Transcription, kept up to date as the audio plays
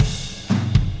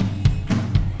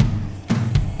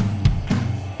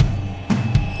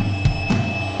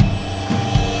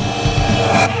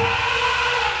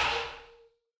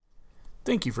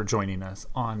Thank you for joining us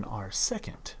on our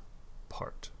second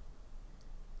part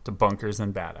to Bunkers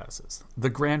and Badasses, the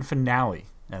grand finale,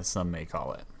 as some may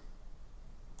call it.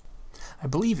 I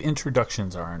believe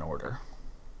introductions are in order.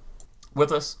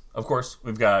 With us, of course,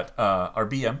 we've got our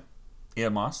BM,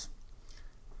 Ian Moss.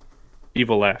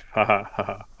 Evil laugh. Ha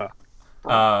ha ha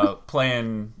ha.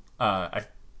 Playing, I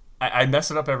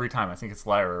mess it up every time. I think it's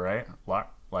Lyra, right?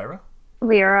 Lyra?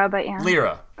 Lyra, but yeah.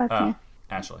 Lyra. That's me.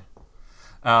 Ashley.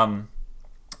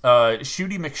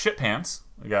 Shooty McShitpants.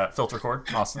 We got Filter Cord,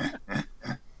 Austin.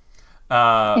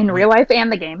 In real life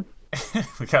and the game.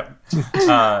 We got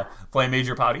playing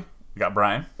Major Potty. We got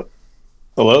Brian.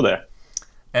 Hello there.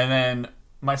 And then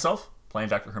myself, playing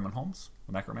Dr. Herman Holmes,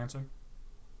 the Necromancer.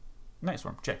 Nice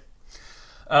one, Jay.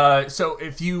 So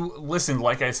if you listened,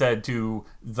 like I said, to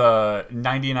the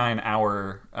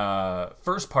 99-hour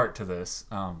first part to this,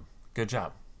 good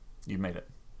job. You made it.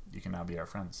 You can now be our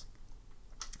friends.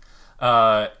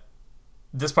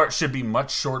 This part should be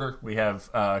much shorter. We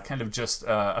have kind of just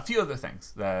a few other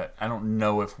things that I don't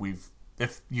know if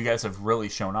you guys have really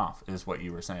shown off, is what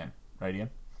you were saying. Right,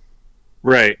 Ian?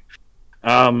 Right.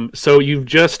 So you've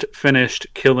just finished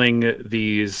killing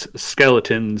these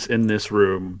skeletons in this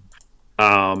room.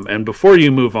 And before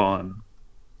you move on,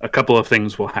 a couple of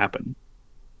things will happen.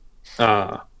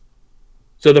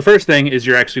 So the first thing is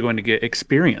you're actually going to get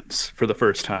experience for the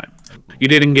first time. You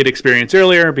didn't get experience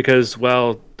earlier because,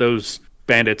 well, those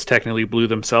bandits technically blew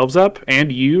themselves up,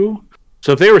 and you.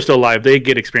 So if they were still alive, they'd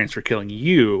get experience for killing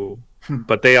you,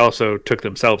 but they also took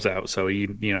themselves out. So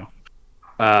you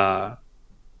know.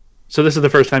 So this is the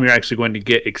first time you're actually going to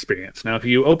get experience. Now, if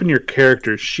you open your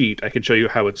character sheet, I can show you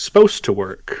how it's supposed to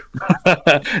work.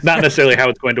 Not necessarily how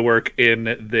it's going to work in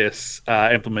this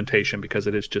implementation, because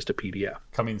it is just a PDF.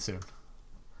 Coming soon.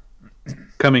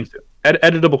 Coming soon.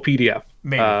 Editable PDF.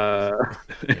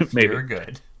 Maybe. Maybe. You're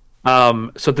good.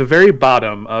 So at the very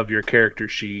bottom of your character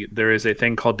sheet, there is a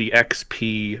thing called the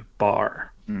XP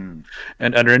bar. And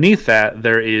underneath that,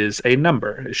 there is a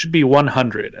number. It should be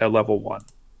 100 at level 1.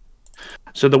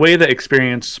 So the way that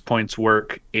experience points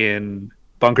work in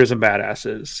Bunkers and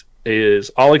Badasses is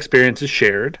all experience is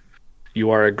shared. You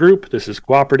are a group. This is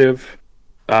cooperative.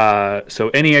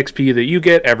 So any XP that you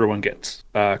get, everyone gets,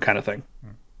 kind of thing.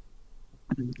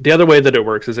 The other way that it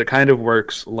works is it kind of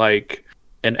works like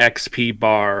an XP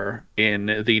bar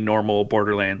in the normal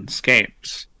Borderlands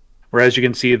games. Whereas you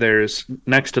can see there's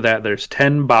next to that, there's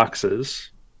 10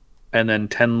 boxes and then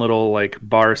 10 little like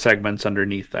bar segments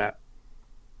underneath that.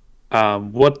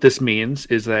 What this means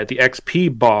is that the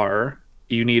XP bar,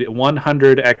 you need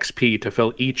 100 XP to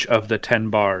fill each of the 10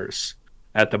 bars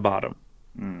at the bottom.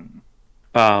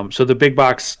 So the big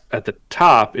box at the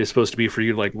top is supposed to be for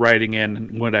you, like writing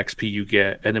in what XP you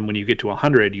get, and then when you get to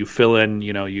 100, you fill in,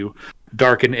 you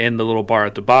darken in the little bar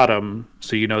at the bottom,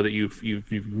 so you know that you've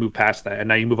moved past that, and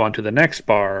now you move on to the next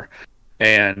bar,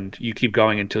 and you keep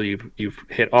going until you've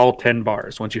hit all 10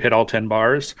 bars. Once you hit all 10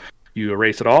 bars, you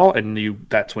erase it all, and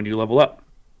that's when you level up.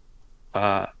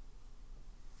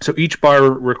 So each bar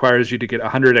requires you to get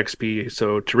 100 XP.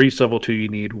 So to reach level 2, you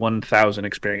need 1,000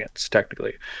 experience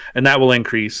technically, and that will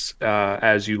increase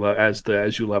as you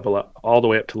level up all the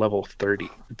way up to level 30.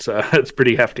 It's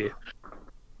pretty hefty.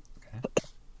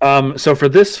 Okay. So for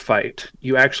this fight,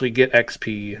 you actually get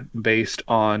XP based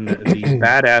on the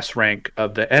badass rank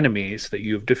of the enemies that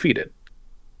you've defeated.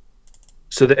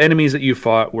 So the enemies that you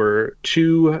fought were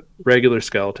 2 regular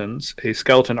skeletons, a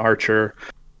skeleton archer,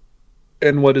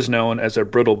 and what is known as a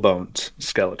brittle bones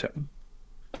skeleton.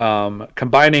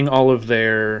 Combining all of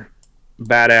their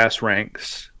badass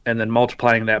ranks and then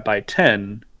multiplying that by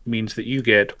 10 means that you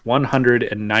get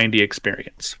 190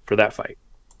 experience for that fight.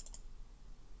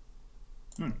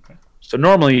 Okay. So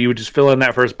normally you would just fill in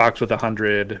that first box with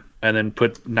 100 and then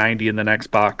put 90 in the next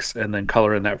box and then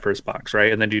color in that first box,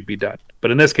 right? And then you'd be done.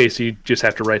 But in this case, you just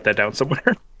have to write that down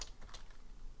somewhere.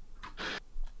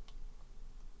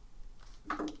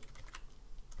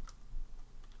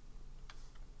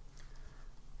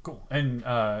 Cool. And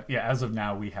as of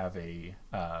now, we have the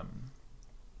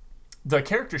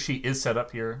character sheet is set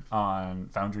up here on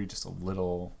Foundry just a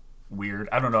little weird.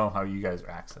 I don't know how you guys are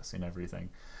accessing everything.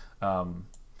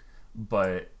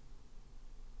 But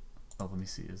let me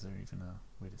see. Is there even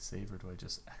a way to save, or do I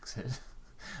just exit?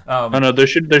 Oh no, there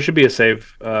should be a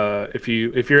save. If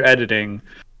you're editing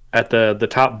at the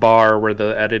top bar where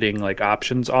the editing like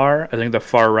options are, I think the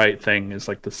far right thing is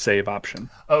like the save option.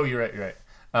 Oh, you're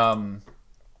right.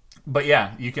 But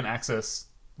yeah, you can access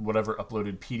whatever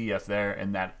uploaded PDF there,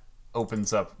 and that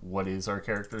opens up what is our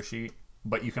character sheet.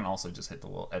 But you can also just hit the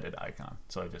little edit icon.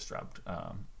 So I just dropped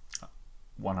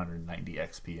 190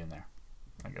 XP in there,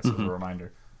 I guess, as a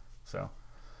reminder. So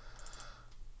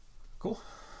Cool.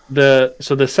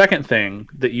 The second thing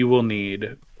that you will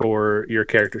need for your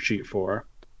character sheet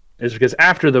is because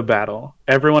after the battle,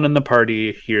 everyone in the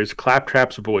party hears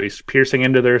Claptrap's voice piercing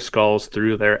into their skulls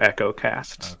through their echo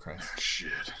casts. Okay.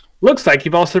 Shit. Looks like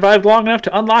you've all survived long enough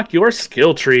to unlock your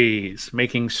skill trees,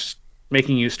 making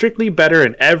you strictly better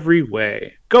in every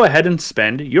way. Go ahead and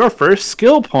spend your first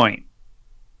skill point.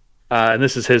 And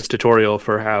this is his tutorial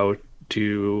for how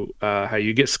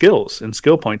you get skills and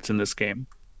skill points in this game.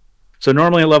 So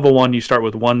normally at level 1, you start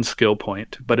with 1 skill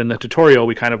point, but in the tutorial,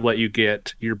 we kind of let you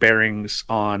get your bearings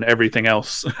on everything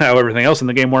else, how everything else in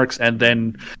the game works, and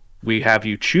then we have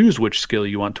you choose which skill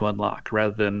you want to unlock,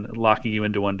 rather than locking you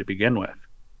into one to begin with.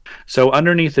 So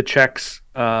underneath the checks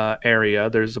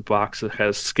area, there's a box that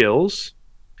has skills.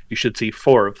 You should see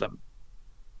 4 of them.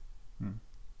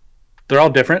 They're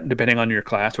all different depending on your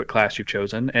class, what class you've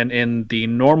chosen. And in the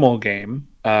normal game,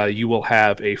 you will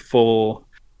have a full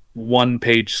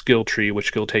 1-page skill tree,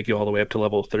 which will take you all the way up to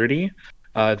level 30.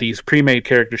 These pre-made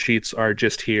character sheets are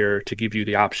just here to give you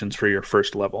the options for your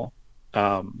first level.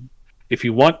 If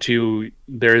you want to,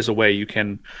 there is a way you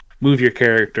can move your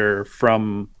character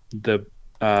from the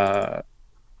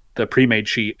pre-made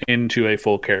sheet into a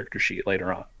full character sheet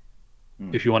later on.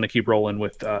 If you want to keep rolling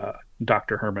with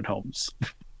Dr. Herman Holmes.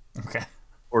 Okay.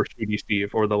 Or Shooty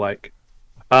Steve or the like.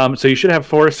 So you should have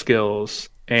 4 skills,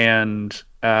 and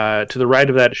to the right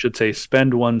of that, it should say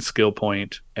spend 1 skill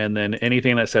point, and then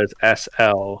anything that says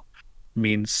SL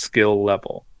means skill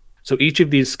level. So each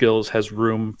of these skills has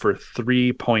room for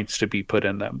 3 points to be put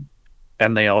in them,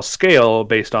 and they all scale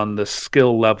based on the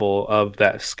skill level of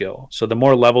that skill. So the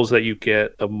more levels that you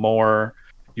get, the more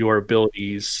your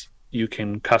abilities you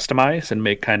can customize and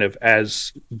make kind of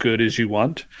as good as you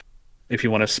want. If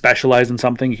you want to specialize in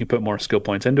something, you can put more skill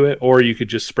points into it, or you could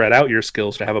just spread out your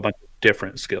skills to have a bunch of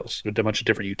different skills, a bunch of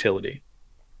different utility.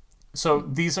 So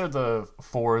these are the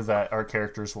 4 that our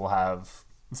characters will have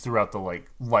throughout the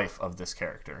life of this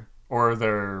character, or are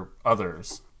there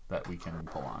others that we can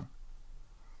pull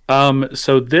on?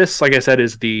 So this, like I said,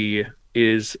 is the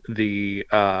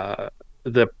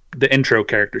intro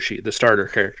character sheet, the starter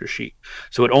character sheet.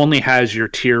 So it only has your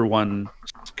tier 1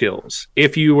 skills.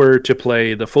 If you were to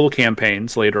play the full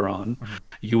campaigns later on,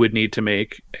 you would need to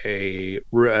make a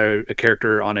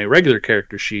character on a regular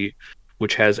character sheet,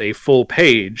 which has a full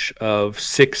page of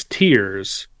 6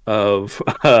 tiers of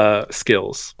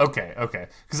skills. Okay.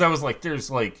 Because I was like,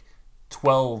 there's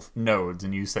 12 nodes,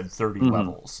 and you said 30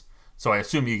 levels. So I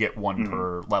assume you get 1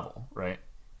 per level, right?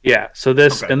 Yeah, so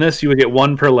in this you would get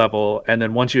 1 per level, and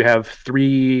then once you have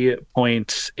 3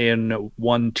 points in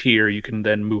 1 tier, you can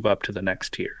then move up to the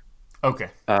next tier.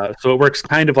 Okay. So it works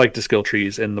kind of like the skill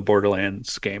trees in the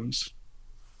Borderlands games.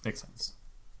 Makes sense.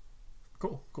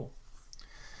 Cool.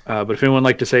 But if anyone would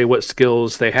like to say what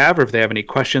skills they have, or if they have any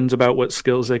questions about what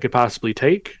skills they could possibly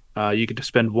take, you can just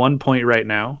spend 1 point right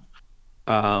now.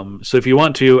 So if you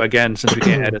want to, again, since we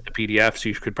can't edit the PDFs,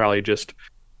 you could probably just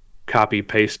copy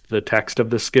paste the text of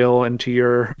the skill into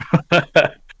your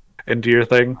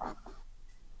thing.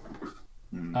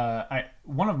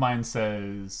 One of mine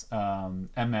says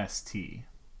MST.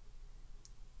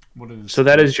 What is? So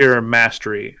that is your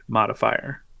mastery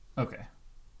modifier. Okay.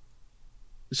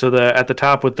 So at the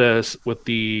top with the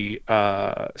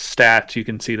stats, you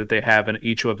can see that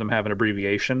each of them have an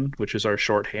abbreviation, which is our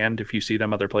shorthand if you see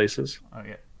them other places. Oh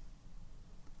yeah.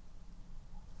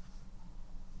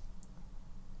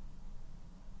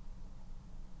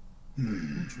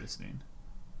 Interesting.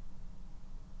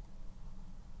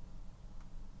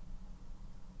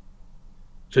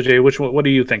 So Jay, what are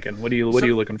you thinking? What are you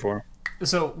looking for?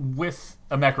 So with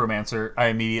a Necromancer, I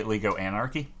immediately go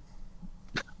Anarchy.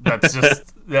 That's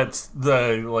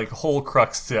the whole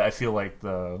crux to, I feel like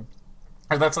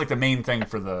that's the main thing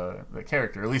for the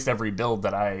character, at least every build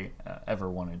that I ever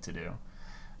wanted to do.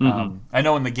 I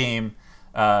know in the game,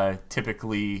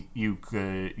 typically you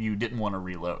didn't want to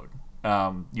reload.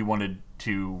 You wanted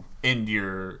to end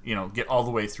get all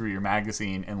the way through your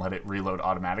magazine and let it reload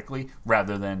automatically,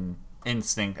 rather than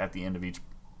instinct at the end of each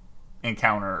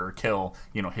encounter or kill,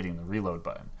 hitting the reload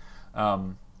button.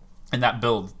 And that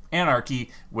build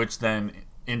Anarchy, which then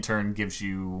in turn gives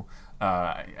you,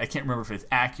 I can't remember if it's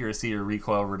accuracy or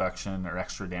recoil reduction or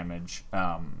extra damage,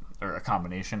 or a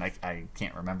combination. I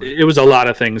can't remember. It was a lot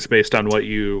of things based on what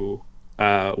you,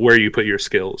 where you put your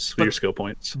skills, your skill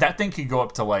points. That thing could go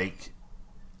up to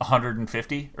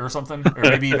 150 or something, or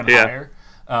maybe even higher.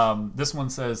 This one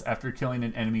says, after killing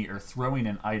an enemy or throwing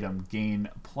an item, gain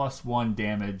 +1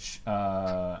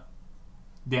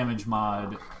 damage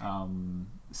mod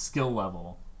skill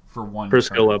level for 1 per turn.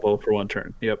 Skill level for 1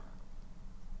 turn. Yep.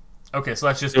 Okay, so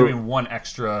that's just doing 1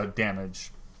 extra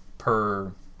damage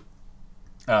per,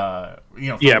 for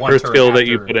per skill that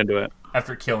you put into it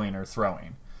after killing or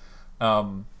throwing.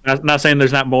 Not saying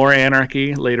there's not more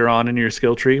anarchy later on in your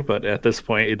skill tree, but at this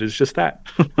point, it is just that.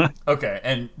 Okay,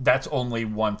 and that's only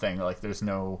one thing. Like, there's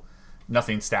nothing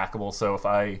stackable. So if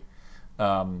I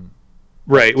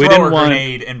right, we throw didn't a want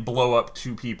grenade and blow up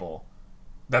 2 people,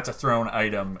 that's a thrown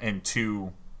item, and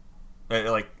 2,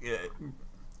 I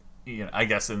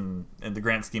guess in the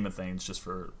grand scheme of things, just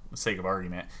for the sake of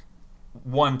argument,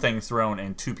 1 thing thrown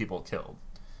and 2 people killed.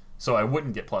 So I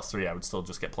wouldn't get +3. I would still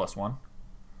just get +1.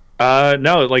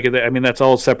 No, that's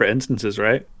all separate instances,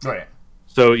 right? Right.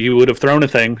 So you would have thrown a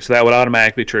thing, so that would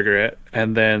automatically trigger it,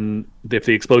 and then if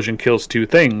the explosion kills 2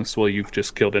 things, well, you've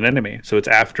just killed an enemy. So it's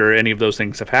after any of those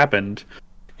things have happened,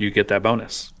 you get that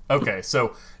bonus. Okay,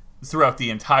 so throughout the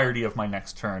entirety of my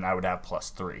next turn, I would have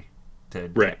 +3 to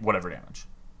whatever damage.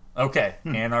 Okay,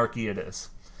 anarchy it is.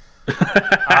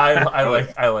 I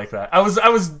like that. I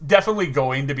was definitely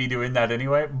going to be doing that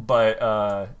anyway,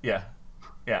 but yeah,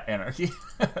 anarchy.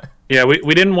 Yeah,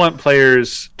 we didn't want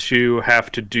players to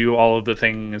have to do all of the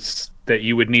things that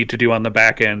you would need to do on the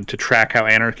back end to track how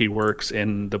anarchy works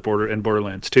in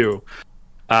Borderlands 2.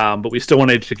 But we still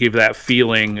wanted to give that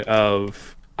feeling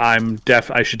of I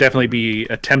should definitely be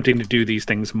attempting to do these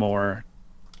things more,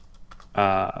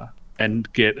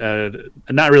 and get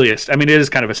not really it is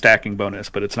kind of a stacking bonus,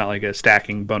 but it's not like a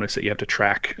stacking bonus that you have to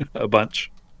track a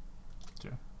bunch.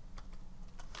 Yeah.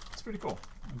 It's pretty cool.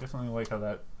 I definitely like how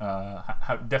that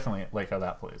how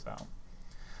that plays out.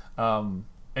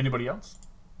 Anybody else?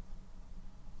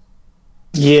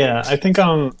 Yeah, I think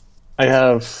I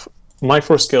have my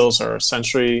 4 skills are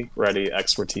Sentry, Ready,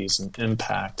 Expertise, and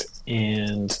Impact.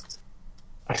 And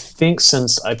I think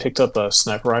since I picked up a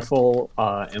sniper rifle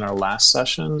in our last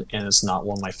session, and it's not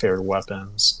one of my favorite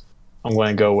weapons, I'm going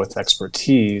to go with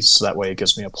Expertise, so that way it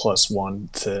gives me a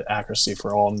 +1 to accuracy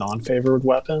for all non-favored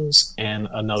weapons, and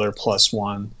another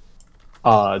 +1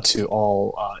 to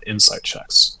all insight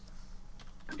checks.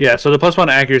 Yeah, so the +1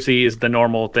 accuracy is the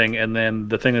normal thing, and then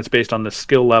the thing that's based on the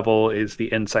skill level is the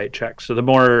insight check. So the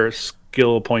more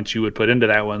skill points you would put into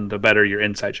that one, the better your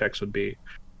insight checks would be.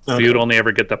 So you would only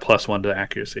ever get the +1 to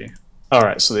accuracy. All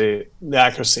right, so the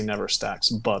accuracy never stacks,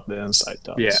 but the insight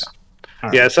does. Yeah.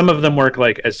 All Yeah, right. some of them work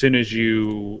like as soon as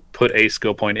you put a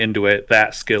skill point into it,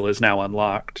 that skill is now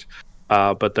unlocked.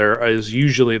 But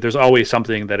there's always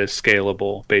something that is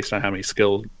scalable based on how many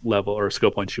skill level or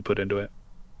skill points you put into it.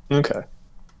 Okay.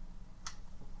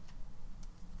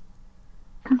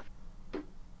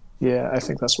 Yeah, I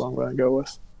think that's what I'm going to go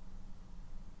with.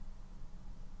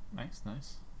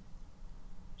 Nice.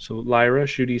 So Lyra,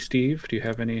 Shooty, Steve, do you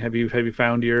have any? Have you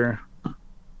found your?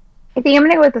 I think I'm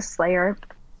gonna go with the Slayer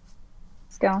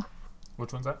skill.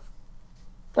 Which one's that?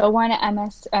 The one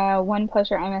MS, 1 plus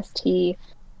your MST,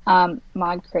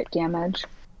 mod crit damage.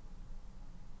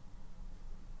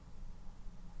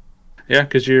 Yeah,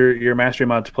 because your mastery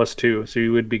mod's +2, so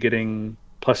you would be getting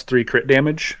 +3 crit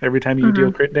damage every time you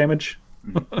deal crit damage.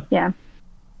 Yeah.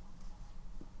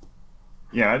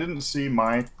 Yeah, I didn't see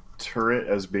my turret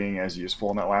as being as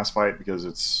useful in that last fight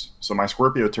because my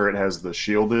Scorpio turret has the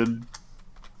shielded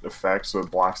effect, so it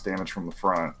blocks damage from the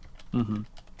front. Mm-hmm.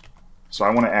 So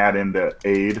I want to add in the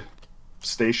aid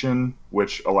station,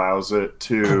 which allows it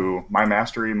to my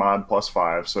mastery mod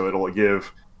 +5, so it'll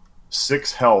give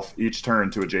 6 health each turn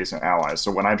to adjacent allies.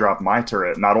 So when I drop my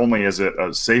turret, not only is it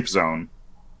a safe zone,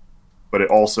 but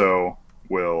it also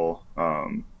will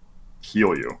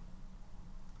heal you.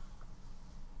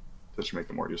 That should make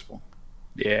it more useful.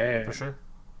 Yeah, For sure.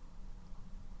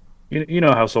 you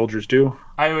know how soldiers do.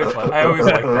 I always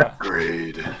like that.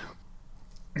 Upgrade.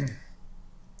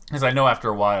 Because I know after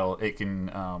a while it can,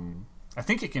 I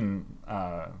think it can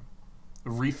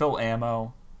refill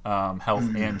ammo,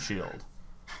 health, and shield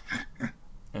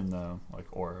in the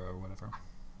aura or whatever.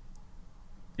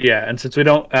 Yeah, and since we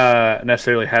don't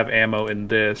necessarily have ammo in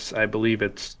this, I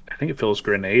think it fills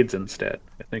grenades instead.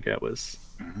 I think that was.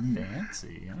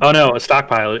 Fancy. Yeah. Oh no, a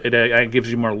stockpile. It gives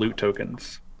you more loot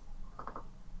tokens,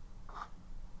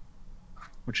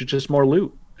 which is just more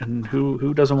loot. And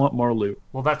who doesn't want more loot?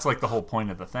 Well, that's like the whole point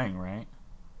of the thing, right?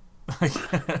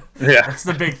 Yeah, That's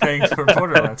the big thing for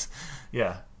Borderlands.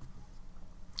 Yeah.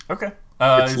 Okay.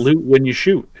 it's loot when you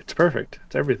shoot. It's perfect.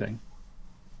 It's everything.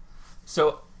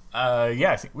 So, I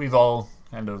think we've all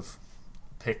kind of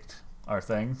picked our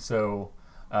thing. So,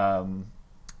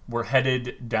 we're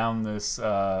headed down this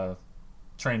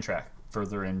train track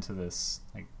further into this,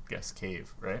 I guess,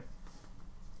 cave, right?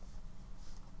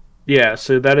 Yeah,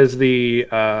 so that is the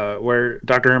where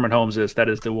Dr. Herman Holmes is. That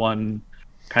is the one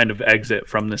kind of exit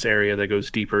from this area that goes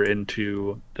deeper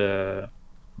into the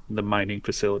the mining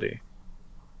facility.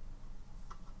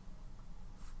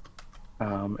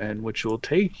 And which will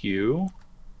take you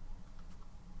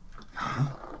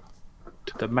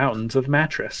to the mountains of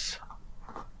Mattress.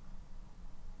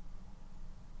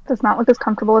 Does not look as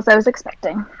comfortable as I was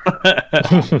expecting.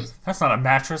 That's not a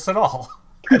mattress at all.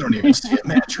 I don't even see a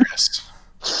mattress.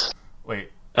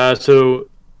 Wait. So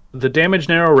the damaged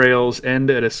narrow rails end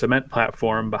at a cement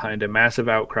platform behind a massive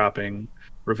outcropping,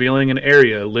 revealing an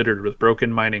area littered with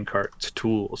broken mining carts,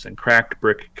 tools, and cracked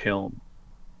brick kiln.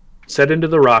 Set into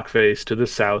the rock face to the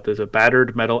south is a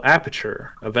battered metal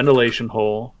aperture, a ventilation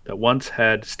hole that once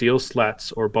had steel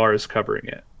slats or bars covering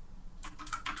it.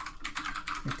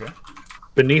 Okay.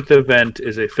 Beneath the vent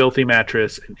is a filthy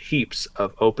mattress and heaps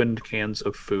of opened cans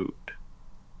of food.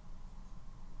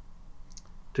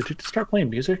 Did you start playing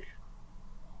music?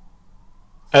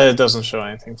 It doesn't show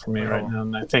anything for me Oh. right now,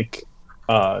 and I think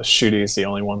Shooty is the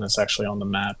only one that's actually on the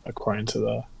map, according to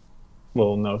the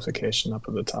little notification up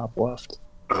at the top left.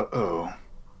 Uh-oh.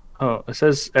 Oh, it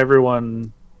says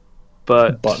everyone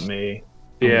but me.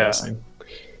 I'm Yeah. guessing.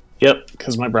 Yep,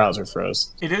 because my browser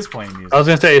froze. It is playing music. I was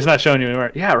gonna say it's not showing you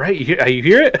anywhere. Yeah, right. You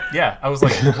hear it? Yeah, I was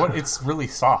like, what? It's really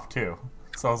soft, too.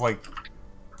 So I was like,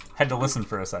 had to listen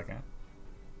for a second.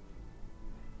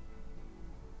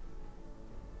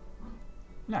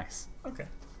 Nice. Okay.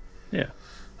 Yeah.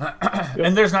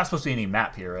 And there's not supposed to be any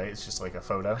map here, right? It's just like a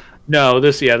photo. No,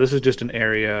 this is just an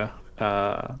area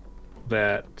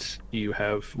that you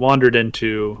have wandered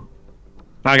into.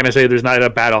 Not gonna say there's not a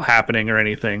battle happening or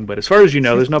anything, but as far as you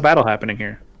know, there's no battle happening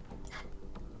here.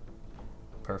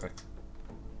 Perfect.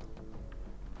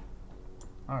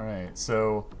 All right,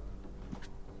 so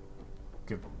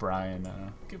give Brian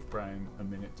a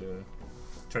minute to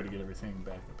try to get everything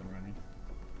back up and running.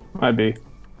 Might be.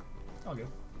 All good.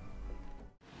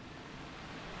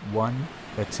 One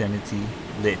eternity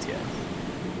later.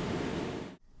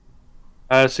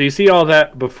 So you see all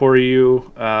that before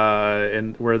you,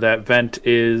 and where that vent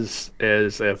is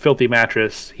a filthy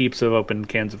mattress, heaps of open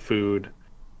cans of food,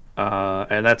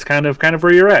 and that's kind of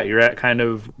where you're at. You're at kind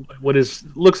of what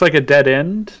looks like a dead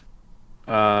end,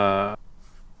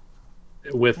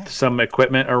 with some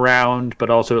equipment around, but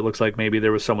also it looks like maybe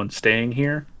there was someone staying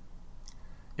here.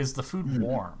 Is the food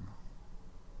warm?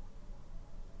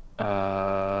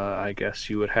 I guess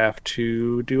you would have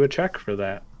to do a check for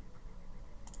that.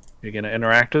 You're gonna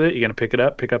interact with it. You're gonna pick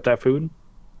up that food.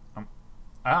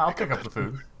 I'll pick up the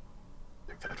food.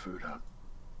 Pick that food up.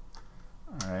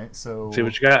 All right, so See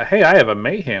what you got. Hey, I have a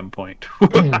mayhem point.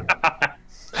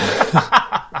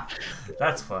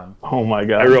 that's fun. Oh my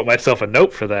god. I wrote myself a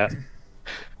note for that.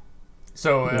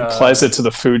 So Applies it to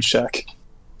the food check.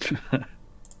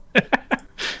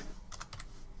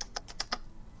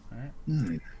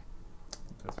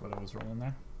 That's what I was rolling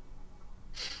there.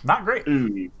 Not great.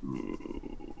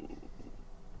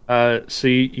 So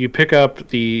you pick up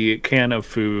the can of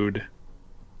food,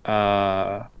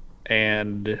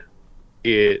 and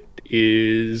it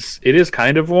is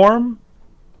kind of warm,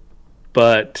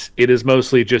 but it is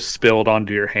mostly just spilled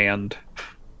onto your hand.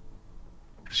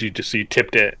 You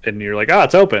tipped it, and you're like,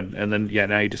 it's open, and then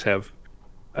now you just have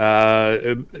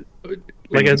the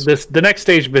next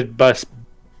stage bus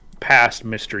past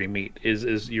mystery meat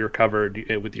is you're covered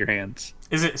with your hands.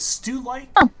 Is it stew-like?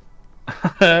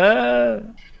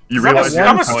 You realize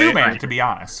I'm a point- stew man, to be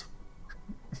honest.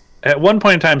 At one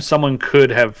point in time, someone could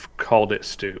have called it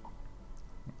stew.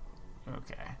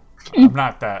 Okay, I'm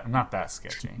not that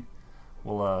sketchy.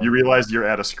 Well, You realize you're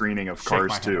at a screening of shake Cars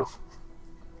my hand 2. off.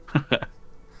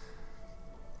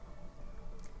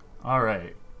 All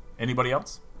right. Anybody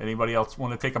else? Anybody else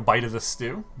want to take a bite of the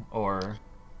stew, or?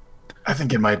 I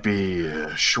think it might be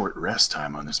a short rest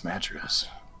time on this mattress.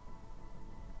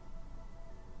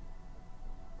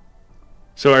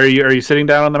 So are you sitting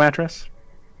down on the mattress?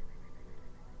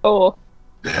 Oh,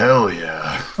 Hell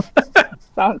yeah.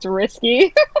 sounds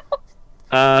risky.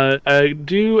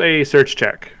 Do a search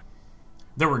check.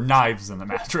 There were knives in the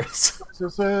mattress.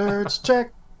 Search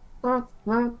check.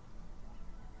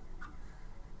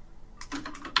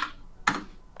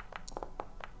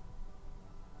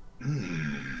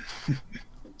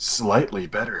 Slightly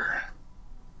better.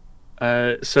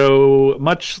 So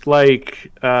much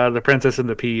like the Princess and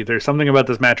the Pea, there's something about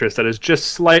this mattress that is just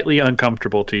slightly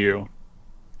uncomfortable to you.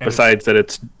 And Besides that,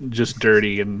 it's just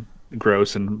dirty and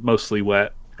gross and mostly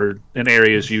wet, or in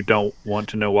areas you don't want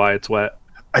to know why it's wet.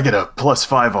 I get a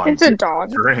 +5 on It's a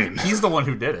dog. terrain. he's the one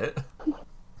who did it.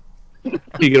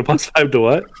 You get a +5 to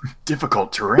what?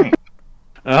 Difficult terrain.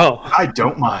 Oh, I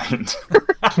don't mind.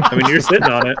 I mean, you're sitting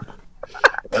on it.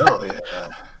 Hell yeah.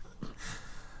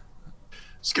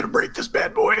 Just gonna break this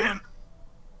bad boy in.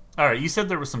 All right, you said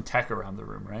there was some tech around the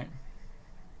room, right?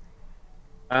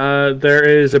 There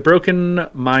is a broken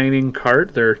mining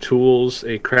cart. There are tools,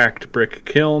 a cracked brick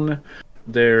kiln.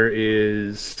 There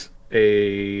is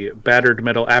a battered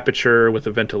metal aperture with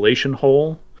a ventilation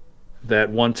hole that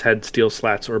once had steel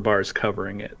slats or bars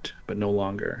covering it, but no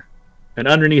longer. And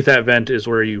underneath that vent is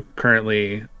where you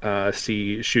currently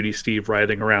see Shooty Steve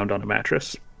writhing around on a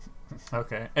mattress.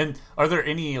 Okay. And are there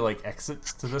any like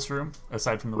exits to this room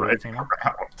aside from the way it came in?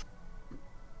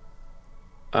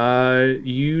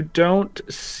 You don't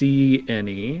see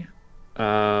any,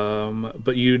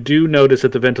 but you do notice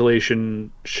that the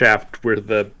ventilation shaft where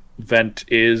the vent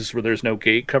is, where there's no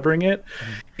gate covering it,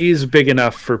 is big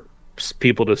enough for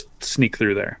people to sneak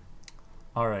through there.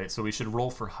 All right, so we should roll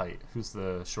for height. Who's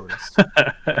the shortest?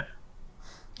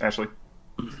 Ashley.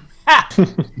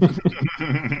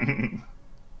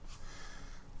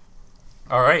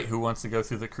 All right, who wants to go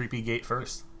through the creepy gate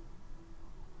first?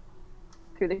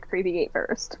 Through the creepy gate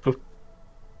first.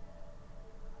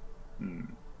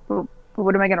 Oh.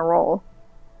 What am I gonna roll?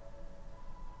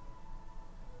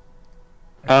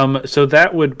 So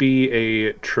that would be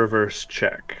a traverse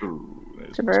check.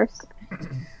 Traverse.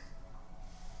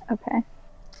 Okay.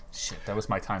 Shit, that was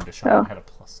my time to shine. I had a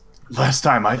plus. Last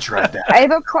time I tried that. I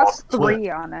have a +3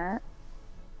 on it.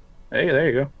 Hey, there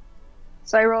you go.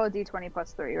 So I roll a d20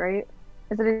 +3, right?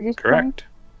 Is it a d20? Correct.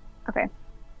 Okay.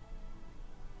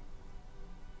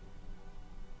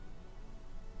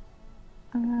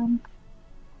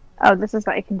 Oh, this is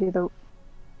what I can do the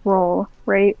roll,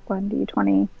 right?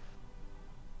 1d20.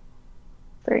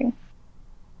 3.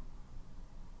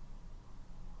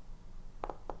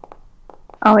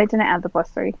 Oh, it didn't add the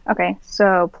 +3. Okay,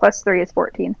 so +3 is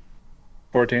 14.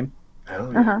 14.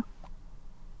 Hell yeah. Uh-huh.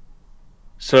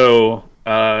 So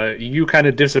you kind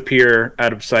of disappear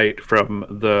out of sight from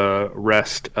the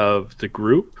rest of the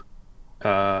group.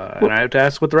 And I have to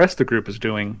ask what the rest of the group is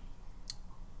doing.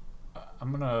 I'm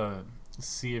going to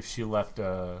see if she left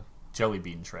a jelly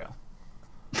bean trail.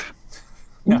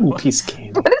 Ooh, piece of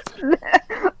candy.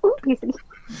 Ooh, piece of...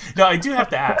 No, I do have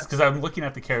to ask, because I'm looking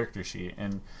at the character sheet,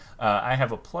 and I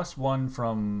have a +1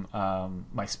 from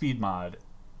my speed mod,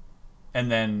 and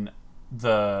then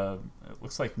it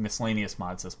looks like miscellaneous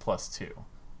mod says +2.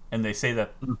 And they say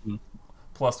that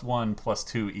 +1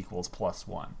 +2 equals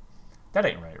 +1. That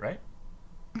ain't right?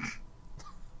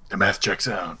 The math checks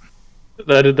out.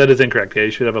 That is incorrect. Yeah,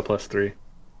 you should have a +3.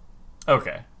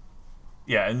 Okay.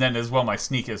 Yeah, and then as well, my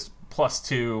sneak is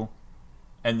 +2,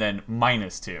 and then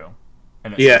 -2.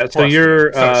 And it says so +2.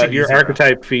 your So it should be your 0.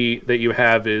 archetype feat that you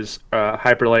have is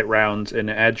hyperlight rounds, and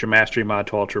it adds your mastery mod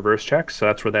to all traverse checks. So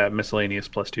that's where that miscellaneous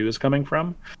 +2 is coming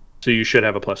from. So you should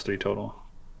have a +3 total.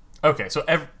 Okay, so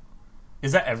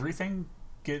is that everything?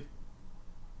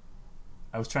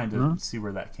 I was trying to see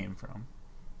where that came from.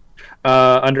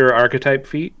 Under archetype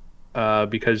feat,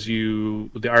 because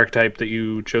the archetype that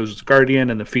you chose is Guardian,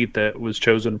 and the feat that was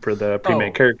chosen for the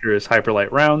pre-made character is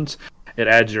hyperlight rounds. It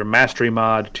adds your mastery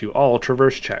mod to all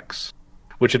traverse checks,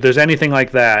 which if there's anything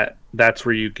like that, that's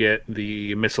where you get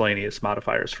the miscellaneous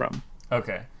modifiers from.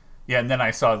 Okay. Yeah, and then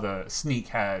I saw the sneak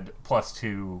had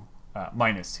 +2,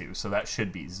 -2, so that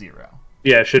should be 0.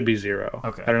 Yeah, it should be 0.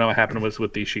 Okay. I don't know what happened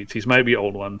with these sheets. These might be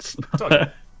old ones. It's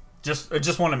okay. I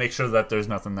just want to make sure that there's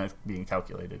nothing that's being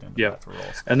calculated in the for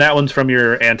rolls. And that one's from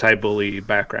your anti-bully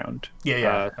background.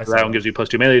 Yeah. That one gives you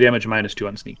 +2 melee damage, -2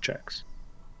 on sneak checks.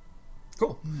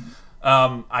 Cool.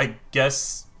 I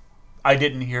guess I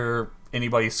didn't hear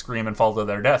anybody scream and fall to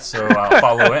their death, so I'll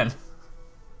follow in.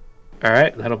 All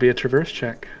right, that'll be a traverse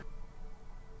check.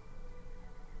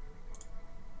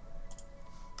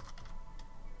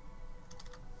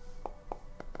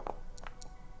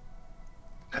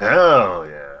 Hell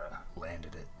yeah.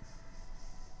 Landed it.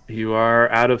 You are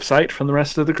out of sight from the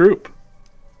rest of the group.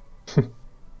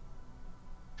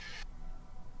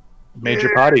 Major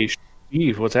Potty,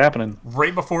 Steve, what's happening?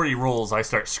 Right before he rolls, I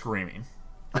start screaming.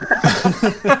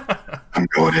 I'm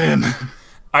going in.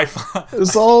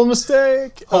 It's all a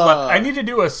mistake. Hold on. I need to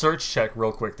do a search check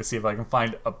real quick to see if I can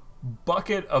find a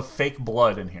bucket of fake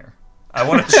blood in here. I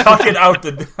want to chuck it out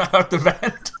the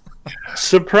vent.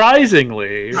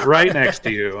 Surprisingly, right next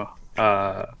to you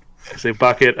is a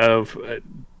bucket of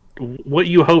what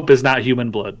you hope is not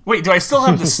human blood. Wait, do I still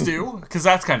have the stew? Because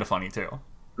that's kind of funny, too.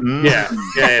 Yeah,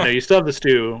 no, you still have the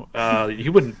stew.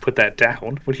 You wouldn't put that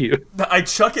down, would you? I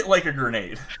chuck it like a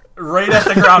grenade. Right at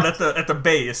the ground at the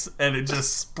base, and it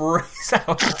just sprays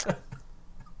out.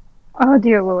 Oh,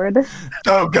 dear Lord.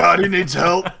 Oh, God, he needs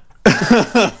help.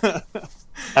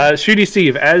 Shooty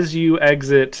Steve, as you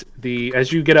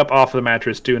get up off the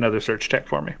mattress, do another search check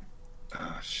for me.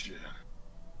 Oh, shit.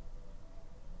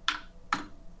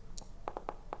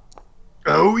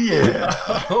 Oh yeah.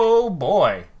 Oh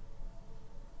boy.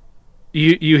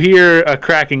 You hear a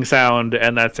cracking sound,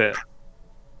 and that's it.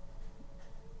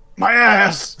 My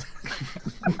ass.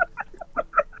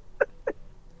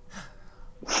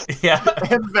 Yeah.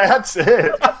 And that's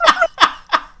it.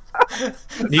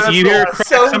 You hear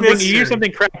So something. You mystery. hear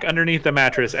something crack underneath the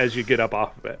mattress as you get up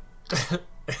off of it.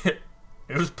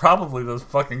 It was probably those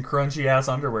fucking crunchy ass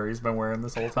underwear he's been wearing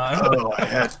this whole time. Oh, I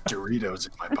had Doritos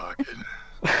in my pocket.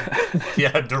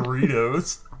 Yeah,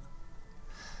 Doritos.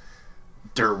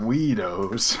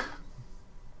 Doritos.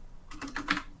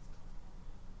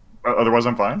 Otherwise,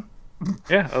 I'm fine.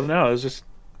 Yeah. Oh no, it was just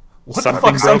What the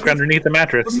something fuck? broke underneath the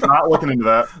mattress. Not looking into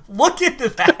that. Look into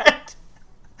that.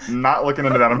 Not looking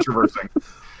into that. I'm traversing.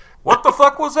 What the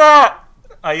fuck was that?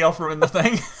 I yell from in the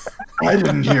thing. I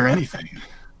didn't hear anything.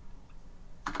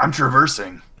 I'm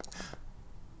traversing.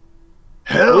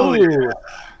 Hell yeah.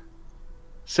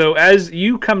 So as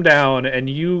you come down and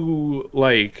you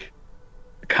like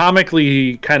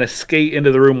comically kind of skate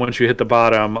into the room once you hit the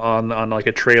bottom on like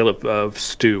a trail of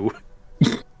stew.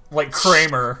 Like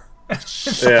Kramer. Yeah.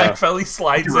 Seinfeld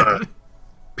slides Do a in.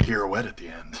 pirouette at the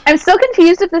end. I'm still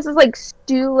confused if this is like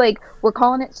stew, like we're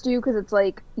calling it stew because it's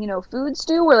like, you know, food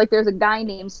stew, or like there's a guy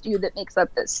named Stew that makes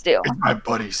up this stew. It's my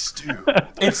buddy Stu.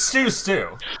 It's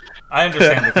stew. I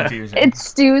understand the confusion. It's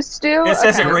stew. It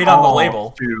says it Okay. right on the All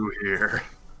label. Stu here.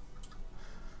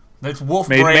 It's Wolf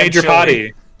brand Major chili.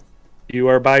 Potty. You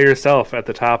are by yourself at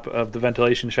the top of the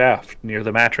ventilation shaft near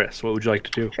the mattress. What would you like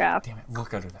to do? Trap. Damn it!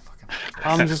 Look under that fucking.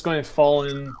 I'm just going to fall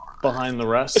in behind the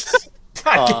rest.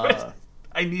 God damn it.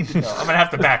 I need to know. I'm gonna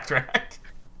have to backtrack.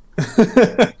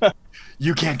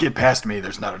 You can't get past me.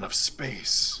 There's not enough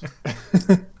space.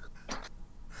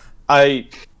 I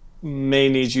may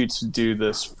need you to do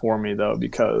this for me though,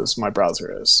 because my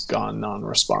browser has gone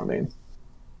non-responding.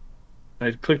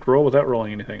 I clicked roll without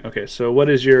rolling anything. Okay, so what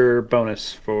is your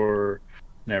bonus for?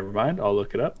 Never mind. I'll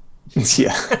look it up.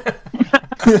 Yeah.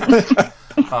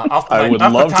 Off I would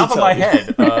off love the to top of tell my you.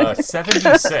 head,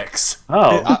 76.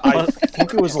 Oh, I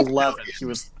think it was 11. He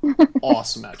was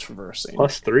awesome at traversing.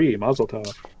 +3. Mazel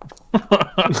tov.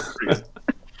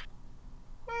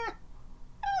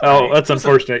 Oh, that's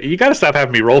unfortunate. You got to stop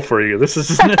having me roll for you. This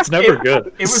is it's never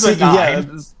good. It was a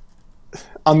 9.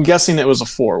 I'm guessing it was a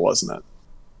 4, wasn't it?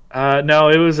 No,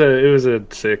 it was a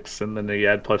 6, and then you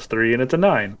add +3, and it's a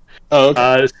 9. Oh,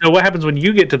 okay. So what happens when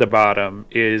you get to the bottom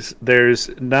is there's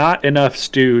not enough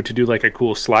stew to do like a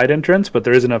cool slide entrance, but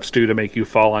there is enough stew to make you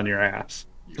fall on your ass.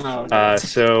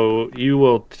 So you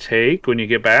will take when you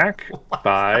get back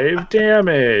 5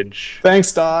 damage.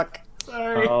 Thanks, Doc.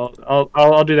 Sorry.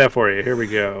 I'll do that for you. Here we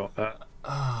go.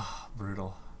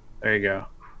 Brutal. There you go.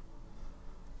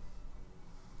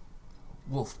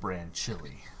 Wolf brand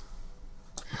chili.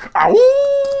 Ow!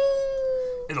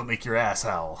 It'll make your ass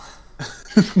howl.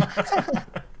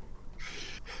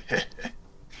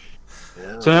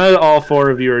 So now that all 4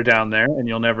 of you are down there, and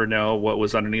you'll never know what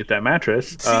was underneath that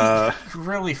mattress. See, you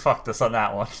really fucked us on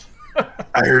that one.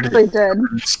 I heard They it. did.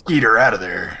 Skeeter out of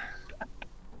there.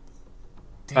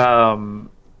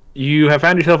 You have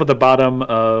found yourself at the bottom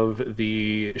of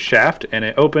the shaft, and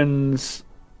it opens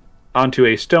onto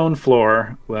a stone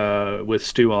floor with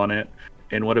stew on it,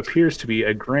 in what appears to be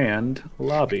a grand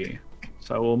lobby.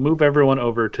 So I will move everyone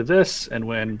over to this, and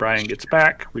when Brian gets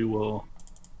back, we will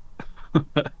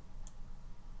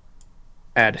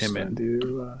add him in.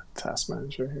 Do task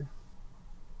manager here.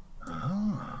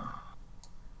 Oh.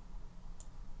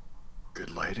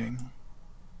 Good lighting.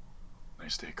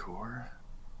 Nice decor.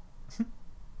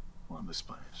 Love this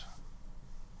place.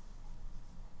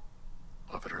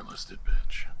 Love it or list it,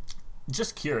 bitch.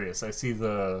 Just curious. I see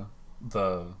the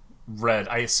red.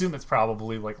 I assume it's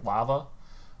probably like lava.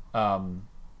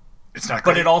 It's not But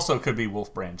great. it also could be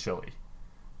Wolf brand chili.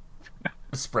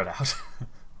 Spread out.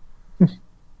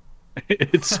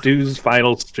 It's Stu's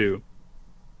final stew.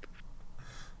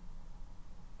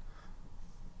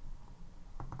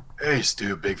 Hey,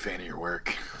 Stu, big fan of your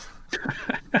work.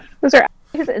 Those are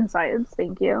his insides.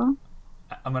 Thank you.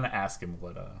 I'm gonna ask him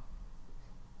what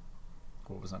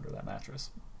was under that mattress.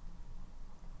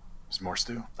 There's more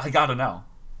Stu. I gotta know.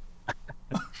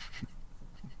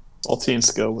 Saltine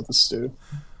skill with the stew.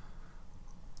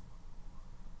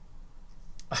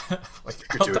 Like,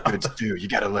 Secret to a good stew. You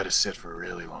gotta let it sit for a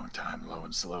really long time, low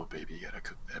and slow, baby. You gotta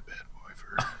cook that bad boy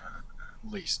for at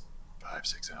least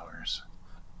 5-6 hours.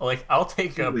 like, I'll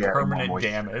take a Really add more permanent moisture.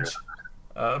 damage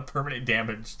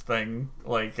thing,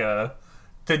 like to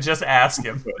just ask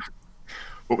him.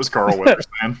 What was Carl Weathers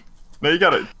saying? Now you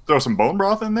gotta throw some bone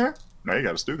broth in there? Now you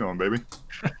got a stew going, baby.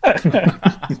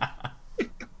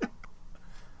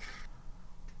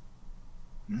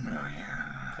 Oh, yeah.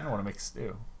 to make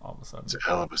stew all of a sudden. It's a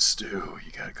hell of a stew.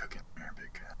 You gotta cook it there,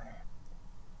 big guy.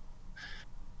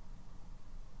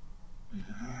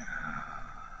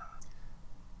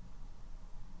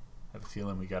 I have a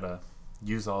feeling we gotta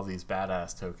use all these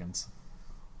badass tokens.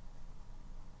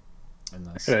 In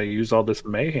this. Gotta use all this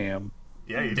mayhem.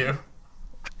 Yeah, you do.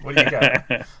 What do you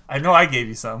got? I know I gave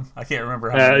you some. I can't remember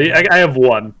how many. I have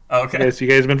one. Oh, okay. You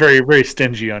guys have been very, very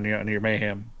stingy on your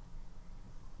mayhem.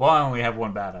 Well, I only have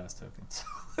one badass token. So.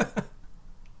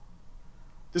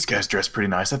 This guy's dressed pretty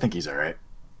nice. I think he's all right.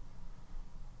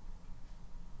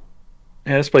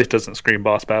 Yeah, this place doesn't scream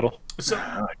boss battle. So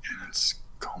I like it. It's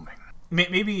calming.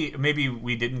 maybe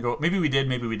we didn't go. Maybe we did.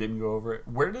 Maybe we didn't go over it.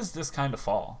 Where does this kind of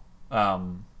fall?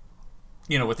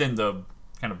 Within the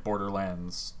kind of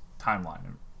Borderlands timeline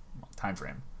and time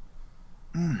frame.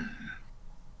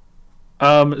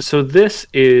 So this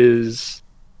is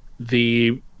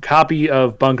the copy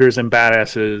of Bunkers and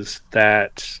Badasses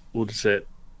that, what is it,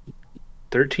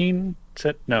 13?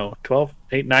 12?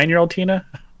 8, 9-year-old Tina?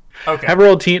 Okay. However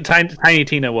old Tiny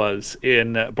Tina was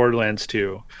in Borderlands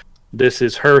 2. This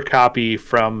is her copy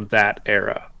from that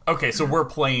era. Okay, so we're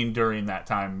playing during that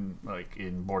time, like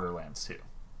in Borderlands 2.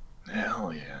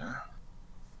 Hell yeah.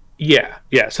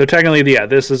 Yeah. So technically,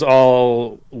 this is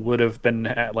all would have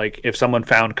been like if someone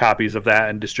found copies of that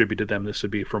and distributed them. This would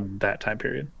be from that time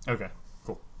period. Okay,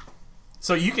 cool.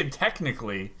 So you can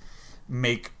technically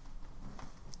make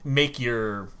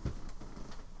your,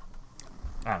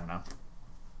 I don't know.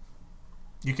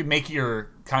 You can make your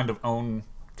kind of own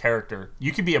character.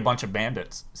 You could be a bunch of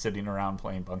bandits sitting around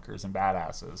playing Bunkers and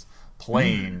Badasses,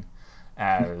 playing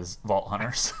as Vault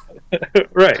Hunters.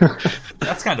 Right.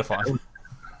 That's kind of fun.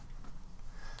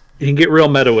 You can get real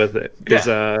meta with it because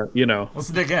Let's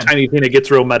dig in. Tiny Tina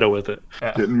gets real meta with it.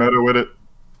 Yeah. Getting meta with it.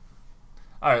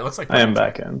 All right, looks like I am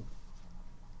back in.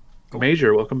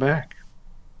 Major, welcome back.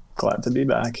 Glad to be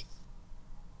back.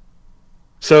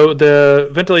 So the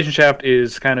ventilation shaft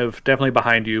is kind of definitely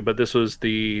behind you, but this was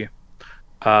the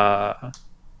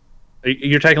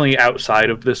you're technically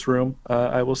outside of this room,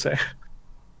 I will say.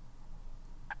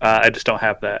 I just don't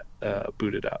have that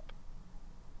booted up.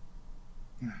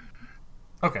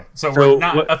 Okay, so So we're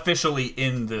not what- officially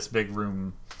in this big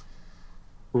room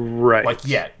Right. like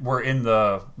yet. We're in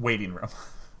the waiting room.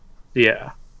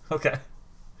 Yeah. Okay.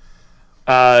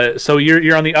 So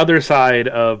you're on the other side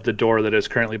of the door that is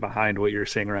currently behind what you're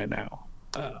seeing right now.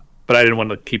 But I didn't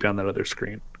want to keep you on that other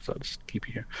screen, so I'll just keep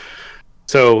you here.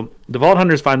 So the Vault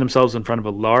Hunters find themselves in front of a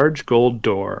large gold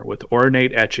door with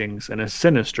ornate etchings and a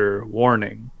sinister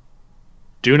warning.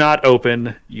 Do not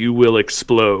open, you will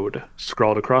explode,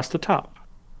 scrawled across the top.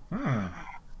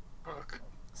 Fuck.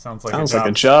 Sounds like Sounds like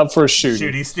a job for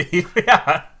shooting. Shooty Steve.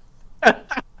 Yeah. I'm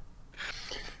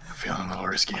feeling a little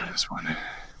risky on this one.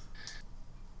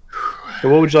 So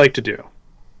what would you like to do?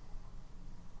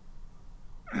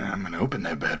 I'm gonna open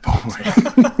that bad boy.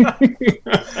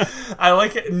 I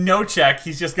like it. No check.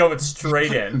 He's just going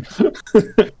straight in.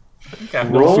 Okay.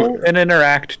 Roll an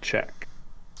interact check.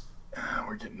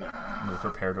 We're getting We're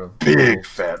prepared to big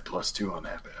fat +2 on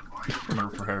that bad boy. We're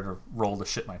prepared to roll to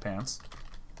shit my pants.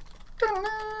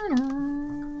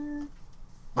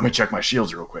 Let me check my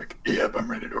shields real quick. Yep, I'm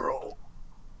ready to roll.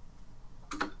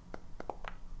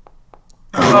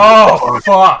 Oh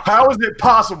fuck! How is it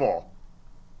possible?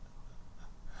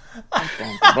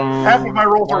 Half of my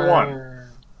rolls are 1.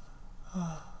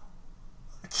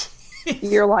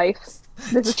 Your life.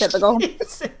 This is typical.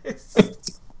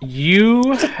 Jesus. You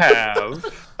have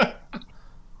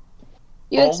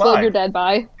You Oh explode my. your dead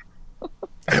by.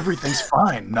 Everything's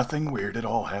fine. Nothing weird at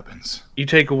all happens. you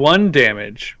take 1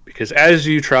 damage because as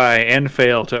you try and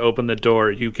fail to open the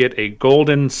door, you get a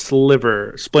golden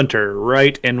splinter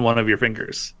right in one of your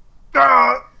fingers.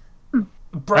 Ah, I'm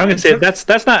gonna say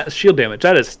that's not shield damage.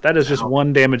 That is just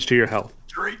 1 damage to your health.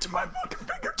 Straight to my fucking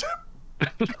fingertip.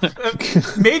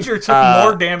 Major took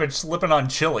more damage slipping on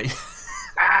chili.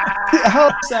 How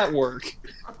does that work?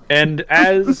 And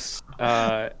as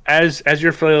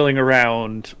you're flailing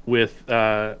around with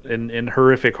in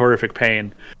horrific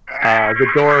pain,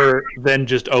 the door then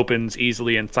just opens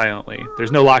easily and silently.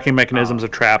 There's no locking mechanisms or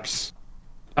traps.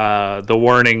 The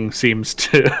warning seems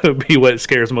to be what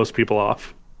scares most people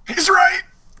off. He's right.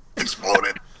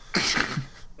 Exploded.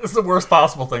 It's the worst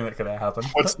possible thing that could have happened.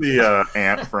 What's the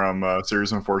ant from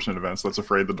Series of Unfortunate Events that's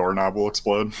afraid the doorknob will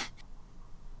explode?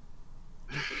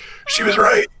 She was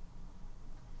right.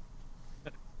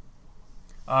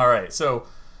 All right, so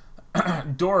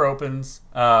door opens.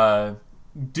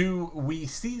 Do we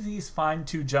see these fine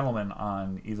 2 gentlemen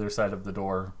on either side of the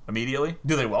door immediately?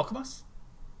 Do they welcome us?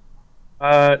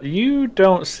 You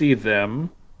don't see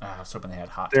them. I was hoping they had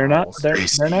hot They're not.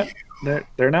 towels.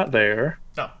 They're not there.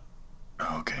 Oh,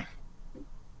 Oh, okay.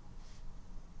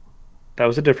 That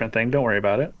was a different thing. Don't worry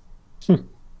about it.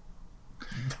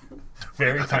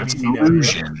 very tiny That's an TW.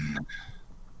 illusion.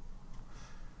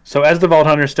 So as the Vault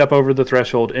Hunters step over the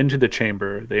threshold into the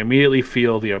chamber, they immediately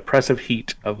feel the oppressive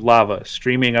heat of lava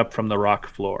streaming up from the rock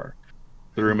floor.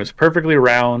 The room is perfectly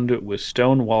round, with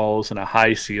stone walls and a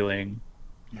high ceiling,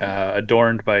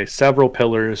 adorned by several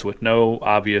pillars with no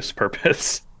obvious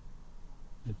purpose.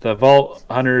 The Vault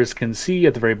Hunters can see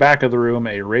at the very back of the room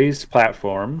a raised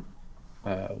platform,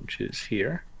 which is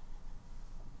here,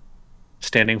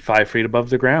 standing 5 feet above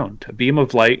the ground. A beam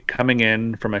of light coming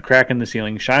in from a crack in the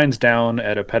ceiling shines down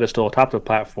at a pedestal atop the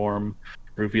platform,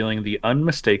 revealing the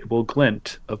unmistakable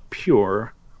glint of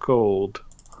pure gold.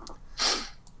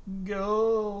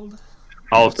 Gold.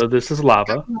 Also, this is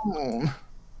lava.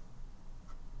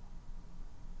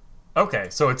 Okay,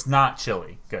 so it's not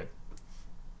chilly. Good.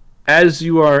 As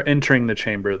you are entering the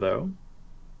chamber, though,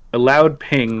 a loud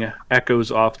ping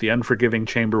echoes off the unforgiving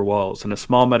chamber walls, and a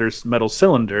small metal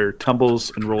cylinder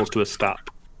tumbles and rolls to a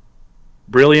stop.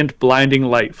 Brilliant, blinding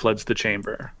light floods the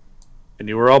chamber, and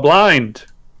you are all blind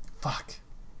Fuck.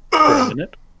 for a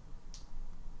minute.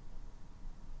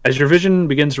 As your vision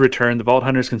begins to return, the Vault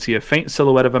Hunters can see a faint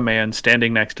silhouette of a man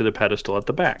standing next to the pedestal at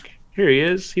the back. Here he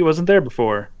is. He wasn't there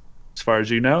before, as far as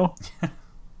you know.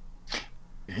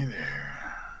 Hey there.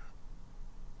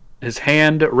 His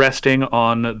hand resting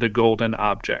on the golden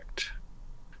object.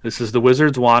 This is the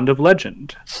wizard's wand of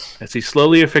legend. As he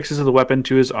slowly affixes the weapon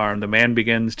to his arm, the man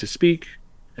begins to speak,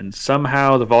 and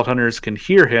somehow the Vault Hunters can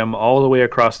hear him all the way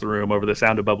across the room over the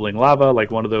sound of bubbling lava, like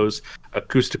one of those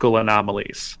acoustical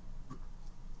anomalies.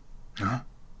 Huh?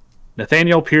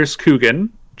 Nathaniel Pierce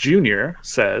Coogan, Jr.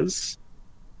 says,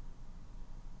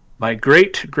 "My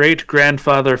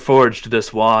great-great-grandfather forged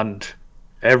this wand.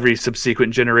 Every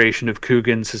subsequent generation of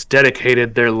Coogans has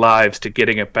dedicated their lives to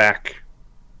getting it back.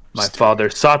 My father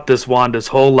sought this wand his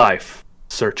whole life.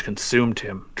 Search consumed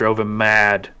him, drove him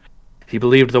mad. He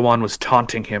believed the wand was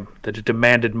taunting him, that it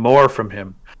demanded more from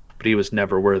him, but he was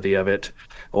never worthy of it.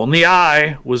 Only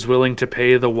I was willing to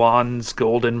pay the wand's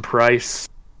golden price."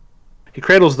 He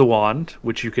cradles the wand,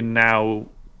 which you can now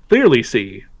clearly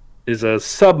see is a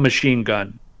submachine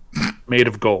gun made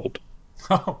of gold.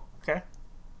 Oh, okay.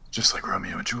 Just like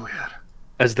Romeo and Juliet.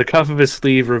 As the cuff of his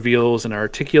sleeve reveals an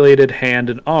articulated hand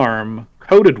and arm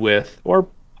coated with, or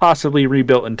possibly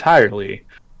rebuilt entirely,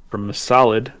 from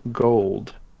solid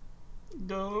gold.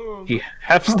 Gold. He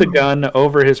hefts the gun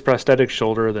over his prosthetic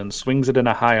shoulder, then swings it in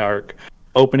a high arc,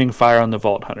 opening fire on the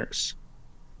Vault Hunters.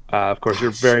 Of course,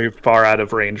 you're very far out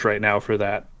of range right now for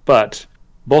that, but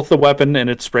both the weapon and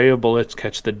its spray of bullets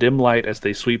catch the dim light as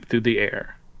they sweep through the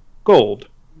air. Gold.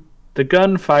 The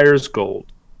gun fires gold.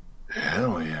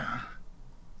 Hell yeah.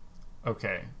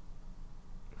 Okay.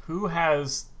 Who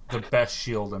has the best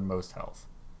shield and most health?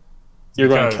 You're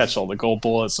going Because to catch all the gold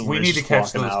bullets, and we we're need to just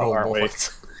catch walking those out, gold aren't we?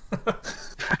 bullets.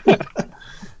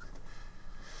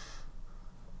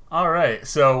 All right,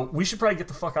 so we should probably get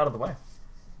the fuck out of the way.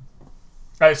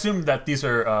 I assume that these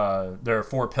are there are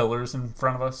 4 pillars in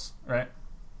front of us, right?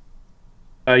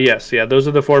 Yes, yeah, those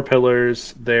are the 4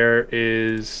 pillars. There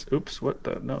is... Oops, what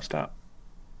the... No, stop.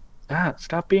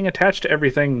 Stop being attached to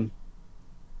everything.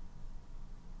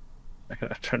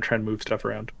 I'm trying to move stuff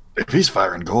around. If he's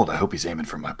firing gold, I hope he's aiming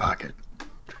for my pocket.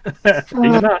 He's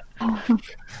not.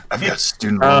 I've got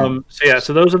student loan.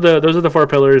 So those are the 4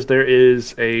 pillars. There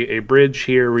is a bridge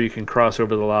here where you can cross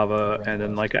over the lava, and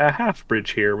then like a half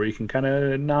bridge here where you can kind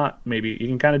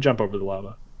of jump over the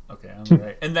lava. Okay, on the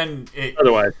right. And then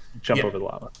Otherwise, jump Yeah. over the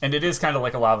lava. and it is kind of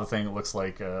like a lava thing. It looks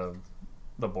like the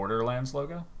Borderlands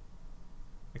logo,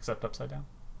 except upside down.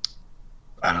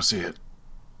 I don't see it.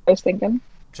 I was thinking.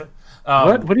 Sure.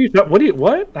 What?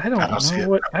 What? I don't see know it.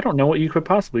 what. I don't know what you could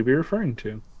possibly be referring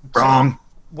to. Wrong.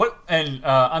 What? And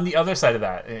on the other side of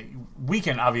that, we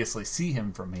can obviously see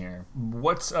him from here.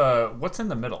 What's in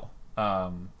the middle?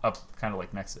 Up kind of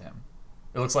like next to him.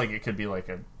 It looks like it could be like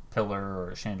a pillar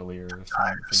or a chandelier or something.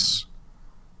 Iris.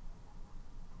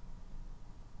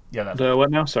 Yeah, that The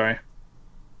what now? Sorry.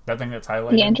 thing that's The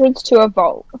highlighted. entrance to a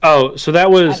vault. Oh, so that I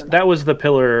was don't know. the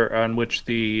pillar on which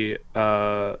the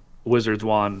wizard's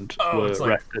wand Oh, it's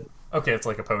like- rested. Okay, it's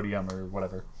like a podium or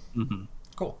whatever. Mm-hmm.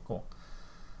 Cool.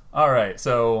 All right,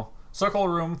 so circle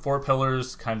room, 4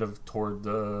 pillars, kind of toward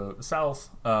the south,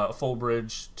 a full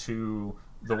bridge to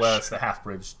the west, a half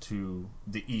bridge to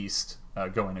the east,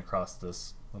 going across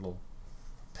this little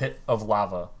pit of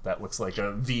lava that looks like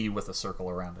a V with a circle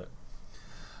around it.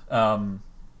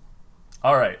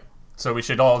 All right, so we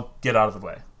should all get out of the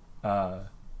way.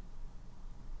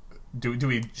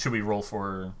 should we roll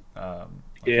for?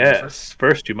 Yes.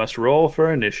 First, you must roll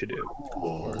for initiative.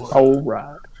 All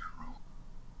right.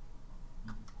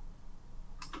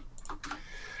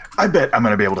 I bet I'm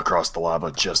going to be able to cross the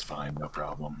lava just fine, no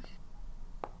problem.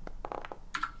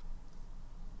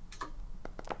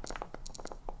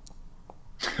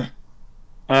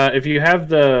 If you have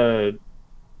the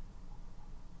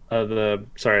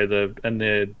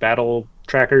battle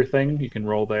tracker thing, you can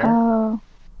roll there. Oh.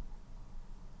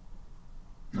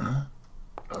 Huh?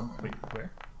 Oh, Wait,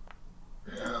 where?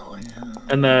 hell yeah.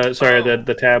 And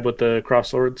the tab with the cross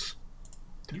swords.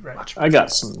 You right? Much I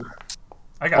got some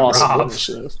I got awesome robbed.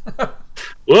 initiative.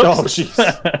 Whoops. Oh,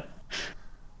 jeez.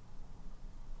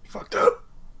 fucked up.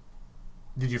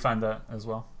 Did you find that as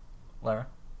well, Lara?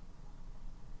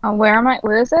 Where am I?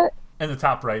 Where is it? In the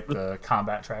top right, the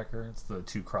combat tracker. It's the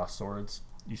 2 cross swords.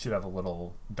 You should have a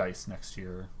little dice next to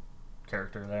your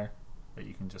character there that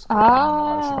you can just click on and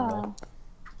allows you to roll.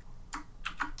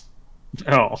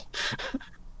 Ah. Oh.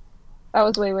 That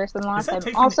was way worse than last that time.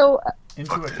 taking Also,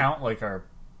 Into account like our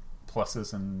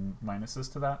pluses and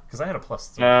minuses to that, because I had a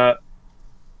 +3.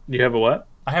 You have a what?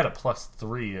 I had a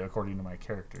 +3 according to my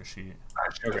character sheet.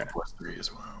 I should have Okay. +3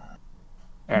 as well.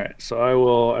 All right, so I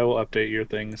will update your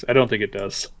things. I don't think it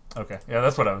does. Okay, yeah,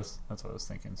 that's what I was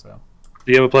thinking. So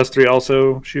Do you have a +3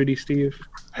 also, Shooty Steve?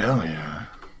 Hell yeah.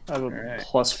 I have a Alright.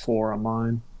 +4 on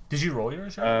mine. did you roll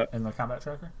yours yet in the combat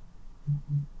tracker?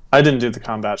 I didn't do the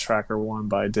combat tracker one,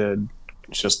 but I did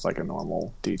just like a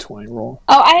normal D20 roll.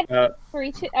 I had Uh,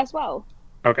 3 too, as well.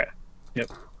 Okay.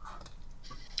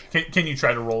 Can you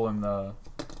try to roll in the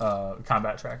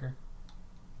combat tracker?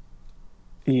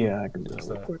 Yeah, I can do that What's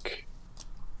real that? quick.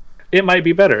 It might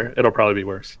be better. It'll probably be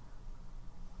worse.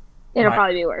 It'll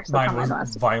probably be worse. That's Mine how was mine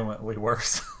was. violently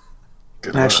worse.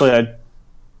 Good luck. Actually, I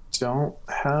don't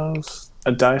have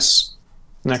a dice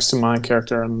next to my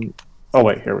character. Oh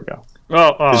wait, here we go.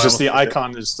 Oh, It's just I the almost did it.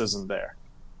 icon just isn't there.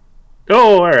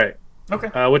 Oh, all right. Okay.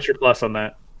 What's your plus on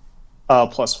that?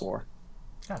 +4.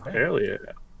 God damn. Hell yeah.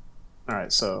 All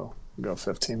right, so go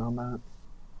 15 on that.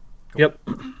 Yep.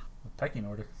 Pecking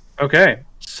order. Okay.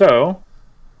 So,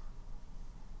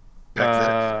 Back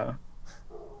there.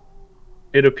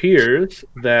 it appears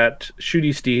that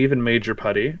Shooty Steve and Major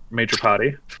Potty will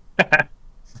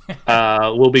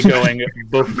be going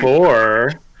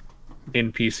before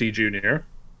NPC Junior,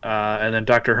 and then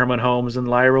Dr. Herman Holmes and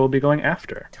Lyra will be going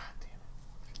after.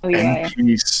 Oh, yeah.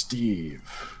 NP Steve.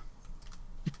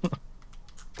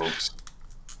 Folks.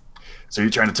 So you're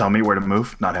trying to tell me where to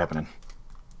move? Not happening.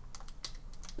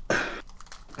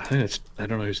 I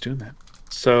don't know who's doing that.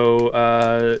 So,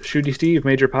 Shooty Steve,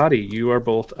 Major Potty, you are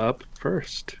both up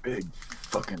first. Big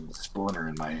fucking splinter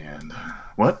in my hand.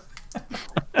 What?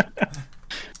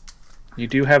 You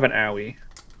do have an owie.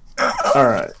 All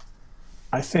right.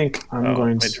 I think I'm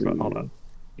going Major to. Potty, hold on.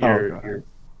 Oh, You're, go ahead.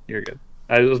 you're good.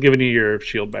 I was giving you your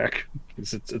shield back.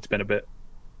 It's been a bit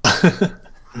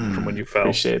from when you fell.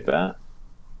 Appreciate that.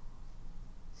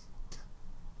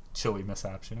 Chilly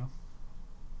mishaps, you know.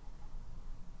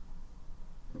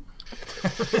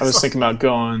 I was thinking about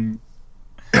going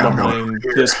Yeah, I'm behind going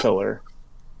here. this pillar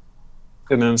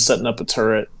and then setting up a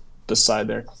turret beside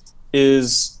there.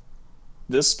 Is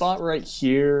this spot right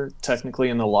here technically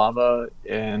in the lava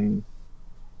and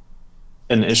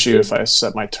an issue if I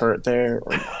set my turret there?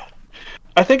 Or...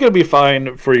 I think it would be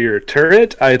fine for your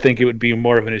turret. I think it would be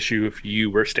more of an issue if you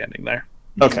were standing there.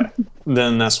 Okay,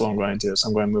 then that's what I'm going to do. So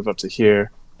I'm going to move up to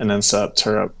here and then set up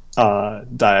turret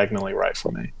diagonally right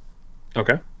for me.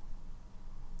 Okay.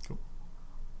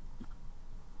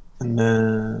 And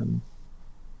then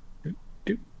Doop,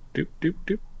 doop, doop,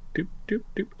 doop, doop, doop,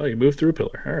 doop. Oh, you moved through a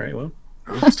pillar. All right, well.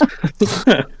 Oops.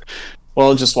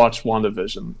 well, I just watched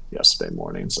WandaVision yesterday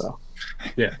morning, so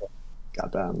Yeah.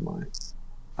 got that in mind.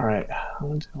 All right,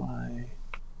 how do I?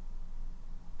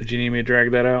 Did you need me to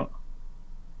drag that out?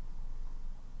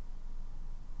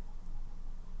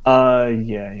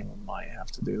 Yeah, you might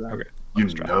have to do that. Okay. You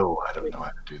Let's try. know I don't know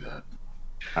how to do that.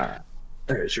 All right.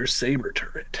 There's your saber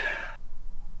turret.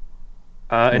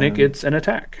 And it Hmm. gets an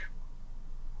attack.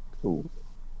 Ooh.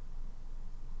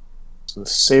 So the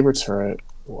saber turret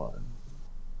was.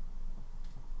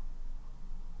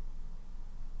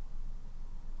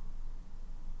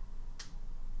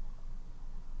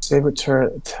 Saber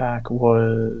turret attack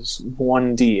was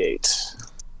 1d8.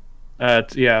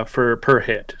 Per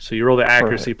hit. So you roll the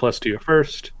accuracy hit. +2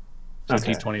 first. So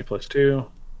Okay. D20 +2,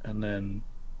 and then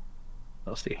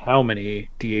let's see how many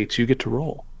D8s you get to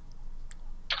roll.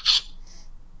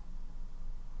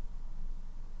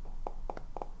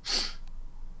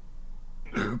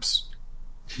 Oops.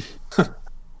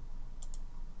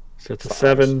 So it's a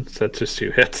 7. So that's just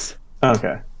 2 hits.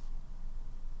 Okay.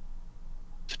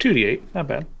 It's 2d8, not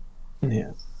bad.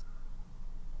 Yeah.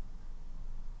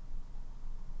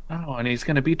 Oh, and he's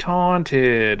gonna be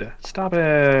taunted. Stop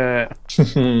it!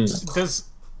 Does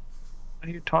Why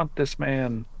do you taunt this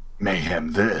man?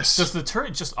 Mayhem this. does the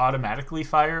turret just automatically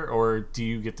fire, or do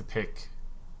you get to pick?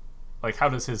 Like, how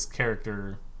does his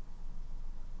character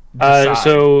decide?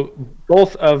 So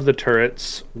both of the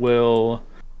turrets will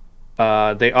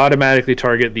they automatically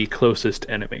target the closest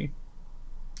enemy.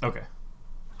 Okay.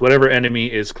 Whatever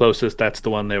enemy is closest, that's the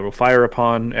one they will fire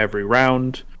upon every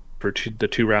round for the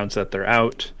 2 rounds that they're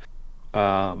out.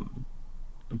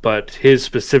 But his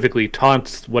specifically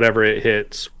taunts whatever it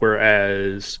hits,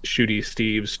 whereas Shooty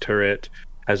Steve's turret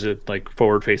has a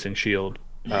forward-facing shield,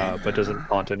 but doesn't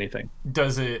taunt anything.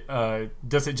 Does it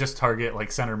just target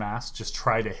like center mass? Just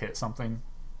try to hit something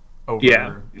over?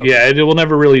 Yeah, Okay. yeah. It will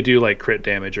never really do like crit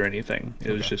damage or anything.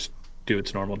 It was just do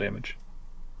its normal damage.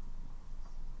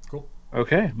 Cool.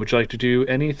 Okay. Would you like to do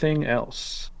anything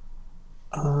else?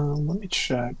 Let me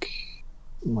check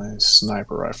my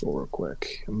sniper rifle real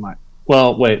quick.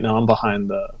 Well, wait, no, I'm behind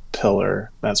the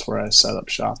pillar. That's where I set up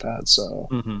shop at. So,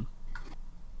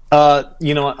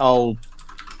 you know what? I'll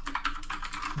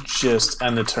just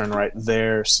end the turn right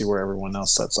there, see where everyone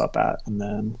else sets up at, and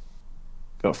then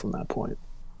go from that point.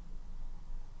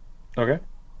 Okay.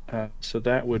 So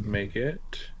that would make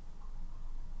it.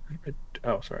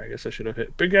 Oh, sorry. I guess I should have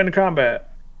hit begin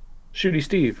combat. Shooty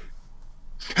Steve.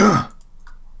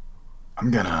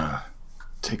 I'm gonna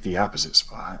take the opposite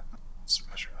spot.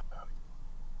 Special.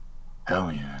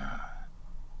 Hell yeah.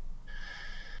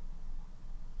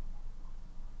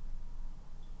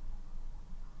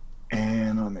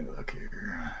 And let me look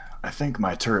here. I think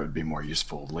my turret would be more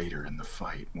useful later in the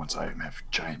fight once I have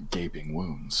giant gaping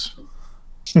wounds.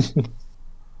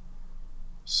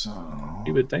 So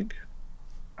You would think.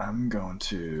 I'm going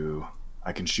to.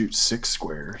 I can shoot 6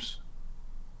 squares,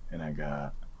 and I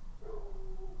got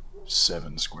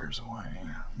 7 squares away.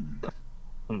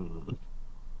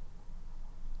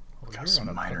 Got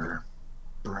some minor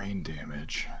brain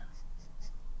damage.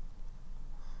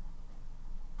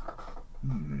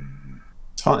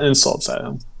 Taunt insults at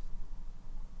him.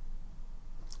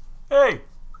 Hey,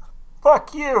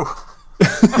 fuck you!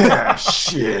 Yeah,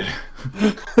 shit.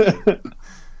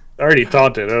 Already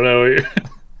taunted. I don't know.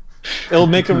 It'll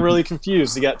make him really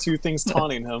confused. He got 2 things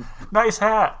taunting him. Nice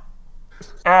hat,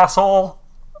 asshole.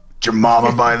 Did your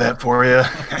mama buy that for you?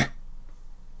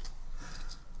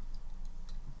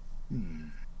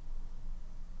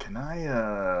 Can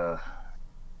I,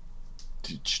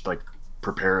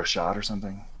 prepare a shot or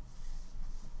something?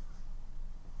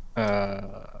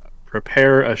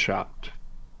 Prepare a shot.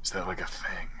 Is that like a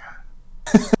thing?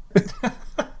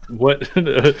 What?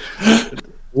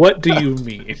 What do you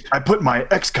mean? I put my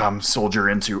XCOM soldier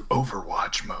into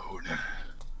Overwatch mode.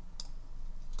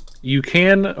 You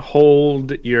can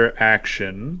hold your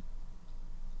action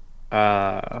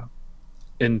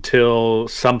until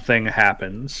something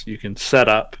happens. You can set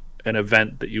up an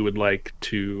event that you would like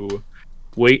to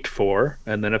wait for,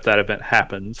 and then if that event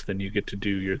happens, then you get to do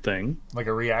your thing. Like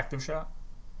a reactive shot?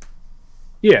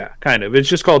 Yeah, kind of. It's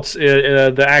just called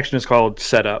the action is called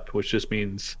setup, which just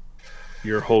means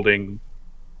you're holding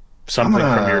something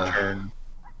from your turn.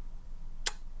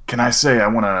 Can I say I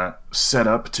want to set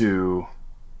up to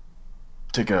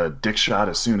take a dick shot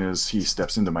as soon as he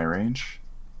steps into my range?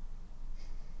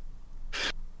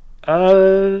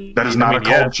 That is not a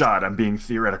cold shot. I'm being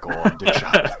theoretical on dick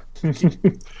shot.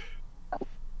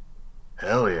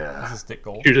 Hell yeah. This is dick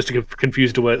gold. You're just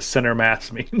confused to what center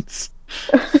mass means.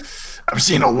 I've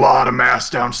seen a lot of mass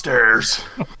downstairs.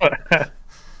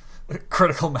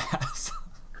 Critical mass.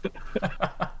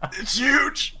 It's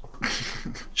huge.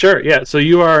 Sure, yeah. So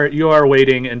you are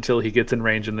waiting until he gets in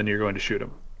range, and then you're going to shoot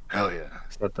him. Hell yeah.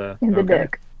 Is that the In the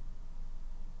dick.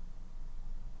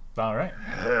 All right.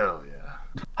 Hell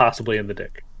yeah. Possibly in the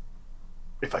dick.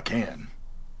 If I can.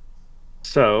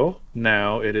 So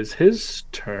now it is his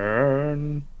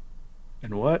turn,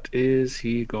 and what is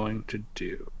he going to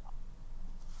do?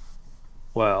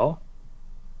 Well,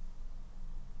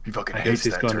 He fucking I hates guess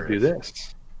he's that going turret. to do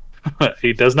this.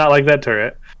 He does not like that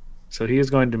turret, so he is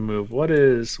going to move. What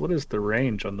is the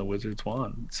range on the wizard's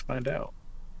wand? Let's find out.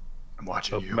 I'm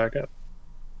watching Open you. back up.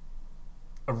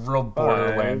 A real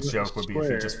Borderlands 5 joke would be if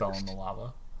he just fell squares. in the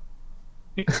lava.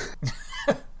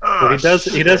 Oh, Well, he does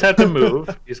shit. have to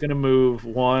move. He's going to move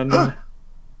 1.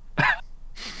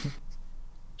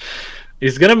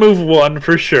 He's going to move 1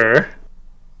 for sure.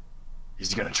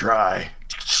 He's gonna try.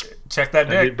 Check that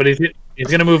dick. But he's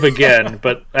going to move again.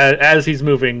 But as he's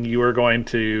moving, you are going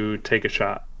to take a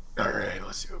shot. All right,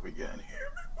 let's see what we got here,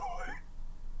 big boy.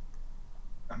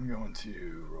 I'm going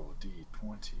to roll a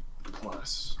d20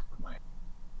 plus my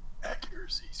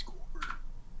accuracy score.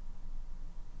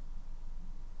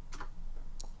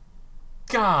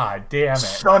 God damn it.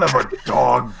 Son of a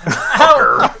dog.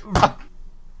 How?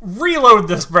 Reload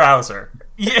this browser.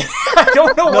 Yeah, I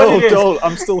don't know what it is. Don't.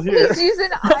 I'm still here. He's using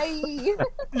IE.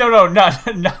 No, not.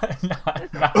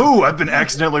 Ooh, I've been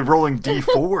accidentally rolling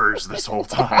d4s this whole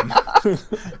time.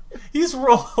 He's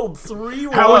rolled 3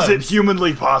 ones. How is it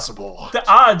humanly possible? The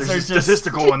odds There's are a just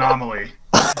statistical anomaly.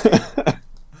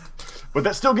 But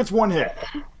that still gets 1 hit.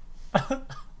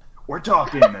 We're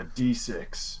talking a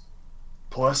d6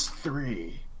 plus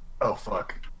 3. Oh,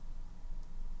 fuck.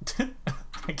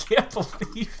 I can't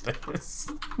believe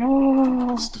this.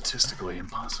 Statistically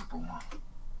impossible.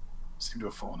 Seem to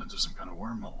have fallen into some kind of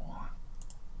wormhole.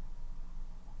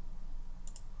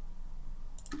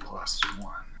 Plus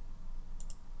 1.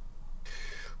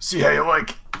 See how you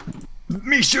like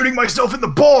me shooting myself in the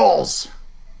balls?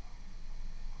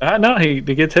 No, he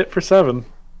gets hit for 7.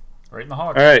 Right in the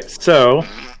hog. All right, so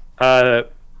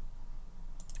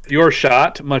your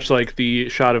shot, much like the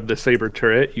shot of the saber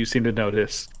turret, you seem to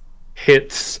notice,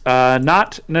 hits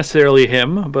not necessarily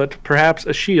him, but perhaps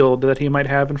a shield that he might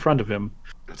have in front of him.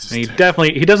 And he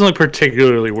doesn't look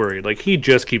particularly worried. Like, he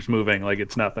just keeps moving like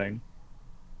it's nothing.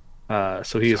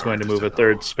 So he is going to move a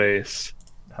third space.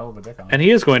 Hell of a dick on. And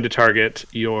he is going to target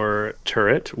your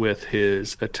turret with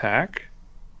his attack.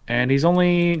 And he's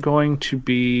only going to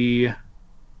be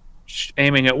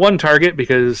aiming at one target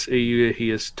because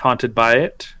he is taunted by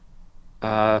it.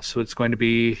 So it's going to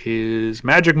be his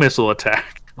magic missile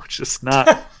attack, which is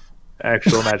not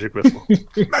actual magic missile.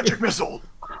 Magic missile!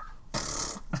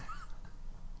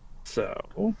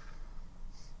 So,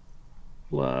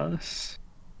 plus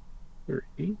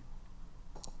 3.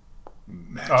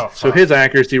 Oh, So his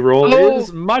accuracy roll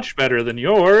is much better than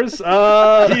yours.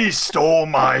 He stole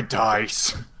my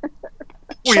dice.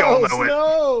 We all know it.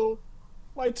 No!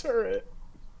 My turret.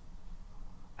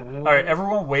 all right,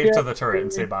 everyone wave to the turret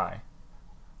and say bye.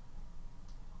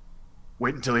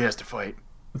 Wait until he has to fight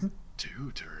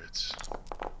 2 turrets.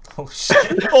 Oh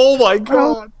shit! Oh my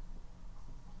god.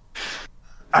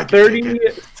 I can take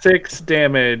it. 36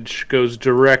 damage goes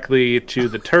directly to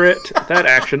the turret. That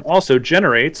action also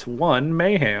generates 1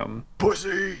 mayhem.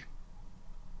 Pussy!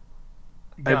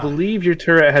 I believe your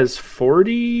turret has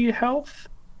 40 health,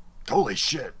 Holy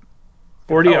shit.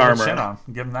 40 Oh, armor. shit on.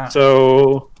 Give him that.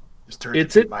 So This turret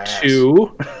it's can at beat my ass.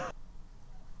 2.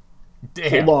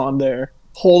 Damn. Hold on there.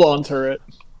 Hold on, turret.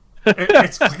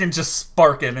 It's fucking just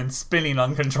sparking and spinning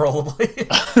uncontrollably.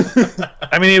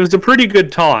 I mean, it was a pretty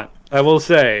good taunt, I will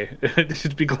say.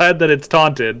 Should be glad that it's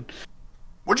taunted.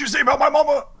 What'd you say about my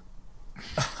mama?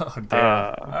 Oh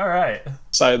damn! All right.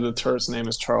 Decided the turret's name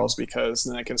is Charles because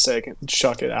then I can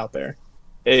chuck it out there.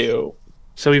 Ayo.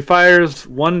 So he fires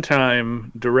 1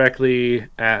 time directly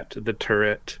at the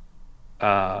turret,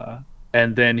 and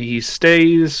then he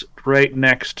stays right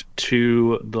next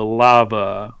to the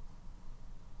lava.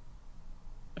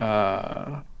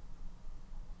 But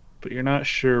you're not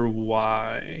sure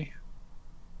why.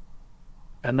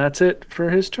 And that's it for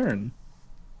his turn.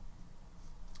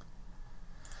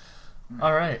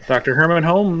 All right. Dr. Herman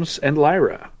Holmes and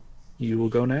Lyra, you will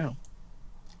go now.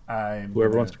 I'm Whoever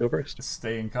gonna wants to go first.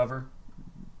 Stay in cover.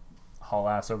 Haul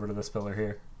ass over to this pillar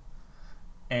here,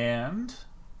 and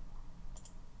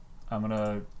I'm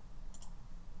gonna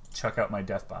chuck out my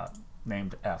death bot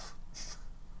named F.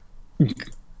 Johnny,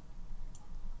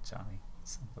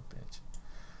 son of a bitch.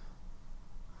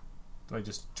 Do I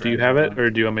just? Do you have it, or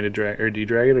do you want me to drag, or do you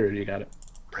drag it, or do you got it?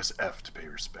 Press F to pay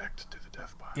respect to the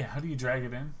death bot. Yeah. How do you drag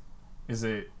it in? Is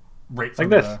it right Like from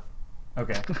this.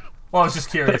 Okay. Well, I was just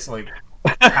curious, like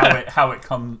how it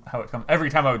come. Every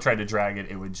time I would try to drag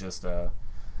it, it would just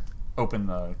open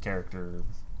the character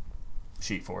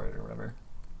sheet for it or whatever.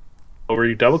 Oh, were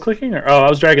you double clicking, or I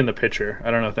was dragging the picture.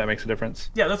 I don't know if that makes a difference.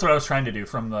 Yeah, that's what I was trying to do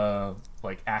from the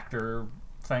actor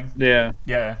thing. Yeah.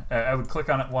 Yeah, I would click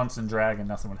on it once and drag, and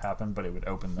nothing would happen, but it would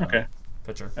open the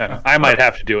picture. I don't know. I might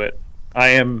have to do it. I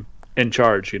am in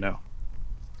charge, you know.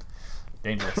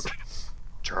 Dangerous.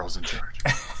 Charles in charge.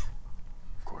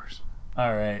 Of course.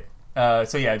 All right.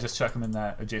 So yeah, just chuck him in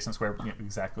that adjacent square,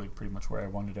 exactly, pretty much where I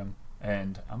wanted him,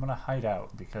 and I'm gonna hide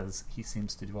out because he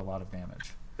seems to do a lot of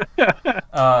damage.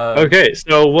 Okay,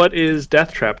 so what is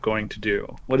Death Trap going to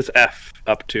do? What is F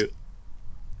up to?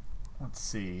 Let's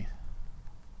see.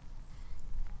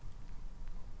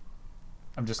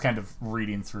 I'm just kind of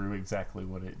reading through exactly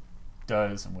what it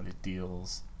does and what it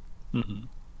deals. Mm-hmm.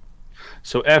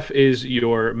 So F is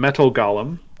your metal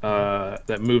golem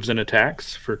that moves and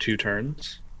attacks for 2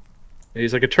 turns.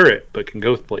 He's like a turret, but can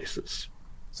go places.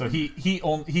 So he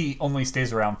only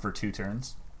stays around for 2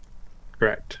 turns.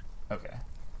 Correct. Okay.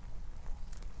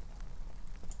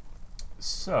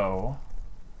 So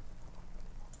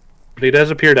But he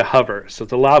does appear to hover, so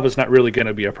the lava's not really going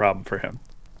to be a problem for him.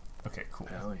 okay, cool.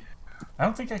 Hell yeah. I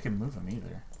don't think I can move him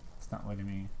either. It's not letting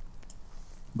me.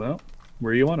 Well,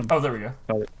 where you want him? Oh, there we go.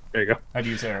 Oh, there you go. I'd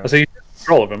use arrows. So you have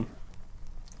control of him.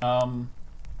 I'm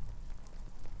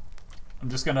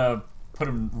just gonna put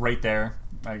him right there,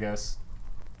 I guess.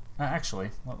 Actually,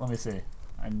 let me see.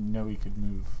 I know he could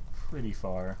move pretty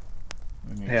far.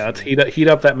 Let me make Yeah, let's sure. heat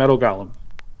up that metal golem.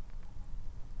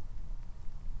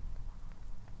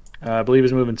 I believe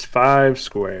his movement's 5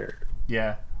 square.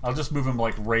 Yeah, I'll just move him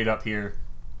like right up here,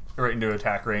 right into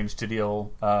attack range to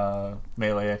deal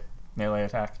melee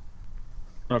attack.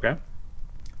 Okay.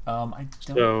 I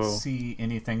don't So- see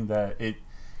anything that it.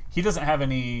 He doesn't have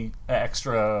any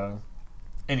extra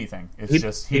anything. It's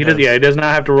just He does. Yeah, he does not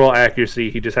have to roll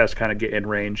accuracy. He just has to kind of get in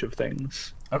range of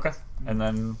things. Okay, and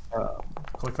then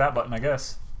click that button, I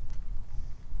guess,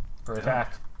 for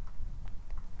attack.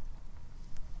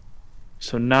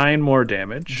 So 9 more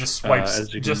damage. Just swipes.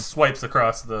 as you Just swipes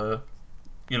across the,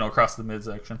 across the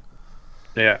midsection.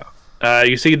 Yeah.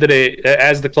 You see that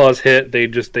as the claws hit, they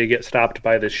get stopped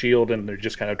by the shield, and they're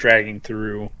just kind of dragging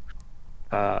through.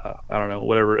 I don't know,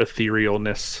 whatever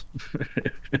etherealness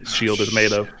his shield is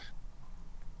made of. Shit.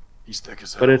 He's thick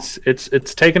as hell. But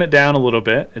it's taken it down a little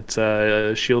bit. Its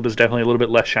shield is definitely a little bit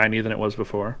less shiny than it was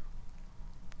before.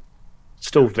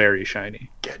 Still very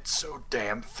shiny. Get so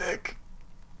damn thick.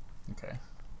 Okay.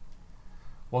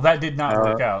 Well, that did not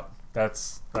work out.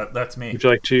 That's me. Would you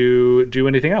like to do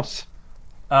anything else?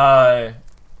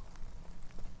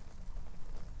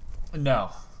 No,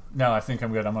 I think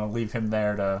I'm good. I'm gonna leave him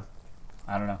there to,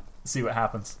 I don't know, see what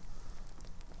happens.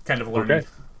 Kind of learning. Okay.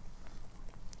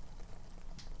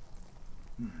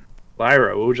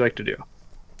 Lyra, what would you like to do?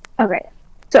 Okay,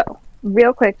 so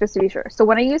real quick, just to be sure. So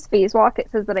when I use phase walk, it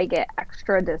says that I get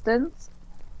extra distance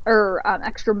or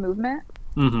extra movement.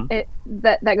 Mm-hmm.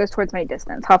 That goes towards my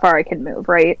distance, how far I can move,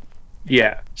 right?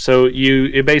 Yeah. So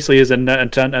it basically is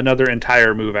another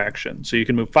entire move action. So you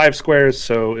can move 5 squares.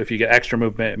 So if you get extra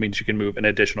movement, it means you can move an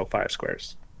additional 5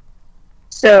 squares.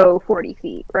 So 40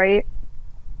 feet, right?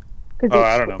 I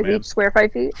don't know, is man. each square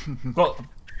 5 feet? Well,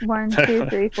 1, 2,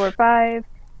 3, 4, 5.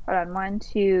 Hold on, 1,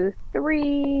 2,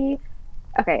 3.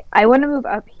 Okay, I want to move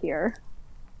up here.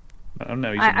 I don't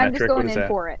know. I'm just going in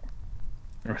for it.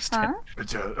 Huh?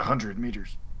 It's 100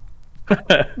 meters.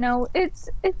 No, it's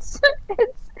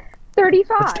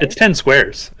 35. It's 10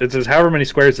 squares. It says however many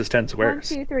squares is 10 1, squares.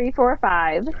 2, 3, 4,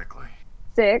 5, Exactly.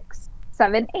 6,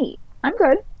 7, 8. I'm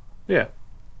good. Yeah.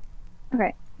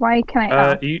 Okay. Why can I?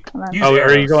 Uh, hold on. Use are you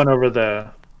arrows. going over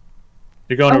the?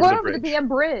 You're going I'm over going the over bridge. the damn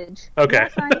bridge. Okay.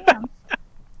 Yes, I am.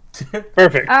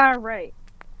 Perfect. All right.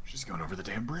 She's going over the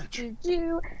damn bridge.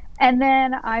 Do. And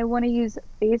then I want to use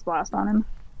phase blast on him.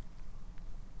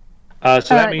 So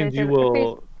that Uh, means there's you a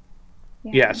will.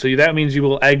 Yeah. So that means you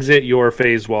will exit your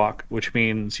phase walk, which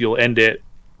means you'll end it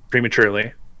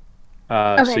prematurely. So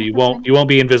Okay, you that's won't fine. you won't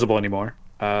be invisible anymore.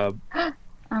 Okay.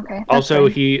 that's Also,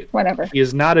 fine. Whatever. he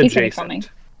is not He said it's adjacent.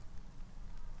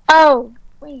 Oh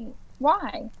wait.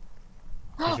 Why?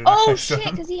 'Cause you're not Oh next to shit!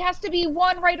 him. Because he has to be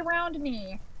one right around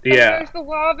me. And Yeah, There's the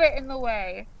lava in the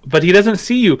way. but he doesn't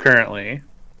see you currently.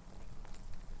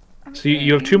 So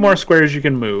you have 2 more squares you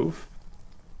can move.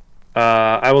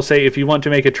 I will say if you want to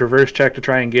make a traverse check to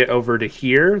try and get over to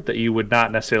here, that you would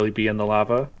not necessarily be in the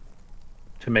lava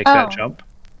to make that Oh. jump.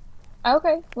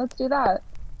 Okay, let's do that.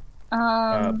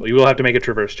 But you will have to make a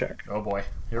traverse check. Oh boy,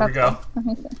 here we go. Let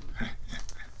me see.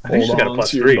 I think she's Hold got a on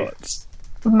plus to your 3. butts.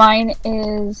 Mine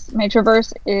is my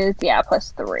traverse is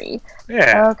 +3.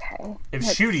 Yeah. Okay. If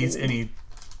let's Shooty's see. any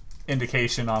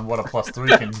indication on what a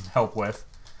 +3 can help with,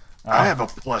 I have a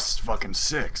plus fucking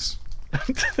 6.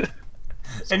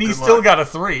 and he's good still luck. got a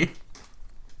 3.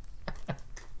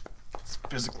 It's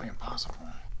physically impossible.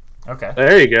 Okay.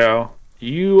 There you go.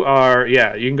 You are,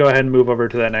 yeah, you can go ahead and move over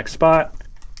to that next spot.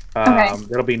 Okay.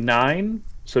 That'll be 9.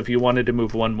 So if you wanted to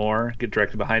move 1 more, get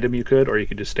directly behind him, you could, or you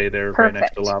could just stay there right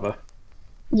next to Perfect. lava.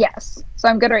 Yes. So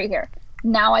I'm good right here.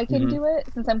 Now I can Mhm. do it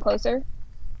since I'm closer.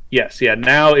 Yes, yeah.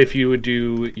 Now if you would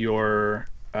do your,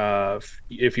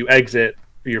 if you exit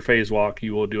your phase walk,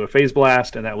 you will do a phase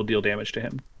blast, and that will deal damage to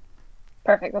him.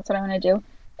 Perfect. That's what I'm gonna do.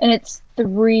 And it's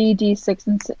 3d6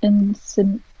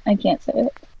 I can't say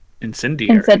it.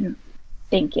 Incendiary. Incident.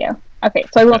 Thank you. Okay,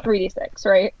 so I roll 3d6,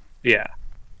 right? Yeah.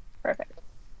 Perfect.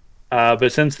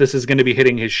 But since this is going to be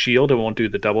hitting his shield, it won't do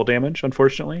the double damage,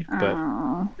 unfortunately. But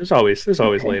Oh. there's always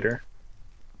Okay. later.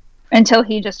 Until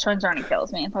he just turns around and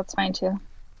kills me. That's fine too.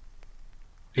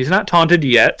 He's not taunted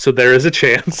yet, so there is a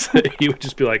chance that he would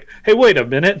just be like, "Hey, wait a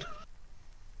minute."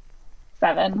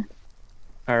 7.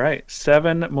 All right,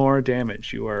 7 more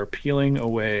damage. You are peeling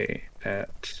away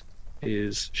at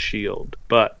his shield,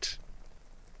 but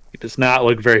he does not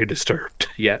look very disturbed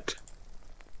yet.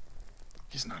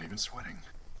 He's not even sweating.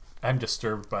 I'm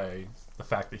disturbed by the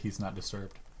fact that he's not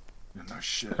disturbed. No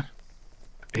shit.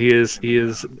 He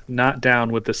is not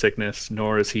down with the sickness,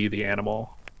 nor is he the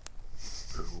animal.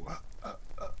 Ooh,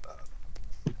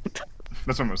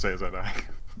 That's what I'm gonna say as I die.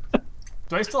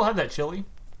 Do I still have that chili?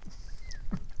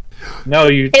 No,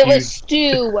 It was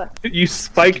stew. you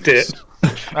spiked it.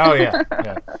 Oh, yeah.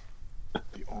 Yeah.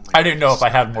 The only I didn't know if I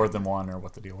had more than one or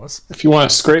what the deal was. If you want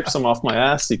to scrape some off my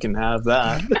ass, you can have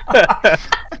that.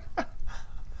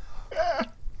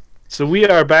 So we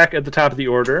are back at the top of the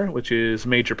order, which is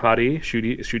Major Potty,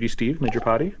 Shooty Steve, Major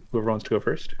Potty. Whoever wants to go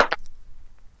first.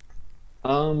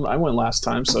 I went last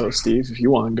time, so Steve, if you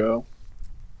want to go.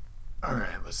 All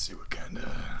right, let's see what kind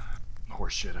of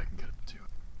horse shit I can get up to.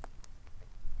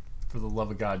 For the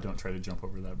love of God, don't try to jump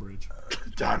over that bridge.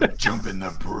 I'm jumping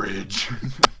the bridge.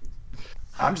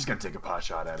 I'm just gonna take a pot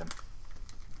shot at him.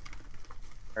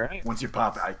 All right. Once you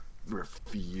pop, I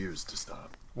refuse to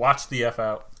stop. Watch the F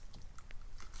out.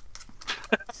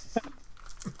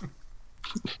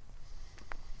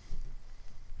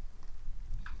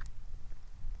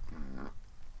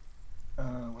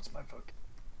 What's my fuck?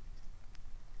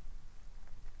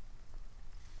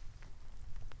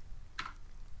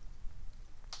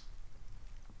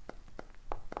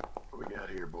 What we got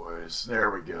here, boys?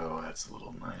 There we go. That's a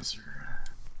little nicer.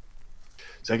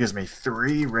 So that gives me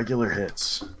 3 regular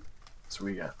hits. So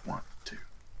we got 1, 2,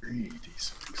 3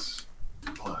 d6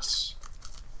 plus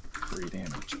 3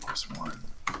 damage plus 1.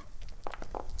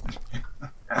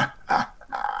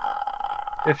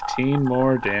 15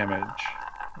 more damage.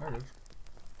 There it is.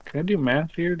 Can I do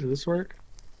math here? Does this work?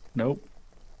 Nope.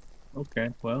 Okay,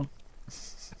 well.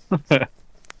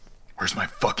 Where's my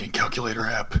fucking calculator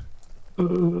app?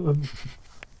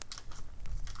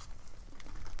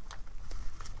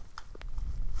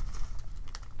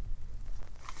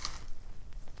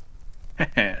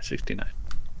 69.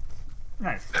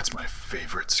 Nice. That's my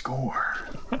favorite score.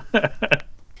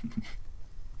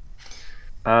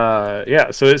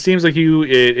 Yeah, so it seems like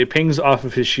it pings off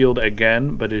of his shield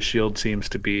again, but his shield seems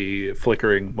to be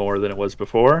flickering more than it was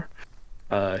before.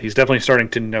 He's definitely starting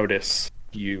to notice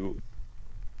you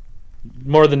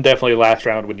more than definitely last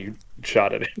round when you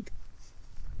shot at him.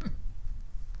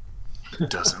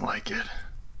 Doesn't like it.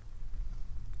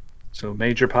 So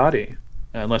Major Potty,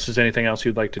 unless there's anything else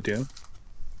you'd like to do.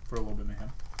 For a little bit,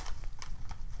 mayhem.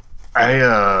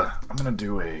 I'm gonna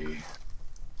do a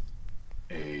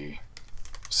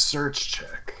search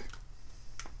check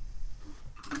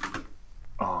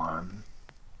on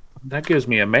That gives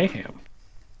me a mayhem.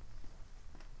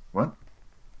 what?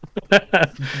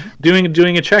 doing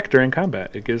a check during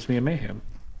combat, it gives me a mayhem.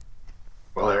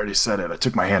 Well, I already said it. I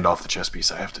took my hand off the chess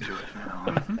piece. I have to do it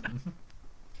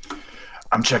now.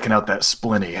 I'm checking out that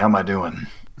splinty. How am I doing?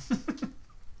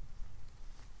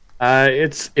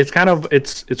 It's kind of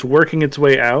it's working its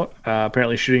way out.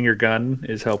 Apparently, shooting your gun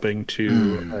is helping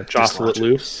to jostle it dislodge it.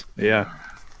 loose. Yeah.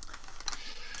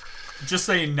 Just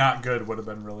saying not good would have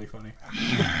been really funny.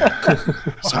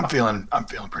 So I'm feeling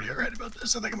pretty alright about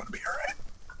this. I think I'm gonna be alright.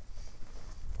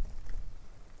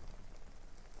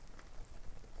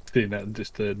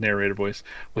 Just the narrator voice.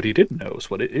 What he didn't know is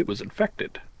it was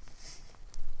infected.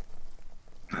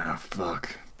 Ah,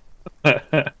 fuck.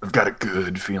 I've got a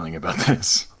good feeling about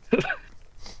this.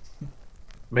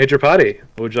 Major Potty,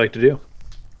 what would you like to do?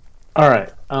 All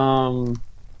right.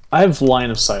 I have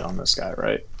line of sight on this guy,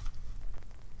 right?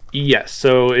 Yes,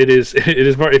 so it is. It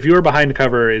is more. If you are behind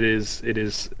cover, it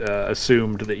is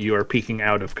assumed that you are peeking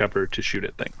out of cover to shoot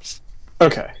at things.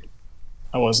 Okay.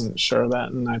 I wasn't sure of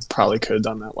that, and I probably could have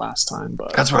done that last time,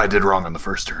 but That's what I did wrong on the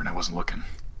first turn. I wasn't looking.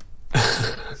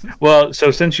 Well,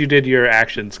 so since you did your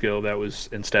action skill, that was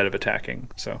instead of attacking.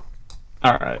 So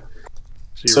all right.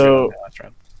 you So- were doing that last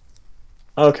round.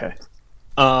 Okay.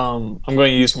 I'm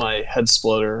going to use my head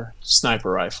splitter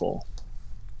sniper rifle.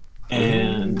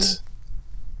 And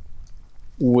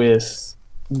with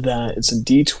that, it's a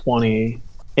D20.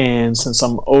 And since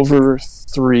I'm over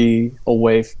three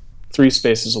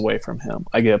spaces away from him,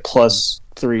 I get a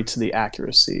 +3 to the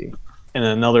accuracy and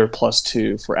another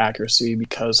 +2 for accuracy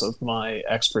because of my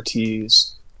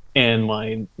expertise and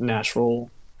my natural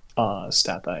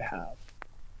stat that I have.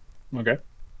 Okay.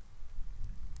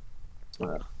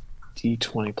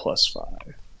 D20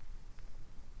 +5.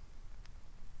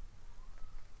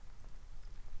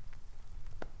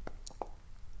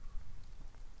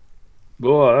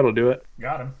 Oh, that'll do it.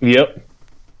 Got him. Yep.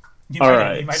 You All might,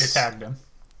 right. You might have tagged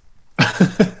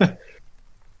him.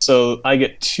 So I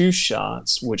get 2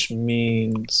 shots, which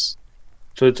means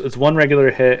So it's one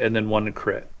regular hit and then one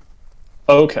crit.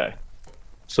 okay.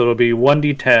 So it'll be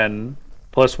 1d10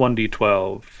 plus 1d12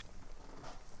 All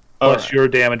plus right. your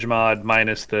damage mod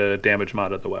minus the damage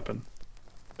mod of the weapon.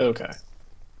 Okay.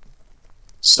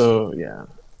 So yeah,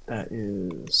 that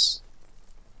is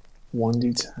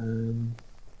 1d10,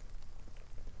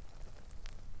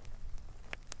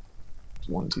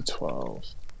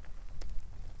 1d12,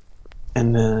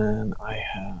 and then I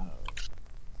have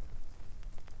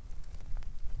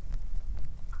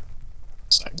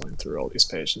cycling through all these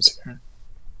pages here.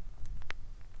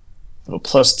 So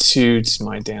 +2 to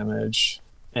my damage,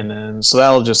 and then so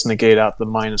that'll just negate out the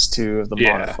 -2 of the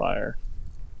Yeah. modifier.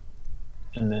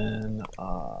 And then,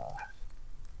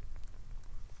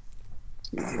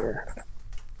 see here.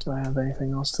 Do I have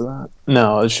anything else to that?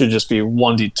 No, it should just be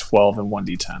 1d12 and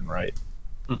 1d10, right?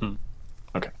 Mm-hmm.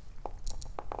 Okay.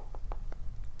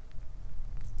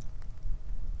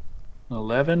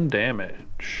 11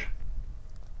 damage.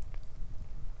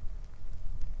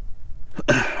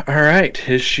 All right,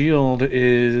 his shield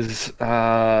is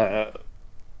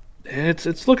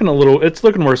it's looking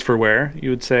worse for wear. You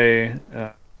would say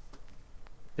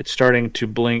it's starting to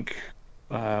blink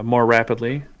more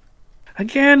rapidly.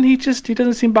 Again, he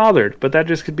doesn't seem bothered, but that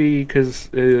just could be because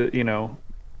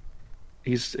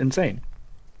he's insane.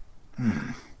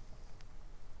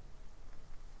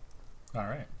 All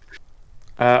right.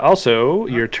 Also,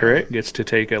 your turret gets to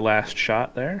take a last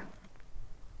shot there.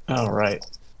 All right.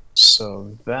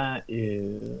 So that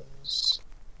is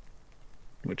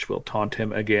Which will taunt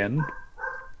him again.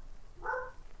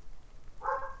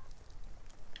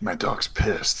 My dog's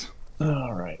pissed.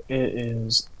 all right. It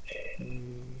is a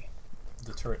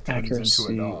The turret turns Accuracy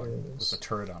into a dog is- with a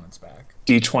turret on its back.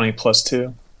 d20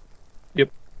 +2. Yep.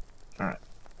 All right.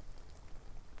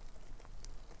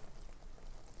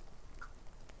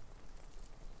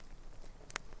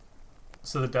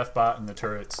 So the death bot and the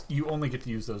turrets, you only get to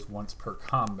use those once per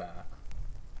combat,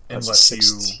 That's unless you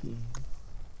 16.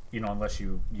 unless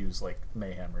you use like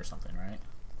mayhem or something, right?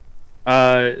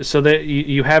 So that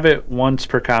you have it once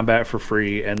per combat for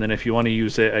free, and then if you want to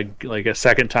use it a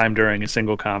second time during a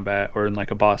single combat or in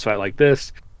like a boss fight like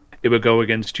this, it would go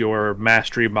against your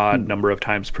mastery mod number of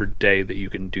times per day that you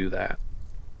can do that.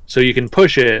 So you can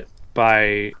push it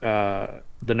by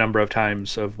the number of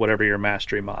times of whatever your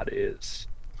mastery mod is.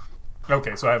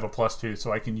 Okay, so I have a +2,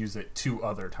 so I can use it 2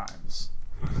 other times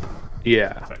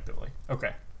Yeah. effectively.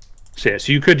 Okay. So yeah,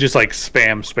 so you could just like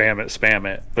spam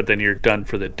it, but then you're done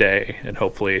for the day, and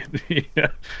hopefully,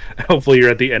 hopefully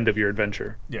you're at the end of your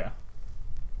adventure. Yeah.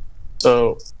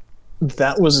 So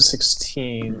that was a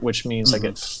 16, which means I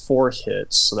get 4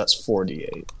 hits, so that's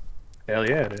 48. Hell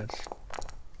yeah, it is.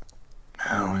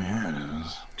 Hell yeah, it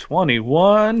is.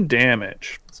 21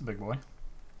 damage. That's a big boy.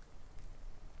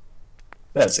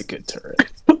 That's a good turret.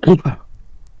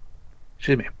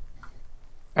 Excuse me.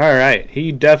 All right,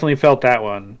 he definitely felt that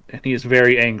one, and he is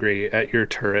very angry at your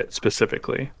turret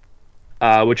specifically.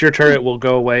 Which your turret will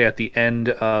go away at the end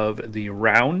of the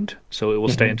round, so it will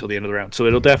stay until the end of the round. So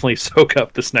it'll definitely soak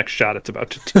up this next shot it's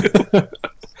about to do.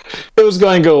 It was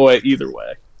going to go away either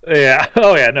way. Yeah.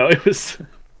 Oh yeah. No, it was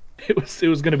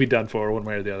going to be done for one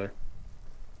way or the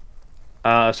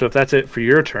other. So if that's it for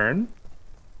your turn,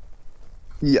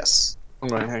 Yes. I'm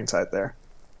going to hang tight there.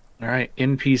 all right.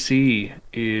 NPC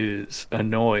is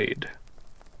annoyed,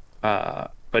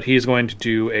 but he's going to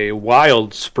do a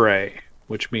wild spray,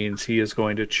 which means he is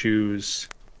going to choose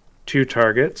 2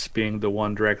 targets, being the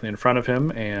one directly in front of him,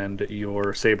 and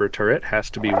your saber turret has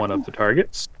to be one of the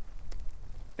targets.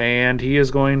 And he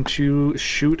is going to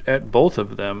shoot at both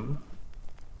of them.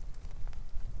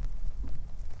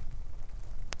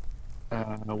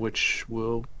 Which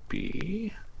will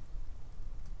be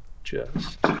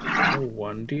just a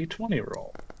 1d20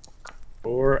 roll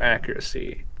for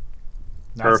accuracy.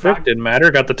 That's Perfect. Didn't matter.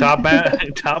 Got the top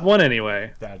top one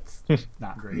anyway. That's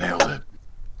not great. Nailed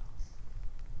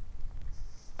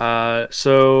it.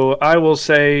 So I will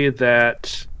say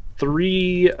that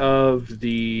 3 of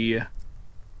the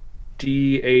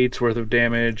D8's worth of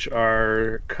damage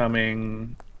are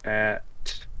coming at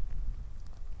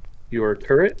your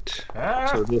turret. Ah!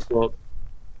 So this will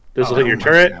Oh, hit your Oh my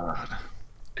turret, God.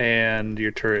 and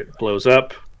your turret blows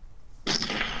up.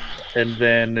 And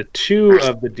then 2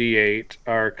 of the D8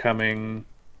 are coming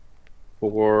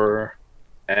for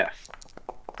F.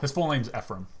 His full name's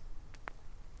Ephraim.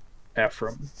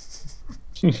 Ephraim.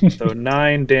 So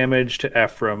 9 damage to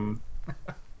Ephraim,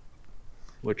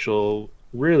 which will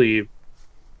really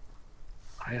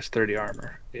Minus 30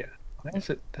 armor. Yeah. Why is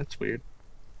it? That's weird.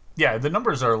 Yeah, the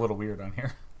numbers are a little weird on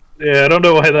here. Yeah, I don't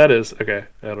know why that is. Okay,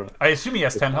 I don't know. I assume he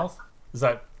has 10 health. Is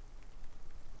that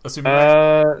assuming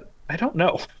right? I don't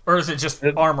know. Or is it just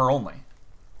armor only?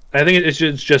 I think it's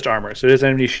just armor, so it doesn't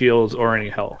have any shields or any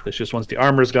health. It's just once the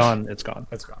armor's gone, it's gone.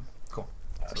 It's gone. Cool.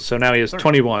 So now he has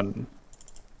 21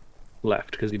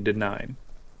 left because he did 9.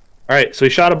 All right, so he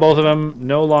shot at both of them.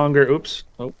 No longer. Oops.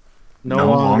 Oh, no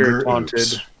longer taunted.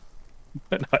 Oops.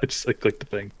 No, I just clicked the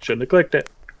thing. Shouldn't have clicked it.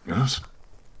 Yes.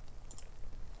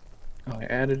 Oh, I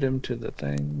added him to the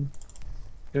thing.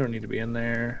 You don't need to be in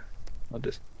there. I'll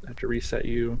just have to reset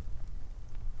you.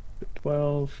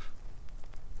 12.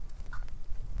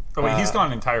 Oh, wait, he's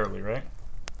gone entirely, right?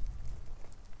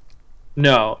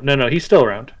 No. He's still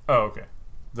around. Oh, okay.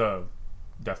 The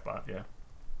Deathbot,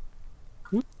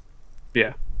 yeah.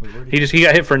 Yeah. Wait, where'd He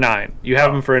got hit for 9. You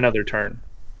have him for another turn.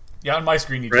 Yeah, on my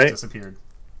screen he just Right? disappeared.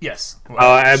 Yes. Well,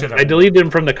 I should have I him. deleted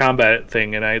him from the combat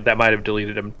thing, and that might have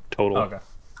deleted him total. Okay.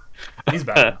 He's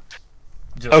back.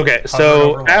 Just Okay, hovering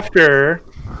so over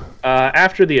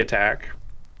after the attack,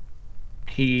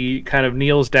 he kind of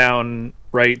kneels down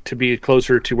right to be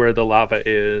closer to where the lava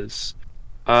is.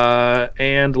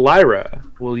 And Lyra,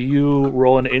 will you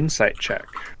roll an insight check?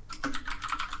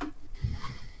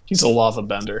 He's a lava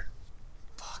bender.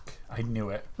 Fuck, I knew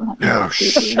it. Oh,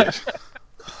 shit. There's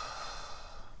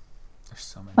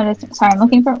so many. What is? Sorry, I'm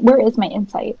looking for. Where is my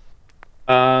insight?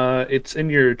 It's in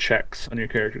your checks on your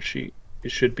character sheet.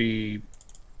 It should be.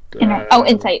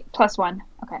 Insight +1.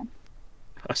 Okay. I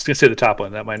was gonna say the top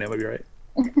one. That might not be right.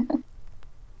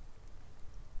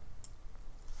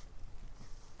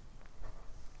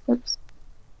 Oops.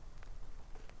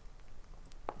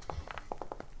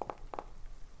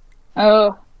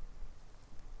 Oh.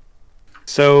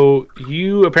 So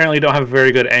you apparently don't have a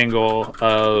very good angle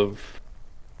of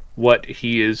what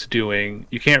he is doing.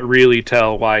 You can't really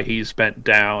tell why he's bent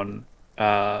down,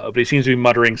 but he seems to be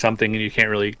muttering something, and you can't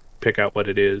really pick out what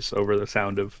it is over the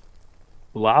sound of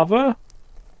lava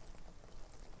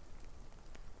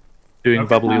doing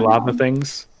bubbly lava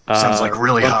things. Sounds like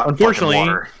really hot Unfortunately, fucking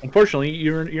water. unfortunately,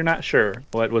 you're not sure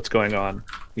what's going on.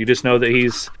 You just know that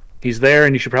he's there,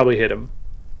 and you should probably hit him.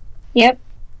 Yep.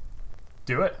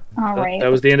 Do it. All That- right.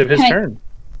 That was the end of his Can I- turn.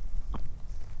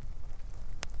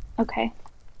 Okay.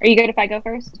 Are you good if I go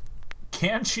first?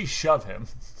 Can she shove him?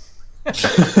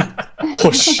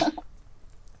 Push.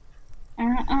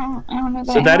 I don't know.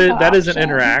 So that is an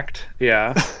interact.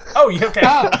 Yeah. Oh, yeah, okay.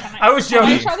 Oh, can I was Can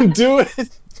I joking. shove him? Do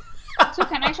it. So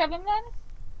can I shove him then?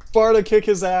 Sparta, kick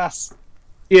his ass.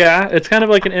 Yeah, it's kind of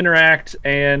like an interact,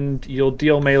 and you'll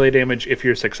deal melee damage if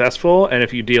you're successful, and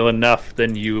if you deal enough,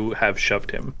 then you have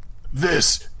shoved him.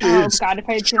 This Oh is God! If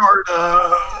I do,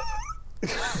 Sparta.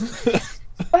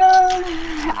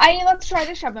 let's try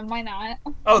to shove him. Why not?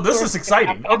 Oh, this We're is exciting.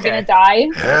 I'm gonna Okay. die.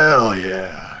 Hell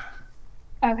yeah.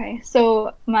 Okay,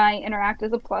 so my interact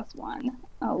is a +1.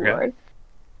 Oh Okay. Lord!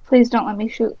 Please don't let me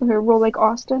shoot or roll like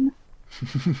Austin.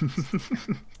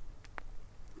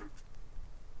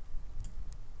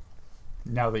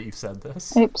 Now that you've said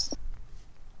this. Oops.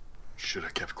 Should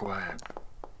have kept quiet.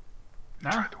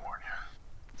 Nah. Tried to warn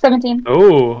you. 17.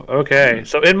 Oh, okay.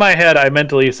 So in my head, I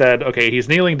mentally said, okay, he's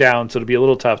kneeling down, so it'd be a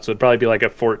little tough, so it'd probably be like a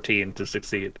 14 to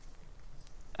succeed.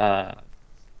 So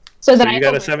So then you I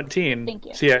got a over- 17. Thank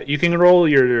you. So yeah, you can roll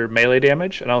your melee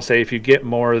damage, and I'll say if you get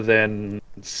more than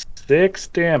 6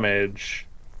 damage,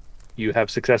 you have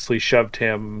successfully shoved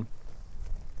him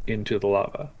into the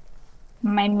lava.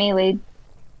 My melee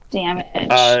damage.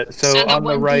 So the on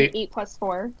the 1d8 right,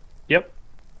 +4. yep.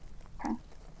 Okay.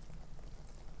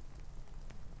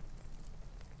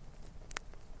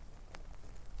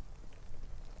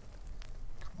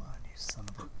 Come on, you son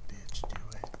of a bitch,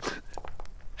 do it.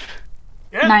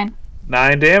 Yeah. 9.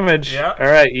 9 damage. Yeah. All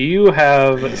right, you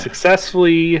have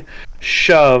successfully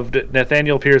shoved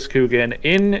Nathaniel Pierce Coogan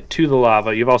into the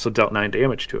lava. You've also dealt 9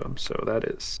 damage to him, so that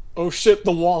is Oh shit,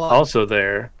 the wall. also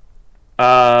there.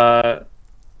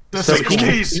 This So is he-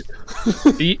 case.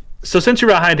 So since you're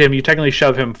behind him, you technically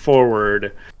shove him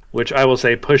forward, which I will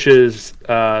say pushes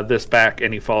this back,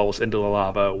 and he falls into the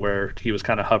lava where he was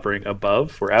kind of hovering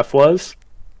above, where F was.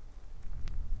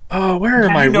 Oh, where are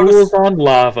Now my you notice- rules on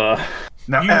lava?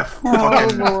 Now You- F. Oh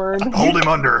Fucking Lord. hold him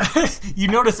under. You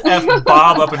notice F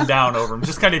bob up and down over him,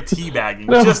 just kind of teabagging,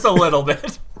 just a little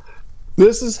bit.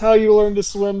 This is how you learn to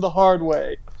swim the hard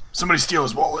way. Somebody steal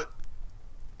his wallet.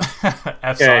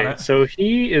 F's on Okay, it. so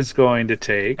he is going to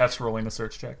take F's rolling a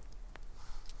search check.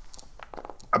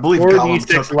 I believe Gollum 4d6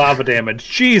 took. lava damage.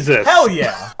 Jesus! Hell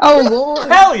yeah! Oh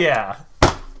Lord. Hell yeah!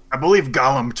 I believe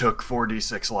Gollum took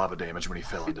 4d6 lava damage when he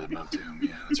fell into the tomb.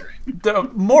 Yeah, that's right. The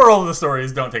moral of the story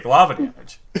is don't take lava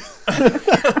damage.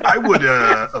 I would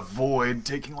avoid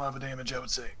taking lava damage, I would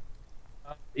say.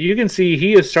 You can see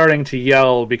he is starting to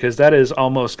yell because that is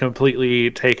almost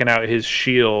completely taken out his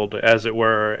shield, as it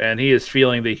were, and he is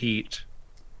feeling the heat.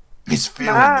 He's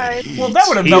feeling Bye. the heat. Well, that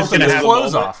would have He's melted gonna his have a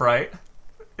clothes moment. off, right?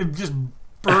 It just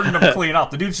burned him clean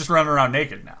off. The dude's just running around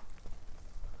naked now.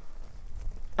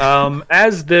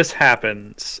 As this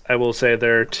happens, I will say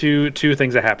there are two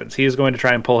things that happens. He is going to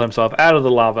try and pull himself out of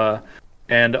the lava,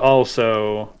 and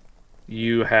also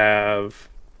you have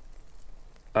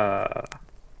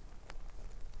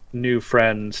new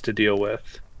friends to deal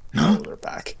with. Oh, they're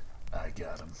back. I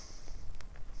got him.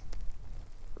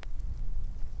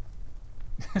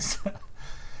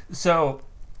 So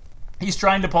he's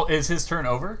trying to pull. Is his turn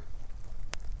over?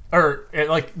 Or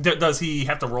does he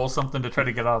have to roll something to try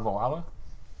to get out of the lava?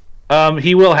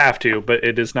 He will have to, but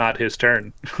it is not his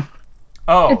turn.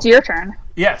 Oh, It's your turn.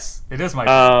 yes, it is my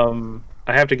turn.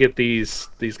 I have to get these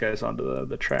guys onto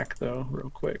the track though, real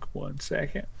quick. 1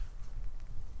 second.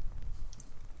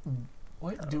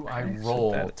 What do I okay, so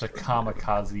roll that's to for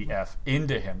kamikaze F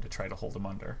into him to try to hold him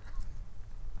under?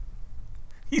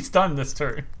 He's done this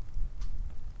turn.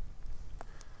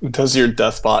 Does your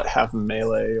Deathbot have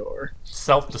melee or?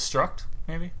 Self-destruct,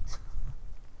 maybe?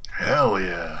 Hell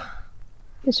yeah.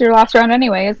 It's your last round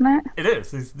anyway, isn't it? It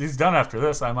is. He's done after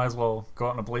this. I might as well go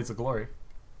out in a blaze of glory.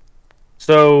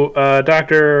 So,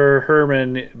 Dr.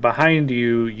 Herman, behind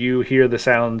you, you hear the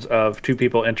sounds of two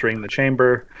people entering the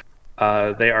chamber.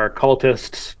 They are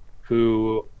cultists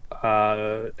who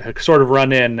sort of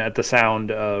run in at the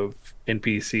sound of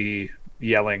NPC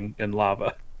yelling in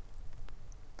lava.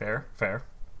 Fair.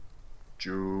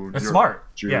 Junior. It's smart.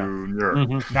 Yeah.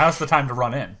 Junior. Now's the time to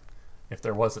run in, if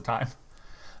there was a time.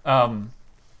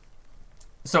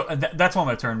 So that's what I'm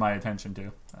going to turn my attention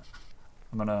to.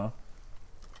 I'm going to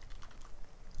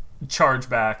charge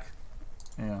back,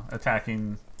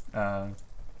 attacking the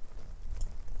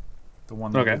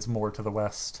one that is more to the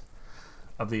west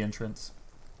of the entrance.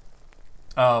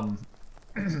 Got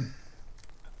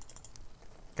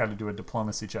to do a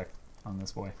diplomacy check on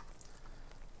this boy.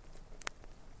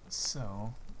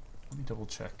 So, let me double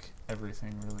check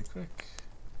everything really quick.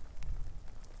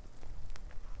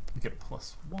 We get a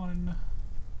 +1.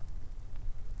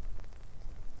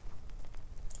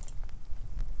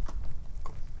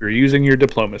 You're using your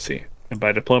diplomacy. And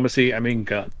by diplomacy, I mean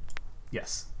gun.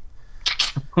 Yes.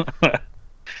 I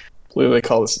believe they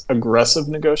call this aggressive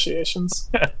negotiations.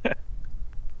 I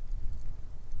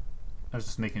was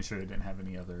just making sure I didn't have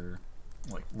any other,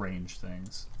 range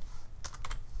things.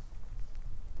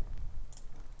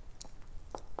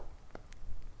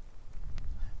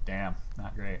 Damn,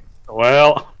 not great.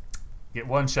 Well, Get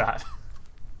one shot.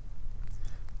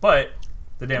 But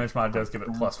the damage mod does give it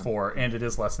 +4, and it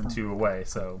is less than 2 away,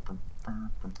 so,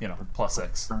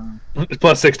 +6. it's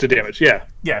 +6 to damage, yeah.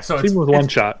 Yeah, so it's Even with one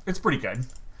shot. It's pretty good.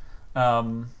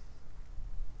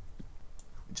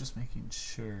 Just making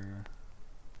sure.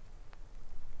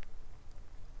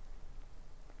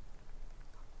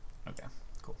 Okay,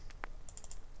 cool.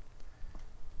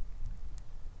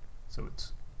 So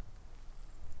it's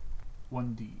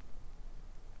 1d.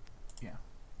 Yeah,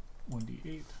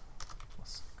 1d8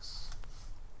 +6.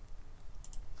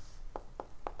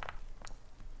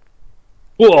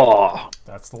 Whoa!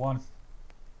 That's the one.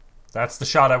 That's the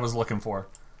shot I was looking for.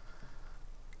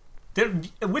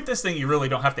 With this thing, you really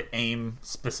don't have to aim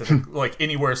specific,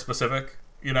 anywhere specific,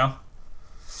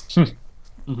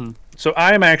 So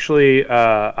I'm actually,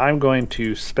 I'm going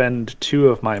to spend 2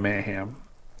 of my mayhem.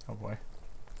 Oh boy.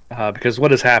 Because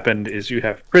what has happened is you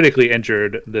have critically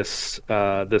injured this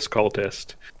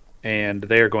cultist, and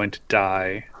they are going to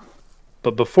die.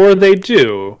 But before they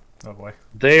do, Oh boy.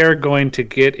 they are going to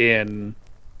get in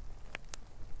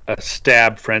a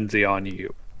stab frenzy on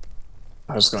you.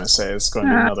 I was going to say it's going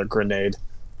to be another grenade.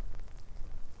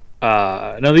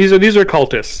 No, these are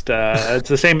cultists. It's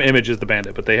the same image as the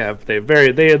bandit, but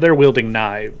they're wielding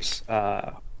knives.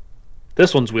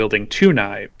 This one's wielding 2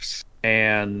 knives,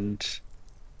 and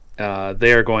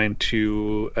they are going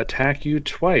to attack you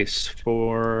twice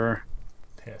for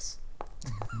Piss.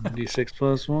 d6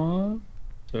 plus 1,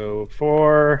 so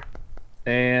 4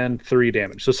 and 3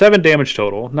 damage. So 7 damage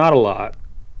total. Not a lot,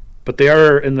 but they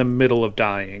are in the middle of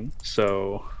dying.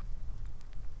 So,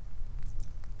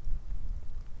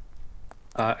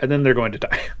 and then they're going to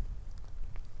die.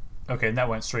 Okay, and that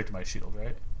went straight to my shield,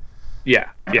 right?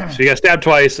 Yeah. So you got stabbed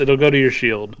twice. It'll go to your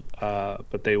shield,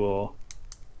 but they will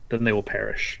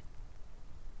perish.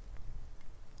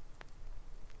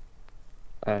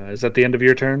 Is that the end of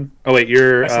your turn? Oh wait,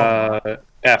 you're I saw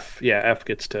F. Yeah, F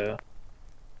gets to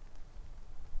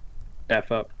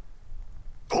F up.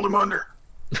 Hold him under.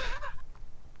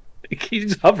 He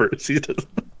just hovers. He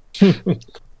doesn't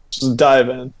Just dive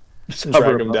in. just And hover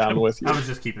drag him above down him. with you. I was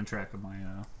just keeping track of my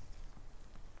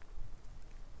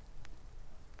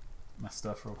my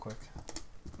stuff real quick.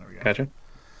 There we go. Gotcha.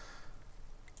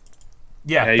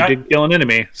 Yeah, Yeah, you that- did kill an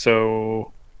enemy,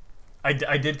 so I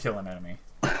did kill an enemy.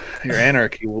 your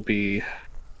anarchy will be.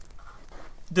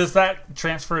 Does that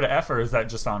transfer to F, or is that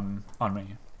just on me?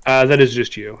 That is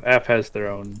just you. F has their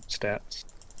own stats.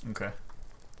 Okay.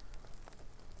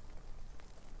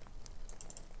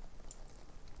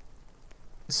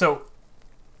 So,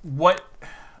 what?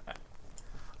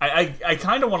 I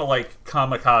kind of want to like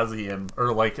kamikaze him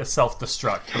or like a self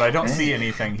destruct, but I don't see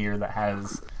anything here that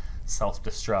has self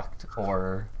destruct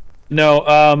or.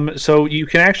 No, so you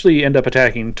can actually end up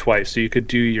attacking twice. So you could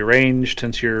do your ranged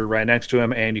since you're right next to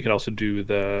him, and you can also do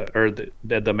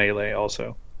the melee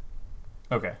also.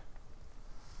 Okay,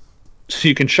 So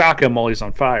you can shock him while he's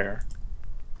on fire.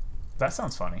 that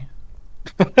sounds funny.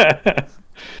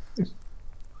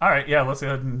 All right, yeah, let's go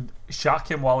ahead and shock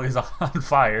him while he's on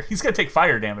fire. He's gonna take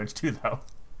fire damage too, though,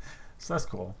 so that's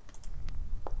cool.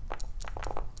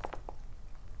 Could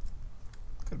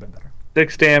have been better.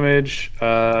 6 damage.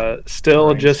 Still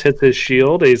Right. just hits his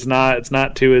shield. It's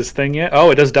not to his thing yet.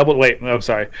 Oh, it does double. Wait, no,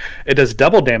 sorry. It does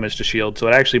double damage to shield, so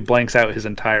it actually blanks out his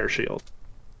entire shield.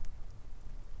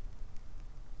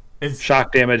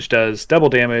 Shock damage does double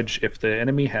damage if the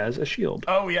enemy has a shield.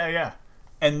 Oh yeah, yeah.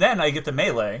 And then I get the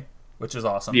melee, which is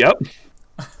awesome. Yep.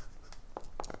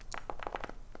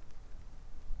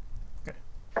 Okay.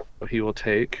 So he will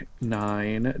take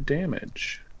 9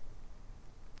 damage.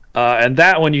 And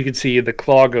that one you can see the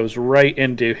claw goes right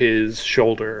into his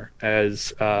shoulder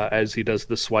as he does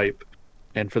the swipe.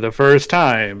 And for the first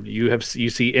time, you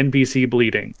see NPC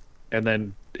bleeding, and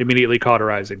then immediately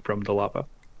cauterizing from the lava.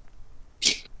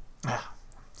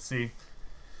 See.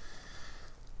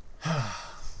 And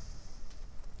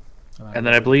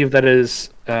then I believe that is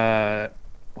at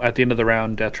the end of the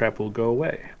round, Death Trap will go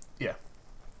away. Yeah.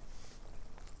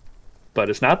 But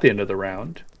it's not the end of the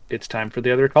round. It's time for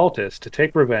the other cultist to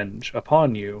take revenge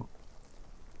upon you,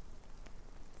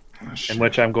 in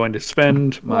which I'm going to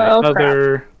spend my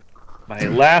Well, my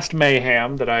last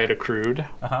mayhem that I had accrued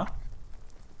Uh-huh.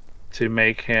 to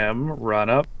make him run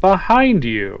up behind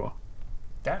you.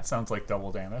 That sounds like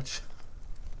double damage.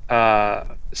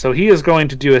 So he is going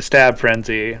to do a stab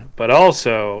frenzy, but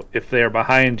also, if they're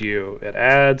behind you, it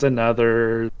adds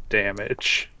another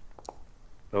damage.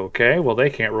 Okay, well they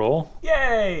can't roll.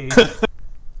 Yay!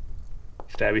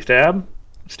 Stabby stab.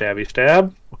 Stabby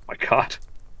stab. Oh my god.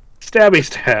 Stabby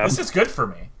stab. This is good for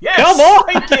me. Yes! Come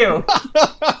on! Thank you!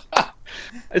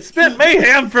 I spent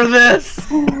mayhem for this!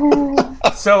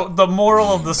 So, the moral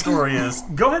of the story is,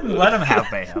 go ahead and let him have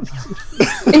mayhem.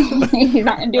 He's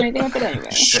not gonna do anything with it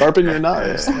anyway. Sharpen your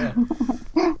knives.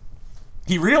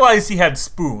 He realized he had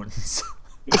spoons.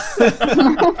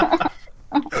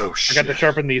 Oh I shit! got to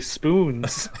sharpen these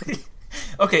spoons.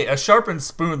 Okay, a sharpened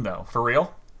spoon, though, for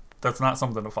real? That's not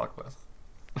something to fuck with.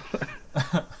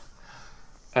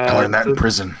 I learned that in So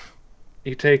prison.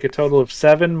 you take a total of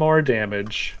 7 more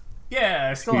damage. Yeah,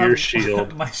 I still To have your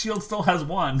shield. My shield still has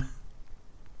 1.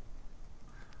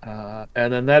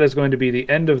 And then that is going to be the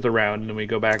end of the round, and we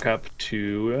go back up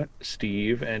to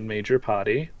Steve and Major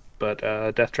Potty. But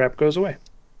Death Trap goes away.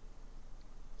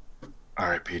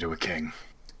 R.I.P. to a king.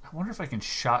 I wonder if I can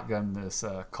shotgun this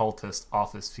cultist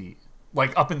off his feet.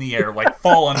 Like, up in the air, like,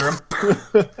 fall under him.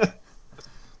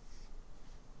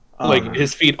 Like,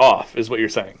 his feet off, is what you're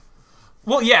saying.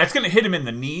 Well, yeah, it's going to hit him in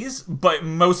the knees, but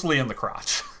mostly in the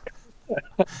crotch.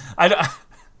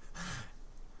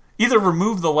 Either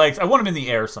remove the legs. I want him in the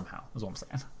air somehow, is what I'm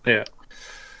saying. Yeah.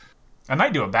 I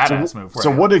might do a badass move.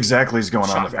 So what exactly is going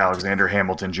on with Shotgun. Alexander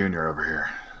Hamilton Jr. over here?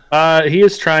 He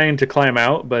is trying to climb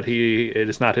out, but it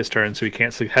is not his turn, so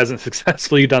he hasn't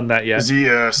successfully done that yet. Is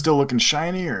he still looking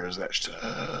shiny, or is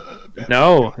that?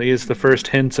 No, he is the first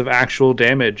hints of actual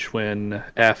damage when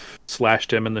F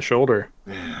slashed him in the shoulder.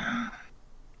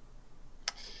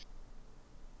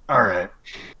 All right.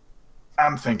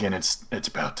 I'm thinking it's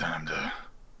about time to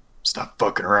stop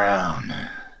fucking around.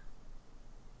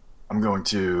 I'm going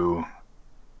to.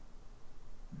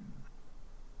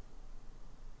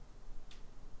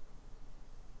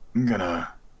 I'm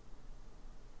gonna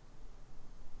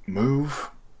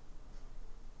move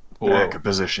back a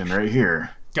position right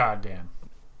here. Goddamn.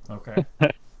 Okay.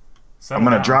 I'm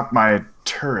gonna drop my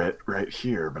turret right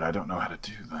here, but I don't know how to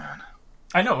do that.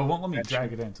 I know, it won't let me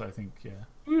drag it in, so I think, yeah.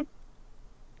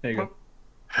 There you go.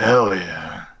 Hell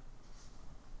yeah.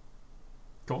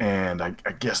 Cool. And I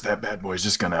guess that bad boy's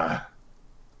just gonna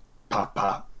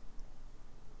pop.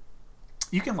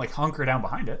 You can like hunker down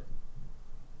behind it.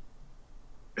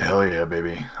 Hell yeah,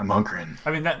 baby. I'm hunkering.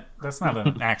 I mean that's not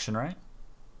an action, right?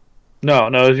 No.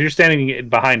 If you're standing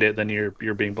behind it, then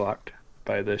you're being blocked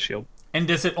by the shield. And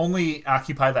does it only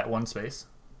occupy that one space?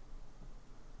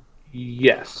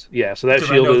 Yes. Yeah. So that Because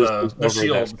I shield know is the over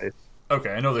shield- that space.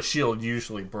 Okay, I know the shield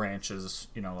usually branches,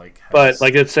 like. But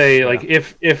like, let's say, Yeah. like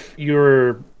if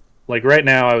you're like right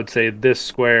now, I would say this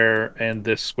square and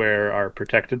this square are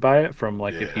protected by it from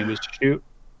like if he Yeah. was to shoot.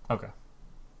 Okay.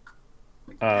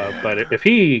 But if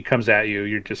he comes at you,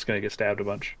 you're just gonna get stabbed a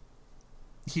bunch.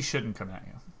 He shouldn't come at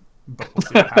you, but we'll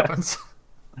see what happens.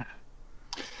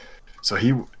 So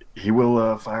he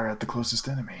will fire at the closest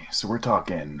enemy. So we're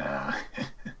talking.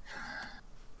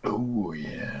 Oh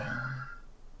yeah.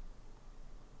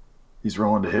 He's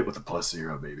rolling to hit with a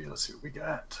 +0, baby. Let's see what we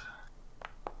got.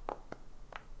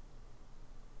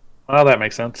 Well, that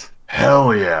makes sense.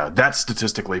 Hell yeah. That's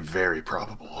statistically very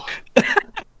probable.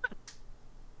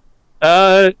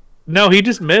 No, he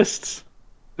just missed.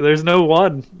 There's no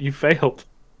 1. You failed.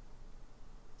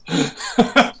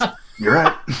 You're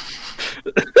right.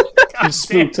 You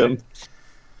spooked him.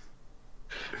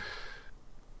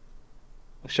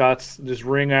 Shots just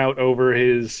ring out over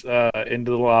his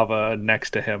into the lava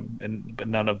next to him, but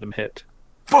none of them hit.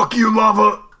 Fuck you,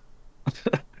 lava!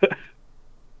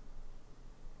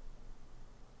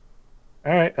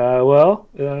 All right. Well,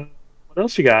 what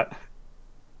else you got?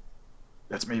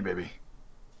 That's me, baby.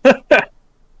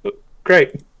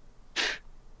 Great.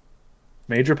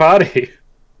 Major potty.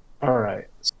 All right.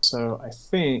 So I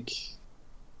think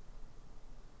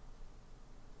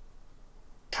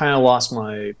kind of lost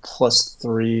my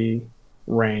 +3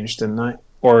 range, didn't I?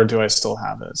 Or do I still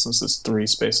have it since it's 3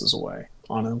 spaces away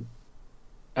on him?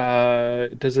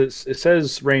 Does it? It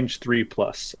says range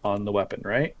 3+ on the weapon,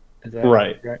 right? Is that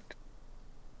Right. correct?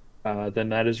 Then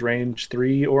that is range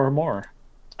 3 or more.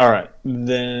 All right.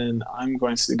 Then I'm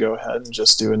going to go ahead and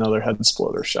just do another head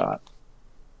exploder shot.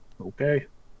 Okay.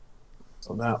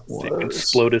 So that So you can was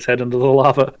explode his head into the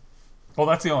lava. Well,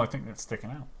 that's the only thing that's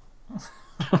sticking out.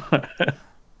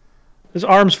 His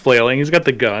arm's flailing. He's got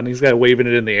the gun. He's got waving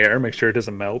it in the air. Make sure it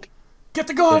doesn't melt. Get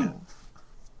the gun.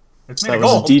 It's made that of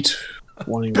was gold. a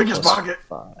D20 Pick his plus pocket.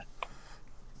 5.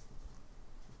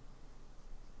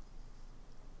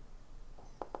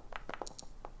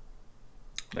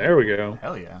 There we go.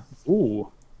 Hell yeah.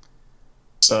 Ooh.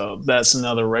 So that's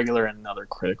another regular and another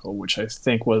critical, which I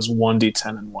think was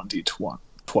 1d10 and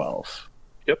 1d12.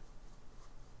 Yep.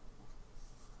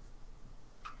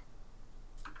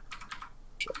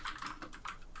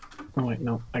 Oh wait,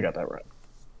 no, I got that right.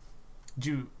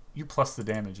 You plus the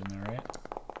damage in there, right?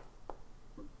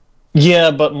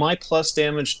 Yeah, but my plus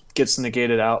damage gets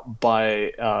negated out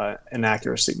by an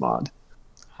accuracy mod.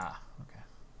 Ah, okay.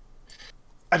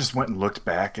 I just went and looked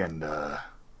back, and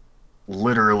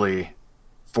literally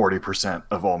 40%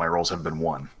 of all my rolls have been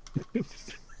 1.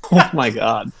 Oh my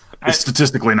god. It's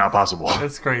statistically not possible.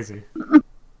 That's crazy.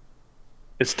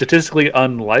 It's statistically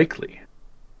unlikely.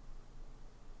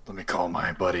 Let me call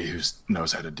my buddy who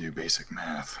knows how to do basic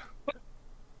math.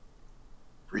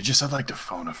 Regis, I'd like to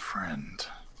phone a friend.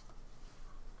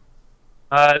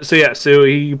 So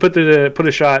you put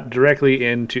a shot directly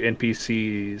into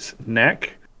NPC's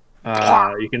neck.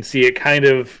 You can see it kind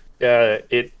of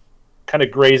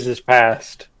grazes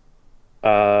past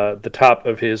the top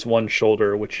of his one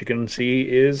shoulder, which you can see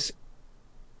is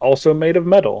also made of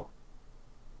metal.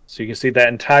 So you can see that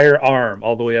entire arm,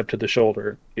 all the way up to the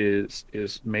shoulder, is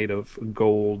made of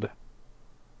gold.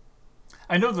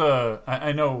 I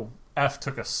know F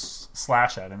took a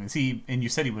slash at him. And you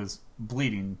said he was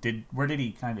bleeding. Where did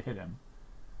he kind of hit him?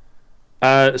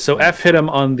 So F hit him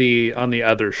on the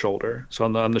other shoulder. So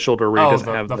on the shoulder where he doesn't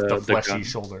have the fleshy gun.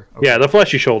 shoulder. Okay. Yeah, the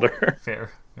fleshy shoulder.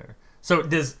 Fair. So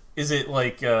does it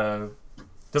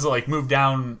move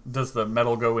down? Does the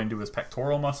metal go into his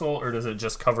pectoral muscle, or does it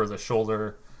just cover the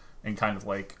shoulder and kind of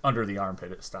like under the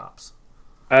armpit it stops?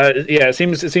 Yeah, it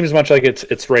seems much like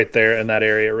it's right there in that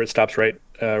area where it stops right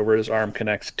where his arm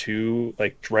connects to,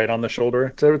 like, right on the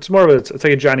shoulder. So it's more of it's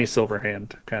like a Johnny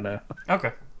Silverhand kind of.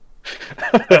 Okay.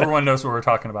 Everyone knows what we're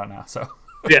talking about now. So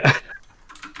Yeah.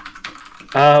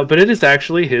 But it is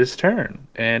actually his turn,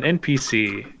 and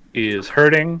NPC is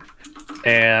hurting,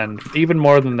 and even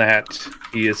more than that,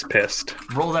 he is pissed.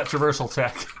 roll that traversal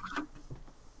check.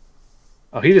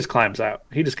 Oh, he just climbs out.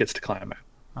 He just gets to climb out.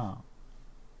 Oh.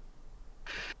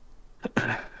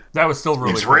 That was still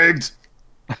really It's cool. rigged.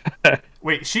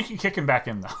 Wait, she can kick him back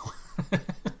in though.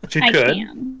 She I could.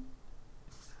 can.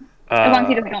 As long as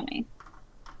he doesn't kill me.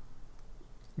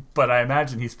 But I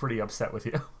imagine he's pretty upset with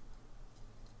you.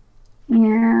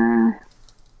 Yeah.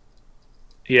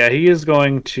 Yeah, he is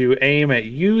going to aim at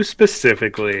you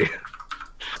specifically.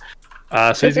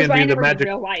 So he's going to do the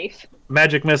real life.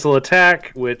 magic missile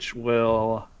attack, which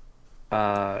will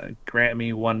grant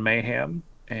me 1 mayhem,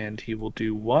 and he will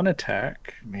do 1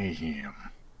 attack, Mayhem.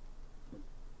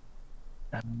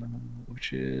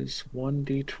 which is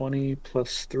 1d20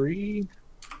 plus 3.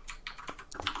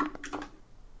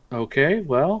 Okay,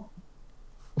 well.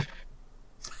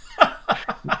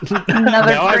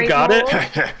 Another Now I've great got it.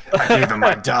 roll. I gave him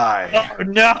my die. Oh,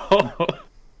 no! What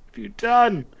have you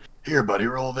done? Here, buddy,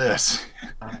 roll this.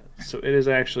 So it is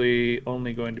actually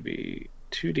only going to be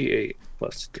 2d8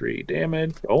 plus 3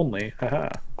 damage. Only. Haha.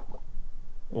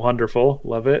 Wonderful.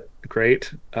 Love it.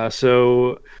 Great.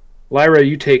 So, Lyra,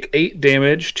 you take 8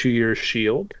 damage to your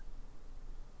shield.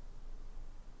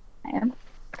 I am.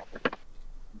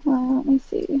 Well, let me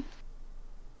see.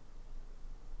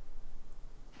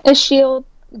 Is shield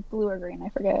blue or green? I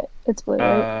forget. It's blue,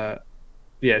 right?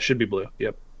 Yeah, it should be blue.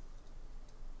 Yep.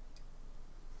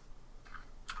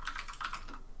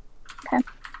 Okay.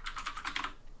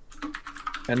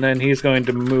 And then he's going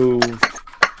to move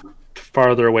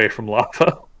farther away from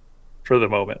lava for the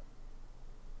moment.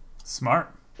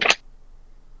 Smart.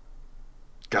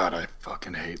 God, I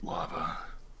fucking hate lava.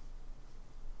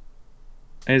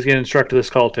 And he's going to instruct this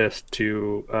cultist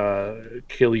to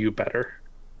kill you better.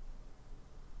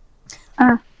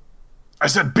 I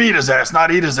said beat his ass,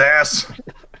 not eat his ass.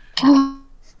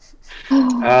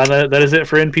 That is it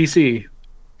for NPC.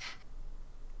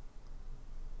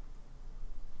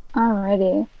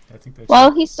 Alrighty. I think that's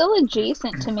Well, he's still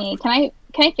adjacent to me. Can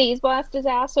I phase blast his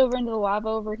ass over into the lava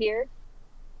over here?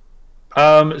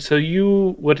 So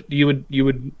you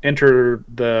would enter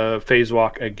the phase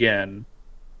walk again,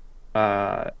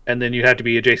 and then you have to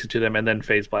be adjacent to them and then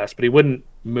phase blast. But he wouldn't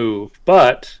move.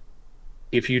 But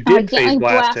if you did phase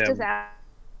blast him, his ass.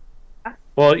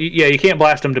 well, yeah, you can't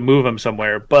blast him to move him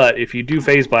somewhere. But if you do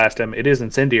phase blast him, it is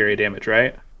incendiary damage,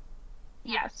 right?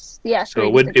 Yes. So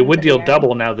it would deal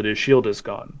double now that his shield is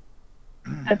gone.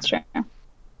 That's true.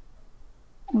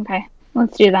 Okay,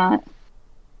 let's do that.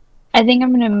 I think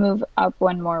I'm gonna move up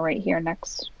one more right here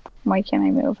next. Why can't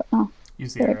I move? Oh,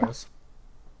 use the there we go. arrows.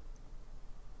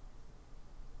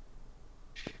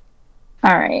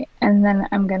 all right. And then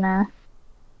I'm gonna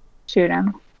shoot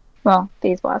him. Well,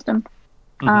 phase blast him.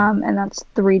 Mhm. And that's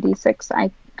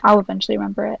 3d6. I'll eventually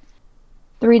remember it.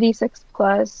 3d6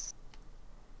 plus.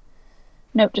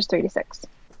 Nope, just 3d6.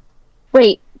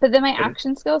 Wait, but then my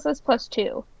action skill says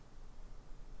 +2.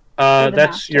 the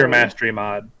That's your mastery. mastery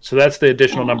mod. So that's the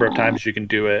additional number of times you can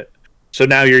do it. So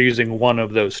now you're using one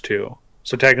of those 2.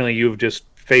 So technically you've just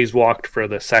phase walked for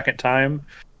the second time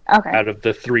Okay, out of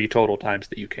the 3 total times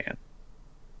that you can.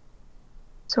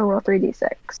 so roll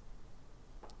 3d6.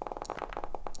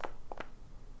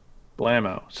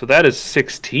 Blammo. So that is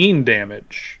 16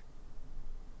 damage.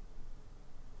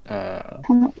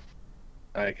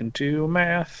 I can do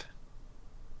math.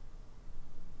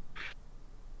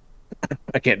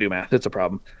 I can't do math. It's a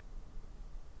problem.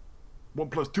 1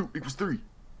 + 2 = 3.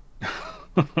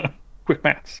 Quick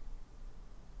maths.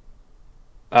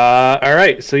 All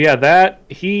right. So yeah,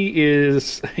 he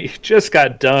just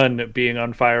got done being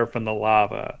on fire from the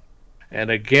lava,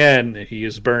 and again he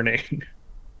is burning,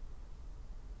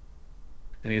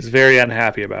 and he's very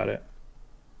unhappy about it.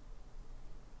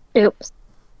 Oops.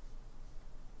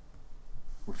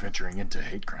 We're venturing into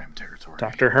hate crime territory.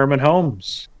 Dr. Herman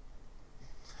Holmes.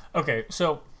 Okay,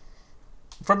 so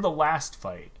from the last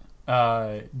fight,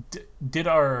 did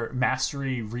our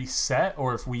mastery reset,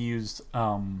 or if we used,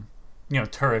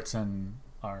 turrets and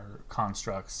our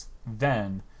constructs,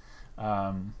 then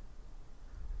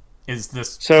is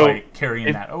this fight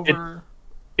carrying that over?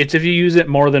 It's if you use it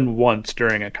more than once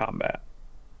during a combat.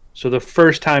 So the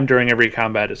first time during every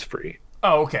combat is free.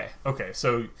 Oh, okay. Okay,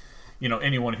 so,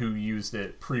 anyone who used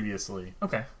it previously.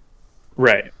 Okay.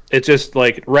 Right. It's just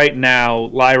like right now,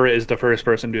 Lyra is the first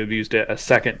person to have used it a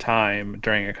second time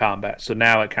during a combat. So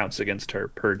now it counts against her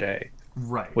per day.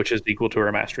 Right. Which is equal to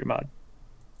her mastery mod.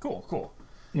 Cool.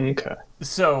 Okay.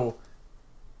 So,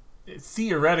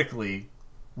 theoretically,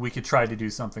 we could try to do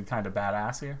something kind of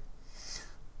badass here.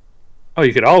 Oh,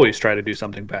 you could always try to do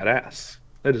something badass.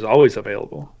 That is always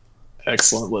available.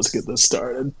 Excellent. Let's get this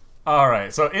started. All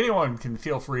right. So anyone can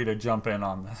feel free to jump in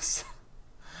on this.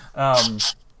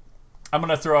 I'm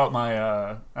gonna throw out my.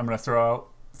 I'm gonna throw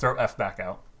F back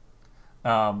out.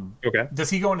 Okay. Does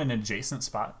he go in an adjacent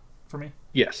spot for me?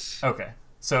 Yes. Okay.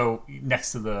 So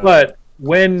next to the. But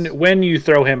when you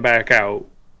throw him back out,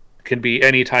 can be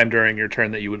any time during your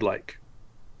turn that you would like.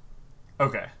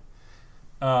 Okay.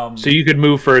 So you could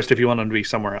move first if you want them to be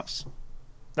somewhere else.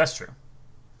 That's true.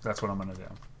 That's what I'm going to do.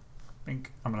 I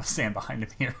think I'm going to stand behind him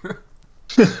here.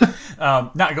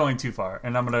 Not going too far.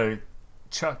 And I'm going to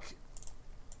chuck...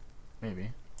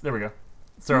 Maybe. There we go.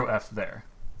 Throw F there.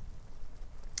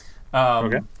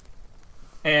 Okay.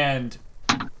 And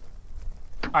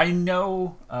I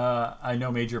know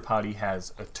Major Potty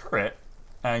has a turret.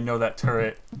 I know that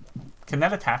turret... Can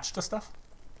that attach to stuff?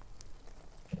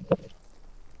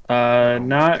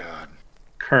 Not God.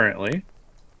 currently.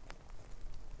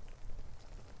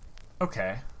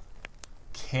 Okay.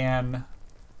 Can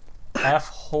F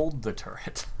hold the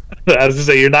turret? I was to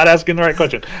say, you're not asking the right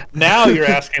question. Now you're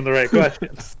asking the right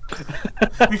questions.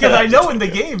 Because I know in the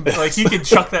game, like, you can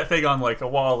chuck that thing on, like, a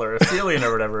wall or a ceiling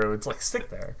or whatever. It would, like, stick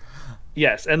there.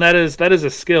 Yes, and that is a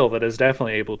skill that is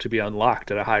definitely able to be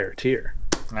unlocked at a higher tier.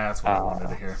 That's what I wanted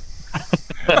to hear.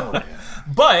 Hell yeah.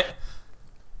 But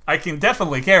I can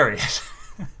definitely carry it.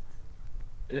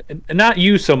 Not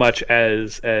you so much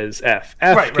as F.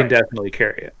 F Right, can right. definitely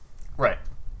carry it. Right.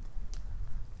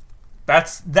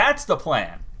 That's the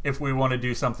plan. If we want to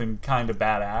do something kind of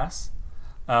badass.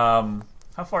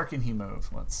 How far can he move?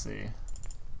 Let's see.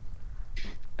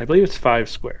 I believe it's 5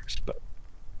 squares, but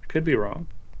I could be wrong.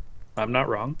 I'm not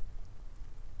wrong.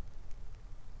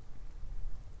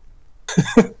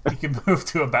 He can move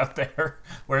to about there,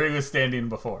 where he was standing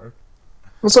before.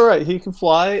 It's all right. He can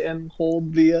fly and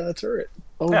hold the turret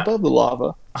Yeah. above the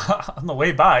lava. On the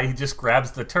way by, he just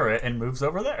grabs the turret and moves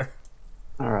over there.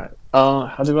 All right.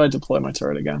 How do I deploy my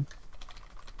turret again?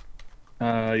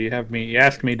 You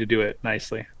asked me to do it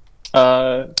nicely.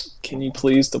 Can you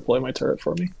please deploy my turret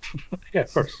for me? Yeah,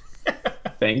 of course.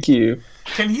 Thank you.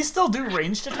 Can he still do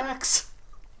ranged attacks?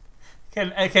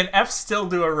 Can F still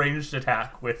do a ranged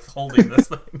attack with holding this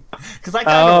thing? Because I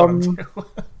kind of want him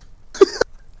to.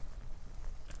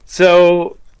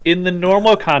 So, in the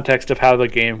normal context of how the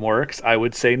game works, I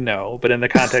would say no. But in the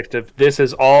context of this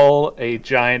is all a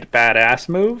giant badass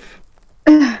move,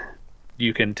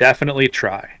 you can definitely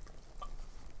try.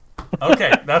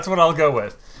 Okay, that's what I'll go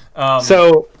with.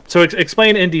 So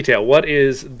explain in detail, what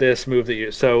is this move that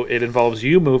you... So it involves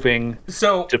you moving,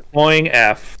 So deploying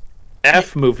F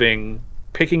moving,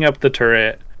 picking up the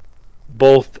turret,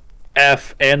 both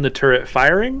F and the turret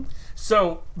firing?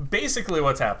 So basically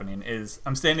what's happening is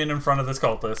I'm standing in front of this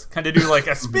cultist, kind of do like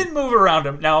a spin move around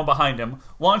him, now I'm behind him,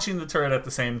 launching the turret at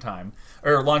the same time,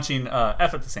 or launching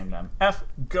F at the same time. F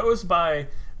goes by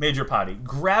Major Potty,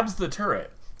 grabs the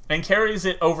turret, and carries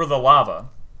it over the lava.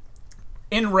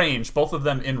 In range, both of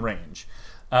them in range.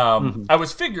 I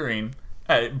was figuring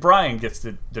Brian gets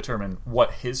to determine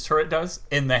what his turret does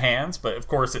in the hands, but of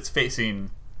course it's facing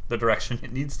the direction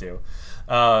it needs to.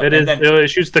 It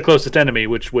shoots the closest enemy,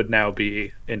 which would now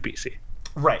be NPC.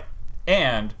 Right.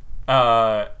 And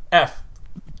F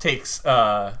takes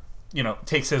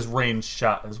his range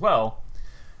shot as well.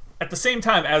 At the same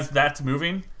time as that's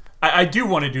moving, I do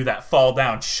want to do that fall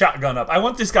down, shotgun up. I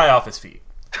want this guy off his feet.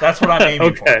 That's what I'm aiming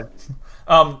Okay.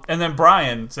 for. And then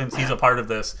Brian, since he's a part of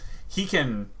this, he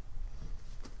can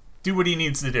do what he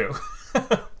needs to do.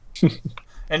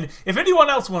 And if anyone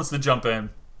else wants to jump in,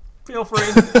 feel free.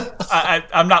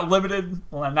 I'm not limited.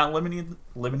 Well, I'm not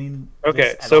limiting. Okay,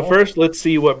 this at so all. first let's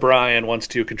see what Brian wants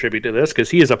to contribute to this, because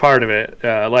he is a part of it,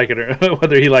 like it or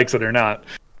whether he likes it or not.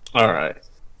 All right.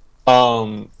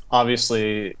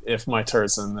 Obviously, if my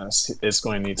turret's in this, it's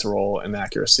going to need to roll an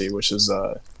accuracy, which is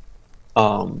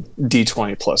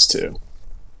D20 plus 2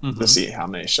 to see how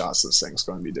many shots this thing's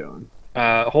going to be doing.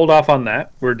 Hold off on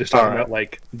that. We're just talking All right. about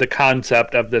like the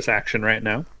concept of this action right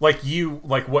now. what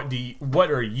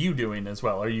are you doing as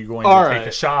well? Are you going All to take right.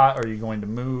 a shot? Are you going to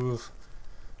move?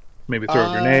 Maybe throw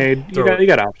a grenade. You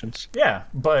got options. Yeah,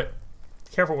 but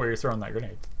careful where you're throwing that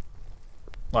grenade.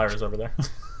 Lyra's over there.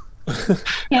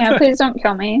 Yeah, please don't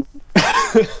kill me.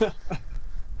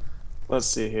 Let's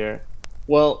see here.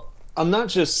 Well, I'm not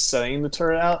just setting the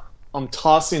turret out. I'm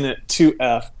tossing it to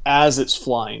F as it's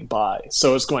flying by.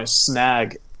 So it's going to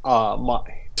snag my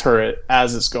turret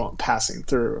as it's passing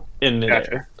through in midair.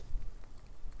 Gotcha.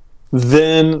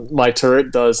 Then my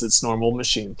turret does its normal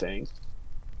machine thing.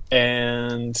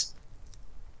 And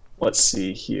let's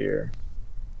see here.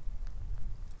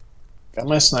 Got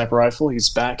my sniper rifle.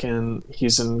 He's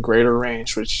in greater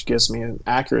range, which gives me an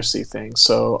accuracy thing.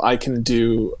 So I can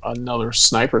do another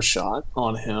sniper shot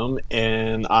on him,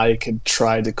 and I could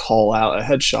try to call out a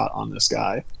headshot on this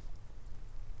guy.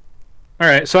 All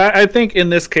right, so I think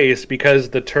in this case, because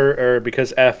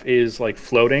because F is like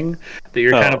floating, that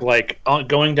you're kind of like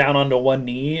going down onto one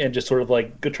knee and just sort of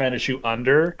like trying to shoot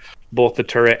under both the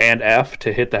turret and F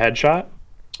to hit the headshot.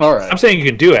 All right. I'm saying you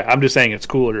can do it. I'm just saying it's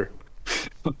cooler.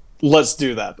 Let's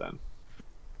do that then.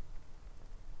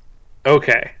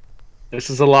 Okay, this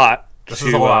is a lot. This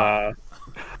is a lot.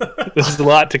 This is a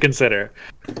lot to consider.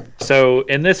 So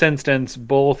in this instance,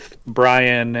 both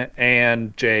Brian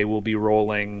and Jay will be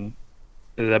rolling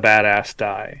the badass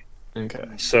die. Okay.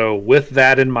 So with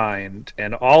that in mind,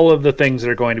 and all of the things that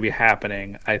are going to be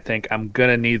happening, I think I'm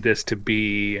gonna need this to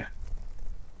be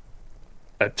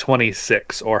a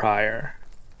 26 or higher.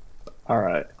 All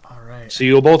right. All right. So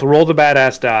you'll both roll the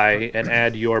badass die and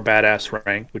add your badass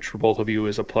rank, which for both of you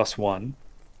is a +1.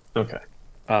 Okay.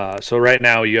 So right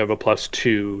now you have a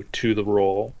 +2 to the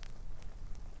roll.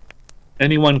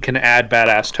 Anyone can add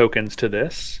badass tokens to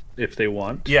this if they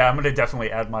want. Yeah, I'm gonna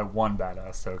definitely add my 1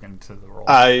 badass token to the roll.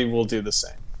 I will do the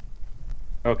same.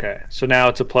 Okay, so now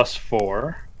it's a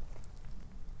 +4.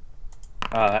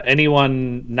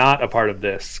 Anyone not a part of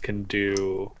this can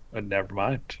do. Never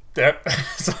mind.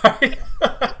 Sorry.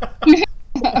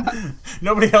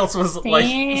 Nobody else was like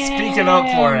speaking up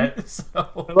for it.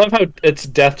 So. I love how it's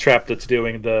Death Trap that's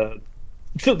doing the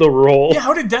roll. Yeah,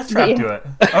 how did Death Trap do it?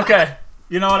 Okay,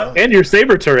 you know what? And your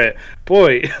saber turret,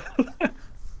 boy.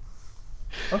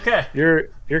 Okay.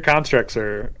 Your constructs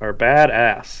are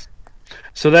badass.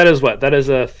 So that is what? That is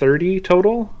a 30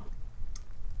 total.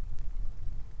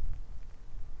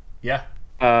 Yeah.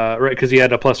 Right, because you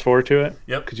had a +4 to it.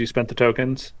 Yep. Because you spent the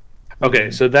tokens.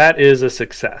 Okay, so that is a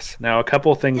success. Now, a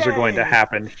couple things are going to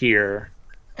happen here.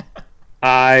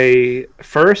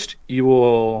 First, you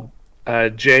will,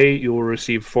 Jay, you will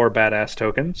receive 4 badass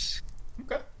tokens.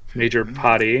 Okay. Major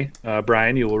Potty,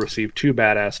 Brian, you will receive 2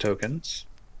 badass tokens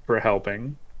for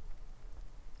helping.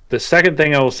 The second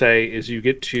thing I will say is you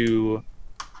get to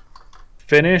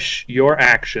finish your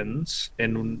actions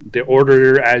in the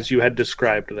order as you had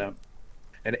described them.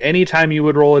 And anytime you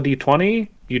would roll a d20,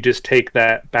 you just take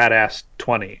that badass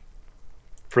 20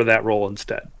 for that roll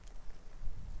instead.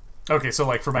 Okay, so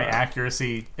like for my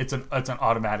accuracy, it's an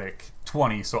automatic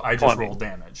 20, so I just 20. roll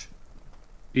damage.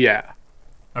 Yeah.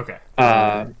 Okay.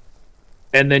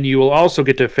 And then you will also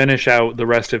get to finish out the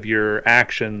rest of your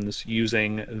actions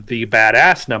using the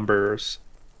badass numbers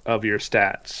of your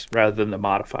stats rather than the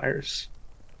modifiers.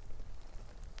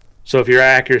 So if your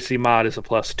accuracy mod is a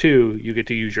 +2, you get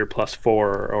to use your +4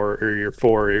 or your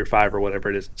 4 or your 5 or whatever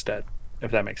it is instead, if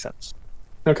that makes sense.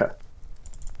 Okay.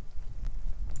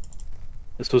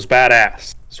 This was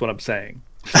badass, is what I'm saying.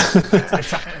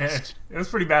 It was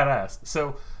pretty badass.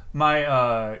 So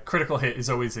my critical hit is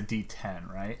always a D10,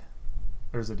 right?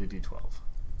 Or is it a D12?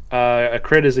 A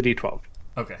crit is a d12.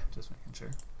 Okay, just making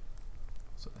sure.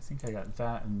 So I think I got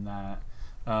that and that.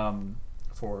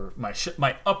 For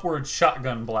my upward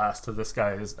shotgun blast to this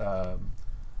guy's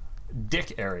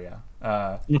dick area.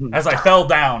 As I fell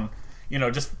down,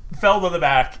 just fell to the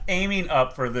back, aiming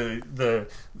up for the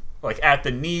like at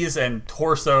the knees and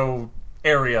torso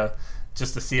area,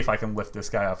 just to see if I can lift this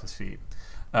guy off his feet.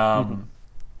 And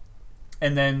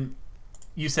then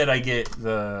you said I get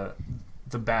the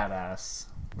badass.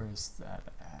 Where's that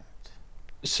at?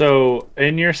 So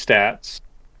in your stats,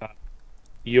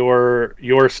 your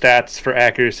stats for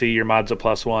accuracy, your mod's a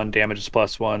 +1, damage is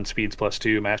 +1, speed's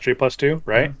 +2, mastery +2,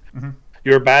 right? Mm-hmm.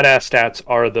 Your badass stats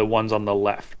are the ones on the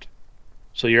left.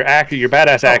 So your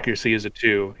badass accuracy is a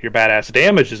 2, your badass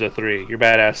damage is a 3, your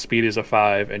badass speed is a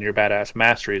 5, and your badass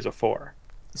mastery is a 4.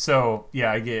 So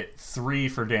yeah, I get 3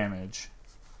 for damage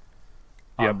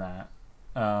on that.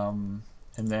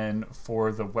 And then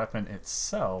for the weapon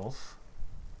itself,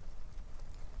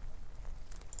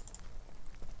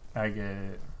 I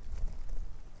get...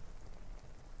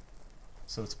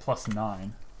 So it's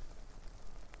 +9.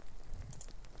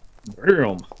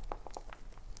 Boom.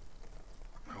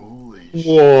 Holy shit.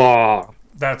 Whoa.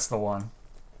 That's the one.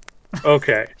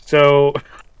 Okay, so...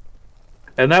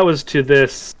 And that was to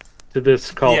this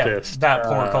cultist. Yeah, that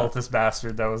poor cultist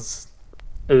bastard that was...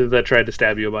 That tried to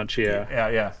stab you a bunch,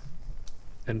 Yeah.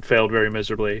 And failed very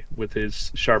miserably with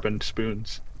his sharpened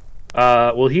spoons.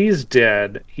 Well, he's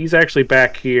dead. He's actually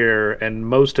back here, and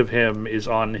most of him is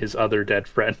on his other dead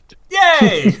friend.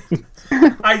 Yay!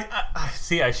 I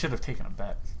see. I should have taken a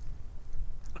bet.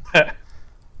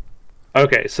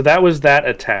 Okay, so that was that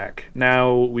attack.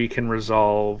 Now we can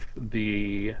resolve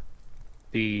the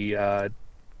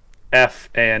F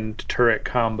and turret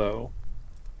combo.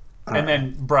 And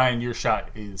then Brian, your shot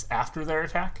is after their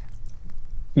attack.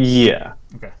 Yeah.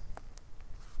 Okay.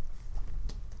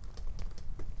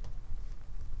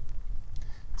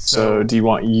 So do you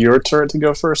want your turret to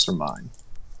go first or mine?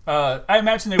 I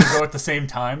imagine they would go at the same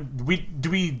time. Do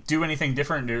we do anything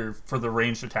different for the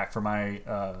ranged attack for my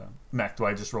mech? Do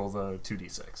I just roll the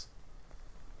 2d6?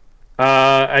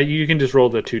 You can just roll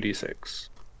the 2d6.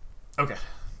 Okay.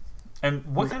 And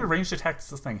what kind of ranged attack does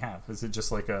this thing have? Is it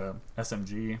just like a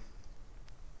SMG?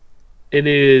 It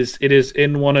is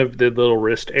in one of the little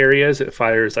wrist areas. It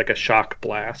fires like a shock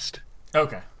blast.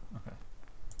 Okay.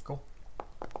 Cool.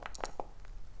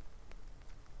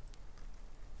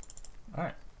 All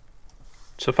right.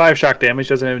 So 5 shock damage.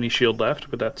 Doesn't have any shield left,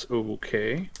 but that's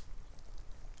okay.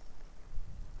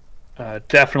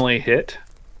 Definitely hit.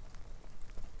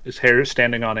 His hair is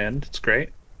standing on end. It's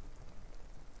great.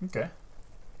 Okay.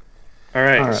 All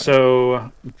right.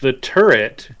 So the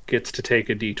turret gets to take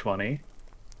a d20.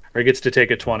 Or gets to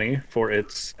take a 20 for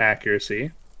its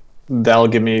accuracy. That'll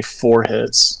give me 4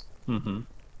 hits. Mm-hmm.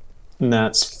 And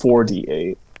that's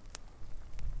 4d8.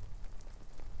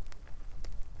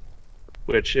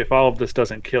 Which, if all of this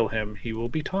doesn't kill him, he will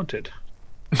be taunted.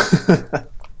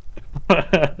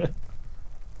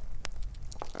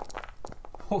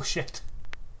 Oh, shit.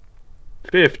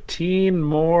 15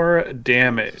 more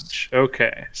damage.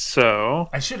 Okay, so...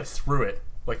 I should have threw it,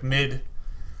 like, mid...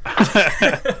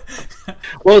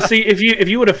 Well, see, if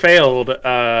you would have failed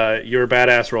your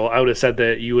badass roll, I would have said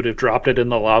that you would have dropped it in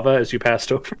the lava as you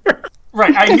passed over.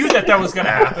 Right, I knew that was going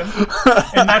to happen.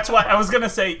 And that's why I was going to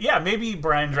say, yeah, maybe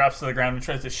Brian drops to the ground and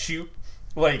tries to shoot,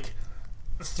 like,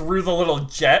 through the little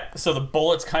jet, so the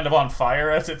bullet's kind of on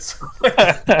fire as it's...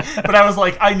 But I was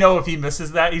like, I know if he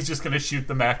misses that, he's just going to shoot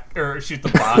the mech, or shoot the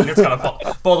bomb. It's gonna fall.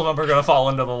 Both of them are going to fall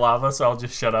into the lava, so I'll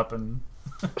just shut up and...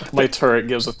 My turret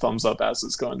gives a thumbs up as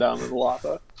it's going down in the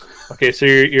lava. Okay, so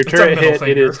your turret hit,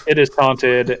 finger. it is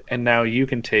taunted, and now you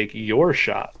can take your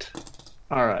shot.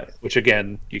 All right. Which,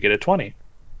 again, you get a 20.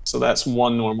 So that's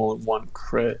 1 normal and 1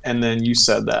 crit. And then you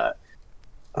said that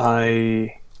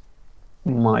my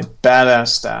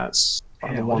badass stats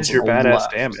are the What ones is your on the badass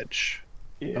left. damage?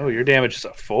 Yeah. Oh, your damage is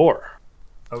a 4.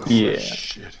 Oh, Yeah.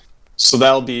 Shit. So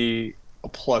that'll be a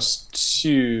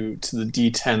 +2 to the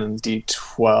D10 and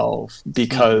D12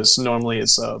 because normally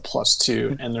it's a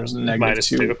 +2 and there's a Minus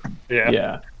 -2. 2. Yeah.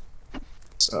 Yeah.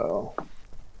 So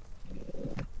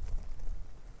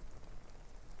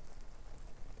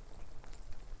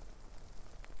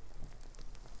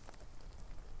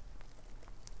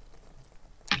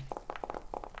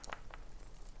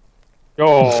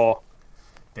Oh,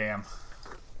 damn.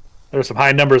 there were some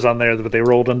high numbers on there, but they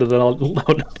rolled into the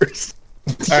low numbers.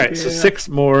 All right, so 6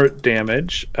 more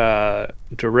damage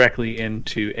directly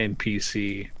into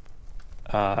NPC.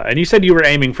 And you said you were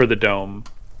aiming for the dome.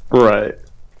 right.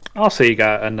 I'll say you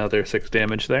got another 6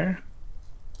 damage there.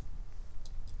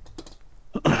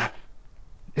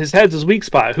 His head's his weak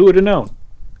spot. Who would have known?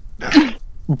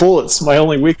 Bullets, my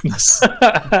only weakness.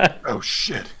 Oh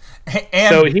shit. And,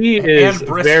 So he is and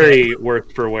brisket. very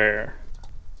worse for wear.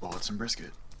 Bullets and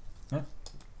brisket. He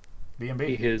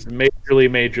B&B. is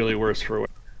majorly worse for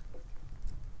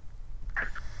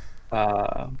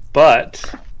wear.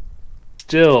 But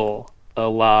still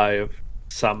alive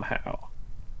somehow.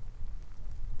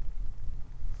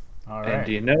 All And right.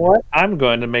 do you know what? I'm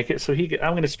going to make it so I'm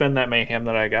going to spend that mayhem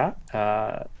that I got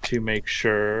to make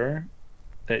sure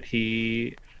that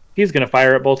he's going to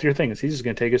fire at both your things. He's just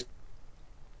going to take his.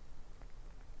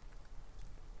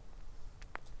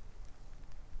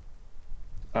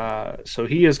 So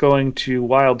he is going to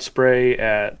wild spray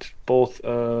at both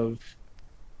of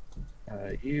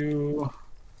you.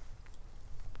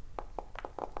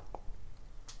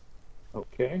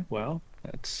 Okay, well,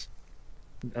 that's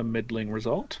a middling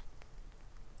result.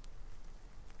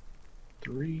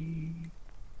 3.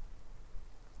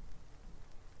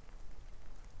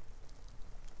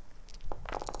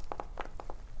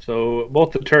 So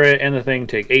both the turret and the thing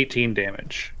take 18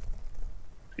 damage.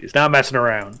 He's not messing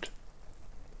around.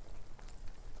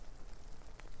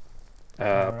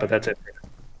 But that's it.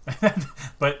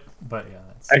 but yeah,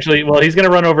 that's... Actually, well, he's going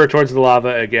to run over towards the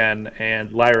lava again.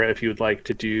 And Lyra, if you would like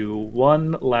to do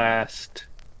one last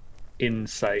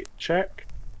insight check.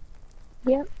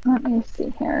 Yep, let me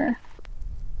see here.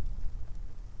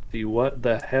 See what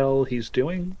the hell he's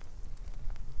doing.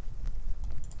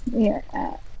 We are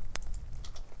at.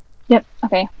 Yep,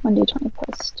 okay, 1d20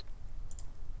 plus.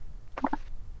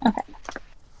 Okay.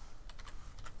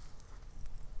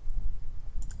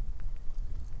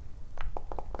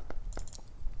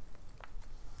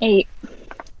 Eight.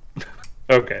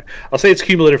 Okay, I'll say it's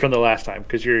cumulative from the last time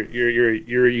because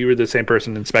you were the same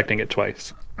person inspecting it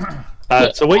twice.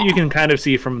 So what you can kind of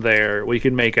see from there, what you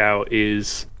can make out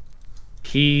is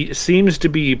he seems to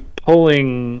be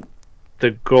pulling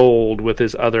the gold with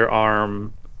his other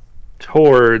arm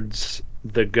towards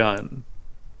the gun.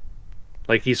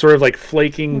 Like he's sort of like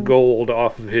flaking gold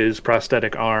off of his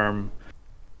prosthetic arm,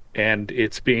 and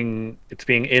it's being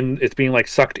like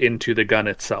sucked into the gun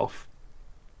itself.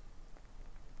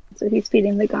 So he's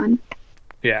feeding the gun.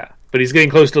 Yeah, but he's getting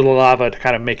close to the lava to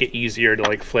kind of make it easier to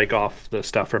like flake off the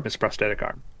stuff from his prosthetic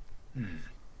arm.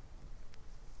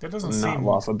 That doesn't Not seem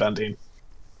lava bending.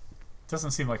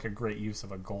 doesn't seem like a great use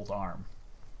of a gold arm.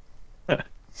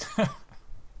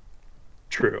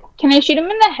 True. Can I shoot him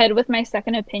in the head with my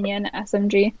second opinion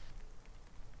SMG?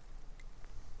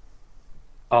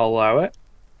 I'll allow it.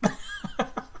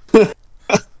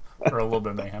 Or a little bit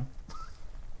of mayhem.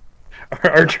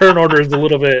 Our turn order is a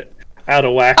little bit out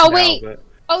of whack. Oh, now, wait. but...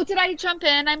 Oh, did I jump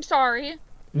in? I'm sorry.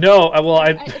 No,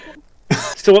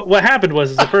 So what happened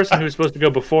was the person who was supposed to go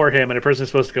before him and a person who's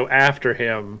supposed to go after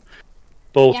him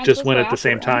both Yeah, I'm just supposed went to at go the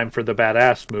same after him. time for the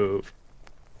badass move.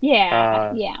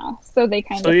 Yeah, So they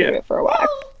kind of threw it for a whack.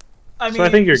 I mean, So I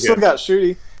think you're Still good. got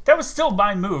shooty. that was still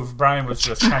my move. Brian was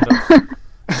just kind of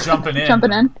jumping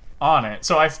in on it.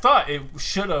 So I thought it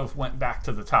should have went back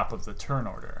to the top of the turn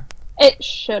order. It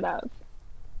should have.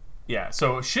 Yeah,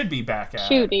 so it should be back at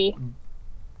Shooty.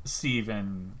 Steve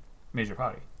and Major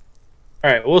Potty.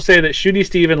 All right, we'll say that Shooty,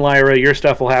 Steve, and Lyra, your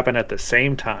stuff will happen at the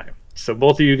same time. So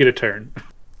both of you get a turn.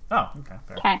 Oh, okay.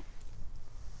 Fair. Okay.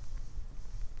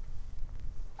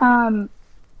 I'm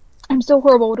so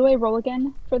horrible. What do I roll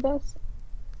again for this?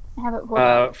 I have it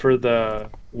rolled For the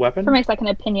weapon, for my second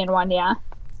opinion one, yeah.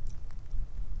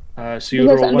 so you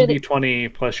Because roll under the-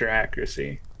 1d20 plus your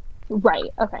accuracy. Right,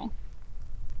 okay.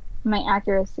 My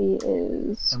accuracy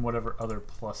is And whatever other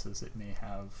pluses it may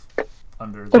have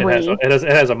under The the... Three. It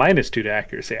has a -2 to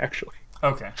accuracy, actually.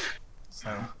 Okay. So,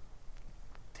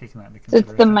 taking that into so it's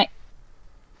consideration. the my.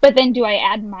 But then, do I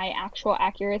add my actual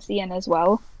accuracy in as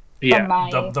well? Yeah. From my,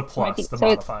 the plus, the so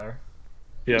it's, modifier.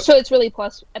 Yep. so it's really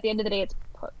plus. At the end of the day, it's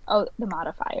the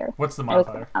modifier. What's the I was-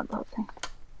 modifier?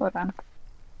 Hold on.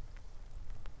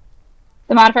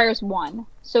 The modifier is 1,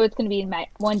 so it's going to be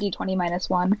 1d20 minus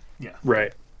 1.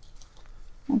 Right.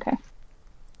 Okay.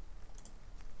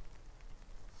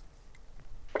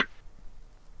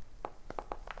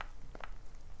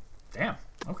 Damn.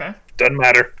 Okay. Doesn't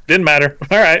matter. Didn't matter.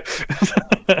 All right.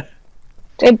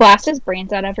 Do I blast his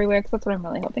brains out everywhere? Because that's what I'm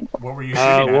really hoping for. What were you shooting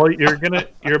at? Well,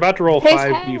 you're about to roll His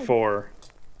 5d4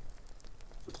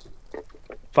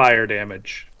 fire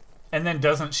damage. And then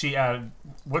doesn't she add...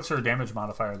 What's her damage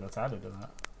modifier that's added to that?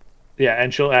 Yeah,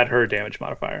 and she'll add her damage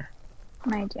modifier.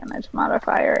 My damage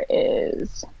modifier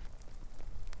is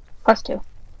 +2.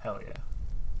 Hell yeah.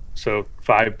 So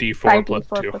 5d4 5d4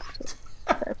 plus 2. plus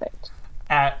 2. Perfect.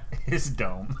 At his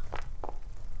dome.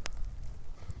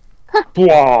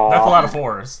 Blah. That's a lot of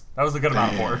 4s. That was a good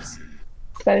amount of 4s.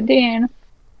 17.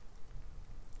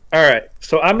 All right.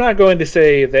 So I'm not going to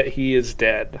say that he is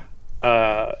dead.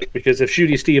 Because if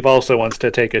Shooty Steve also wants to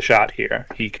take a shot here,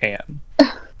 he can.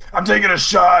 I'm taking a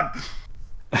shot.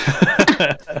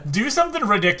 Do something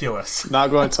ridiculous.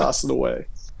 Not going to toss it away.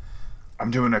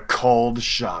 I'm doing a cold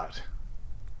shot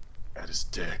at his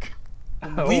dick.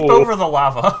 Leap Oh. over the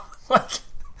lava. Like,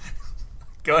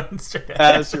 going straight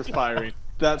ahead. As you're firing.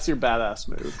 That's your badass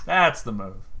move. That's the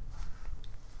move.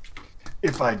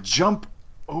 If I jump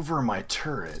over my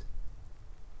turret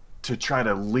to try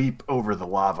to leap over the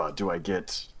lava, do I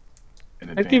get an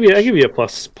I advantage? give you a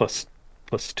plus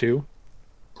 2.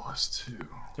 +2.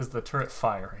 Is the turret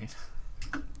firing?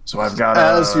 So I've got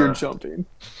As you're jumping.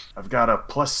 I've got a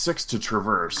 +6 to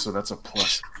traverse, so that's a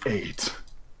 +8.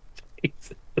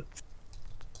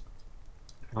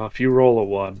 Well, if you roll a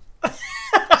 1.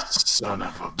 Son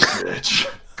of a bitch.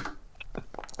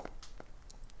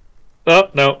 Oh,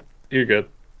 no. You're good.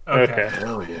 Okay. Okay.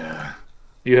 Hell yeah.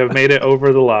 You have made it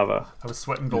over the lava. I was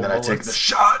sweating And gold then I take the bullets.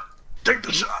 shot. Take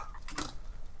the shot.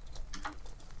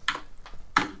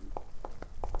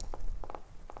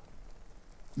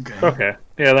 Okay. Okay.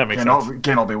 Yeah, that makes sense.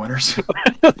 Can't all be winners.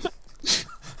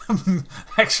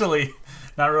 Actually,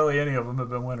 not really any of them have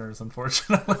been winners,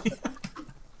 unfortunately.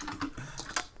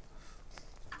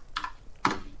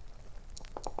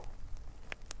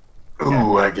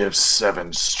 Ooh, I give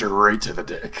 7 straight to the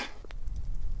dick.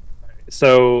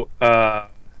 So,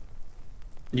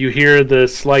 you hear the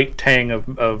slight tang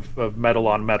of metal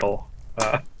on metal.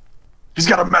 He's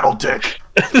got a metal dick.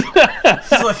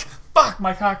 It's like, fuck,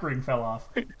 my cock ring fell off.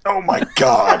 Oh my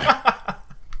god.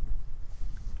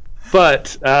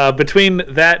 But between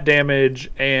that damage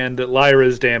and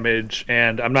Lyra's damage,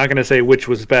 and I'm not going to say which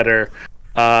was better,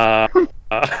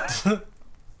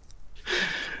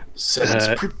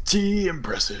 Sounds pretty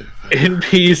impressive.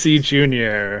 NPC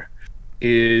Junior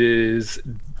is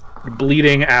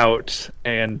bleeding out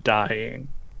and dying.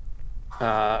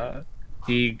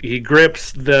 He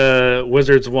grips the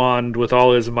wizard's wand with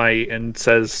all his might and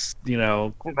says, which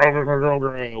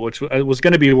was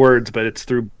going to be words, but it's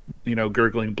through,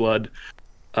 gurgling blood,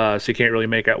 so you can't really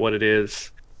make out what it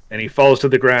is. And he falls to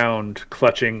the ground,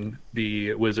 clutching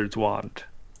the wizard's wand,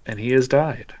 and he has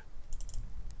died.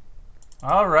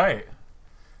 All right.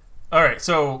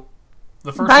 So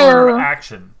the first order of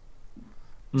action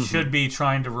should be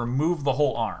trying to remove the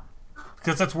whole arm,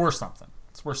 because that's worth something.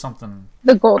 It's worth something.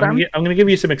 The gold arm. I'm going to give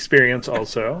you some experience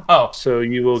also. Oh, so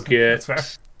you will get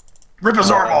Rip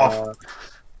his arm off.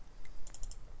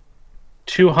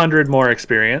 200 more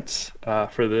experience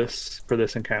for this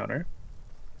encounter.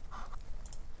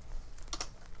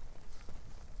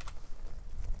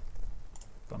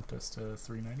 Bumped us to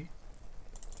 390.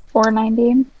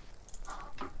 490.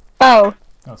 Oh,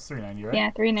 Oh, it's 390, right? yeah,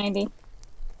 390.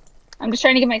 I'm just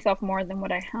trying to give myself more than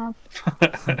what I have.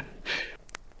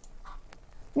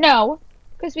 No,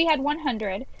 because we had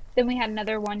 100, then we had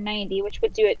another 190, which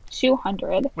would do it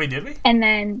 200, Wait, did we? and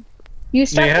then you We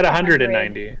started had with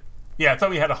 190. Yeah, I thought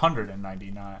we had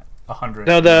 190, not 100.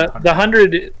 No, the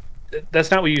 100.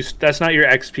 That's not what you. That's not your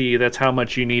XP. That's how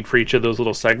much you need for each of those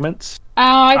little segments. Oh,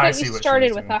 I I thought see you what started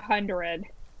you're with saying. 100.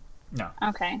 No.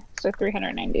 Okay, so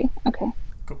 390. Okay.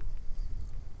 Cool.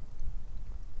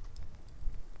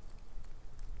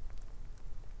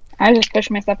 I just pushed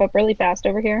myself up really fast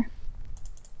over here.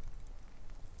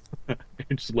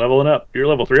 You're just leveling up. You're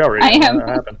level 3 already. I am. How did that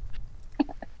happen?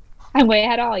 I'm way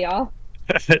ahead of all y'all.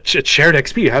 It's shared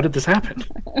XP. How did this happen?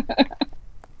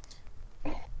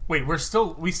 Wait,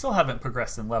 we still haven't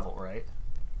progressed in level, right?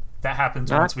 That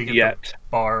happens Not once we get yet. the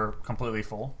bar completely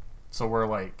full. So we're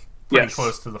like pretty Yes.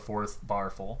 close to the 4th bar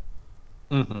full.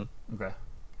 Mm-hmm. Okay.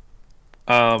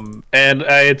 And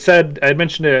I had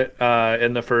mentioned it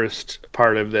in the first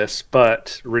part of this,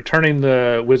 but returning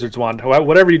the wizard's wand,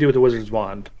 whatever you do with the wizard's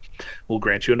wand, will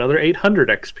grant you another 800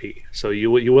 XP. So you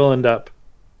will end up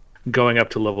going up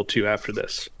to level 2 after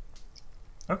this,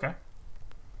 Okay.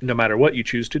 no matter what you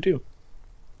choose to do.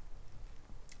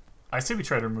 I say we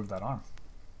try to remove that arm.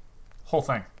 Whole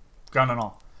thing. Gun and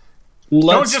all.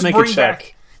 Let's make a check.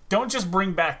 back. Don't just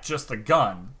bring back just the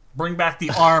gun. Bring back the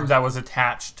arm that was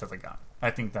attached to the gun.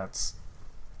 I think that's...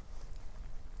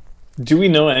 Do we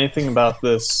know anything about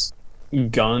this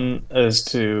gun as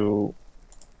to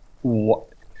what?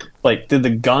 Like, did the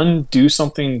gun do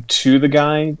something to the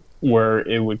guy where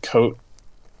it would coat?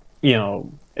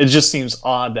 It just seems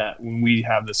odd that when we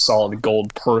have this solid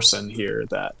gold person here,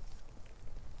 that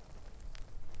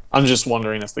I'm just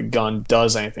wondering if the gun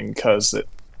does anything, because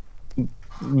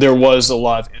there was a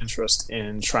lot of interest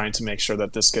in trying to make sure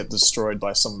that this get destroyed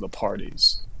by some of the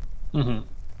parties. Mm-hmm.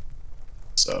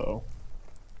 So,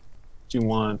 do you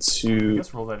want I to?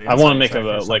 guess roll that I want to insight make check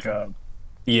or like something.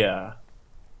 yeah.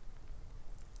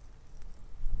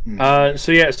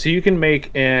 So you can make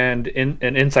an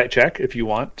insight check if you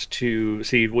want to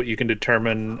see what you can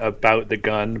determine about the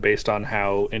gun based on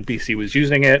how NPC was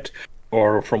using it,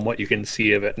 or from what you can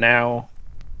see of it now.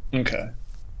 Okay.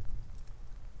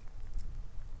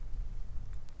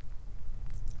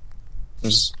 I'm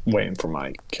just waiting for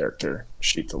my character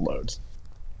sheet to load. To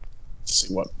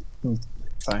see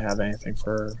if I have anything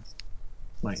for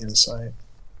my insight.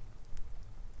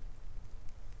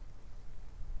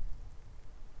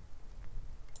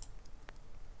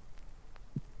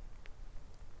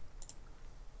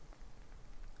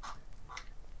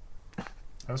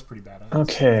 That was pretty badass.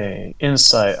 Okay,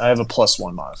 insight. I have a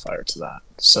 +1 modifier to that.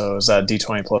 So is that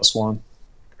D20 +1?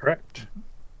 Correct.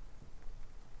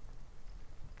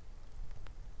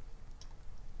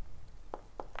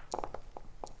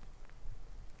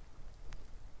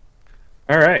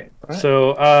 All right.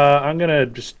 So I'm gonna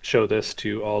just show this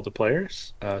to all the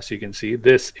players, so you can see.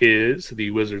 This is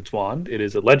the Wizard's Wand. It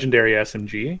is a legendary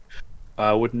SMG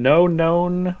with no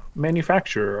known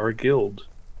manufacturer or guild.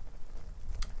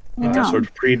 It Wow. sort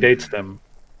of predates them.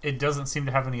 It doesn't seem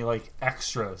to have any like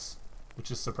extras, which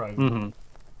is surprising. Mm-hmm.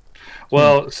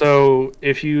 Well, so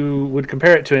if you would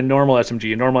compare it to a normal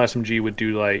SMG would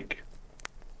do like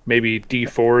maybe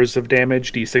D4s of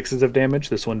damage, D6s of damage.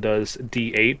 This one does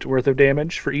D8 worth of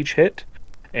damage for each hit.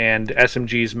 And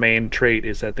SMG's main trait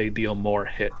is that they deal more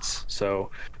hits.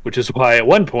 So, which is why at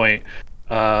one point,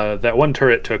 that one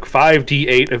turret took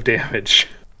 5d8 of damage,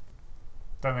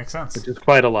 That makes sense. which is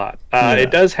quite a lot. Yeah.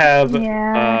 It does have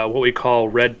Yeah. what we call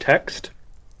red text.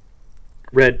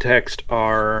 Red text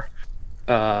are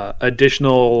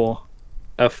additional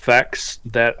effects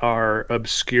that are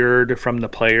obscured from the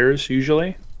players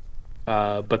usually.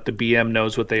 but the BM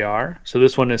knows what they are. So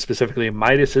this one is specifically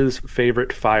Midas's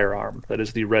favorite firearm. That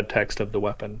is the red text of the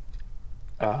weapon.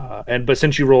 But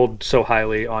since you rolled so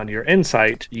highly on your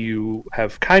insight, you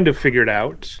have kind of figured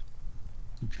out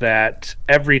that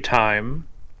every time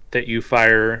that you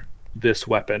fire this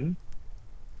weapon,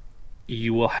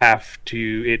 you will have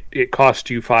to. It costs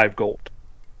you 5 gold.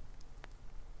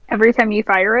 Every time you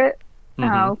fire it?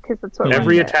 Mhm. Oh, because that's what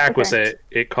Every runs it. attack with Okay.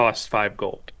 it costs 5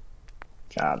 gold.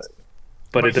 Got it.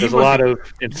 But But it he does a lot wasn't-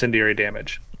 of incendiary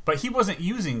damage. But he wasn't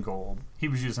using gold. He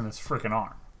was using his freaking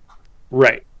arm.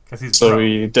 Right. Because he's So broke.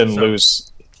 he didn't So-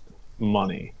 lose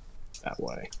money that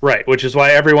way. Right, which is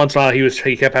why every once in a while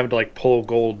he kept having to like pull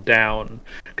gold down,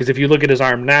 because if you look at his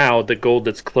arm now, the gold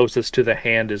that's closest to the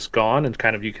hand is gone, and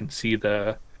kind of you can see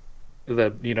the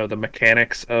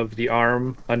mechanics of the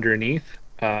arm underneath,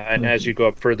 and as you go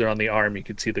up further on the arm, you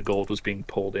can see the gold was being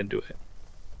pulled into it.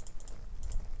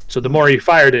 So the more he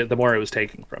fired it, the more it was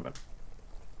taking from him.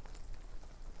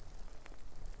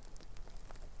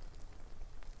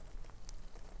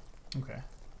 Okay.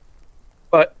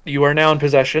 But you are now in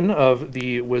possession of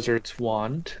the wizard's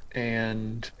wand,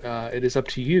 and it is up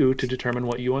to you to determine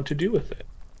what you want to do with it.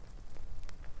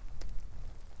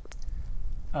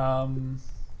 And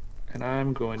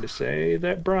I'm going to say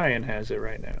that Brian has it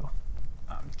right now.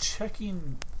 I'm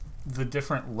checking the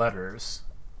different letters.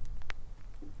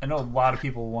 I know a lot of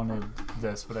people wanted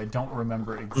this, but I don't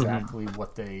remember exactly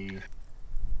what they...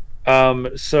 They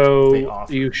So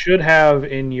offer. you should have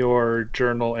in your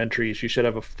journal entries, you should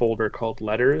have a folder called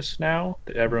letters now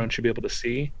that everyone should be able to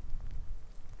see.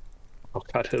 Oh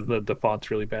god, the font's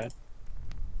really bad.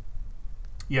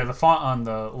 Yeah, the font on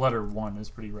the letter 1 is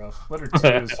pretty rough. Letter 2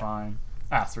 is fine.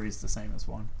 3 is the same as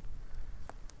 1.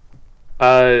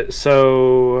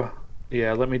 So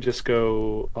yeah, let me just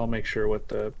go. I'll make sure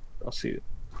I'll see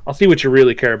what you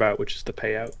really care about, which is the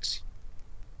payouts.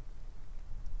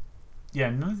 Yeah,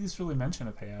 none of these really mention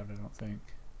a payout, I don't think.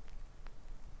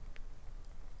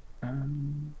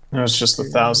 It was just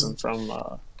 1,000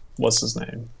 from what's his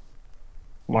name?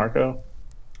 Marcus,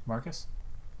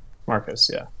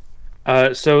 yeah.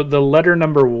 So the letter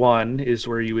number 1 is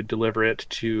where you would deliver it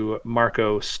to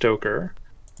Marco Stoker,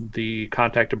 the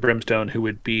contact of Brimstone, who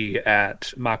would be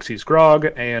at Moxie's Grog,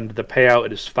 and the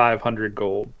payout is 500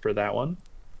 gold for that one.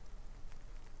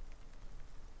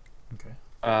 Okay.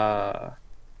 I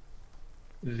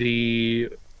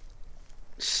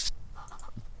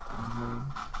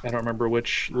don't remember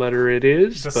which letter it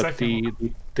is, The but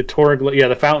second the Torg,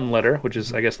 the fountain letter, which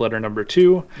is I guess letter number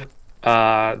 2.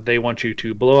 They want you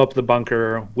to blow up the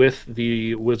bunker with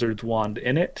the wizard's wand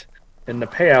in it, and the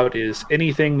payout is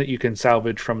anything that you can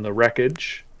salvage from the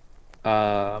wreckage.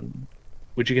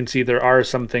 Which you can see there are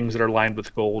some things that are lined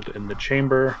with gold in the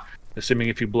chamber. Assuming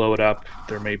if you blow it up,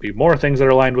 there may be more things that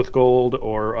are lined with gold,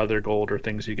 or other gold, or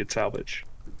things you could salvage.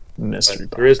 Mystery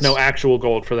But there is box. no actual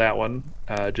gold for that one,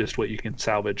 just what you can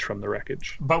salvage from the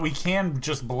wreckage. But we can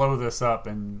just blow this up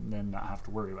and then not have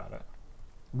to worry about it.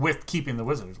 With keeping the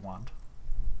wizard's wand.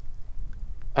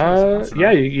 Yeah,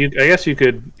 I guess you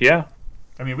could, yeah.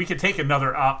 I mean, we could take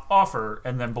another offer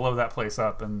and then blow that place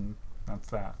up, and that's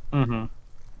that. Mm-hmm.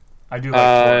 I do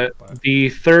like Torg, but The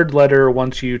third letter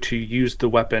wants you to use the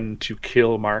weapon to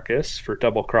kill Marcus for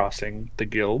double crossing the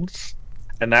guilds,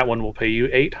 and that one will pay you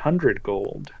 800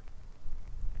 gold.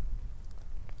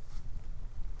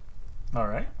 all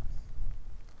right.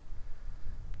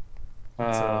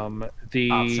 The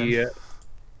Option.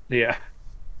 yeah,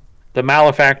 the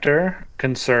malefactor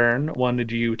concern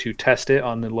wanted you to test it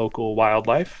on the local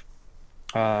wildlife,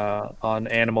 on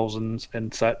animals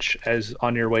and such, as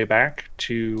on your way back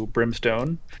to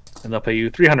Brimstone, and they'll pay you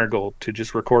 300 gold to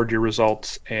just record your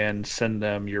results and send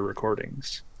them your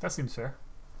recordings. That seems fair.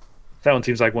 That one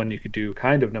seems like one you could do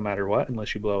kind of no matter what,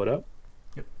 unless you blow it up.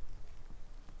 Yep.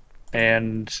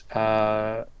 And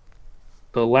the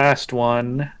last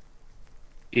one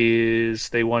is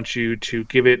they want you to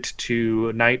give it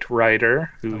to Knight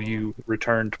Rider, who you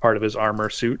returned part of his armor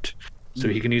suit, so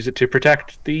he can use it to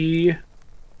protect so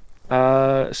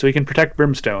he can protect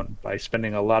Brimstone by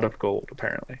spending a lot of gold,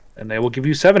 apparently. And they will give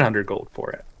you 700 gold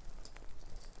for it.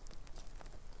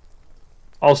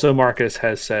 Also, Marcus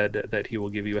has said that he will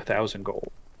give you 1,000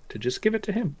 gold to just give it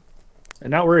to him and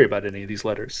not worry about any of these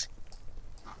letters.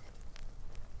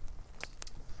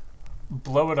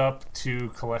 Blow it up to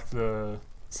collect the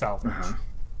salvage.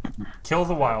 Kill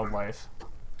the wildlife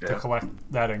to Yeah. collect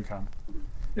that income.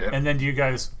 Yeah. And then do you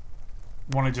guys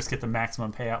want to just get the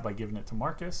maximum payout by giving it to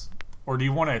Marcus? Or do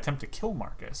you want to attempt to kill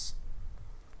Marcus?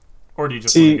 Or do you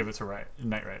just want See- to give it to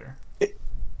Knight Rider?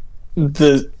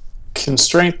 The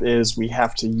constraint is we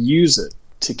have to use it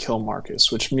to kill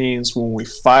Marcus, which means when we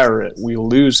fire it, we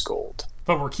lose gold.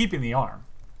 But we're keeping the arm.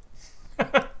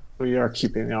 We are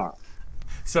keeping the arm.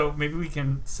 So maybe we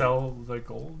can sell the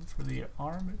gold for the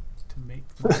arm to make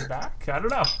money back? I don't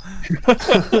know.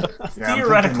 Yeah,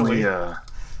 Theoretically. I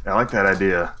like that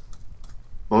idea.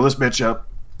 Blow this bitch up,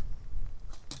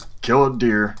 kill a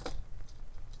deer,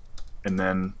 and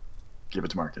then give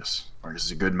it to Marcus. Marcus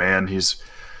is a good man. He's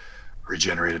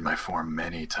regenerated my form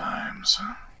many times.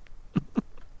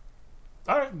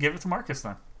 All right, give it to Marcus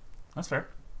then. That's fair.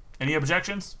 Any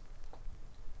objections?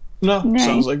 No, No.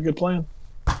 sounds like a good plan.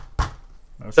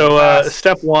 Motion So passed.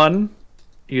 step 1,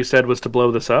 you said, was to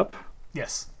blow this up.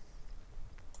 Yes.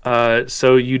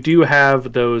 So you do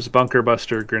have those bunker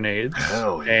buster grenades,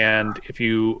 Hell yeah. and if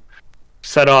you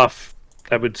set off,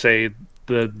 I would say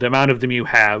the amount of them you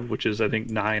have, which is I think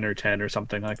 9 or 10 or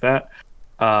something like that,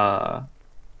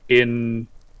 in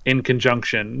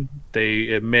conjunction, they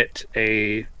emit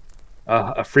a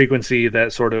frequency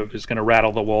that sort of is going to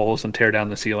rattle the walls and tear down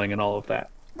the ceiling and all of that.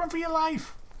 Run for your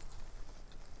life.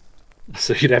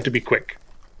 So you'd have to be quick.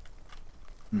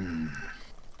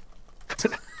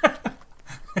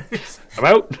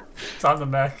 About. It's on the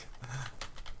mech.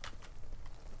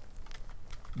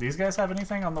 These guys have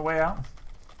anything on the way out?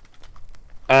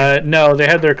 No, they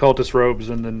had their cultist robes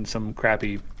and then some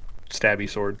crappy stabby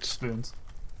swords. Spoons.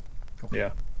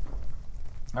 Yeah.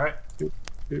 All right.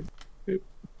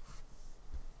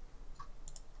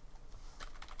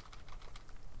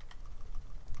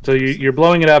 So you're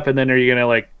blowing it up, and then are you gonna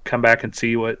like come back and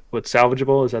see what's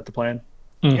salvageable? Is that the plan?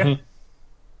 Yeah. Mhm.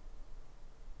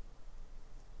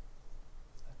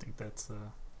 I think that's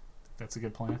a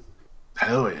good plan.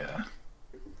 Hell yeah.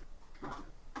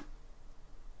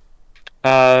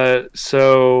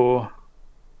 So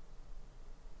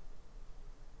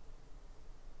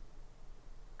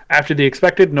after the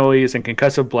expected noise and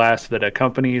concussive blast that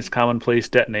accompanies commonplace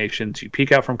detonations, you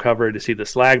peek out from cover to see the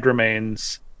slagged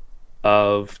remains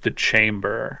of the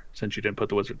chamber, since you didn't put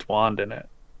the wizard's wand in it.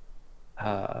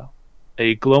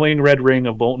 A glowing red ring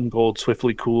of molten gold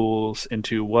swiftly cools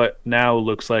into what now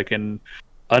looks like an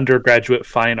undergraduate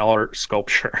fine art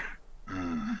sculpture.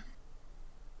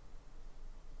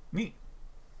 Neat.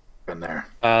 Been there.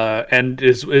 And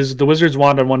is the wizard's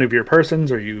wand on one of your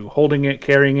persons? Are you holding it,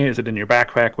 carrying it? Is it in your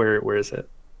backpack? Where is it?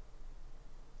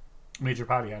 Major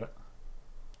Potty had it.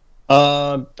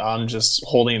 I'm just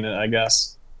holding it, I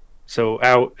guess. So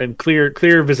out and clear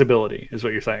visibility is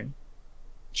what you're saying.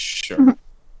 Sure.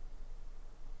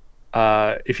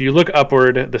 If you look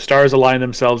upward, the stars align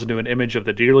themselves into an image of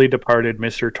the dearly departed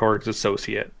Mr. Torg's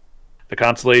associate. The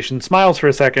constellation smiles for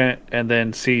a second and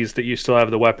then sees that you still have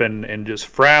the weapon and just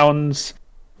frowns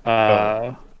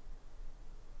and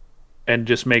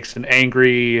just makes an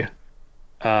angry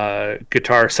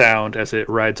guitar sound as it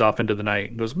rides off into the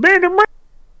night and goes, "Man,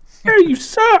 you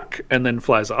suck!" and then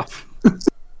flies off.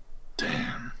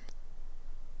 Damn.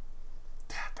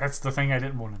 That's the thing I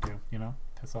didn't want to do,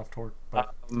 piss off Torque.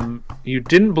 But You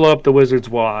didn't blow up the wizard's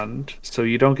wand, so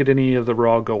you don't get any of the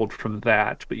raw gold from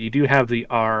that, but you do have the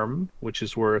arm, which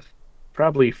is worth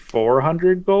probably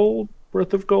 400 gold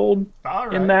worth of gold all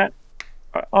right. in that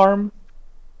arm.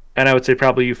 And I would say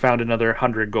probably you found another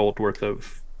 100 gold worth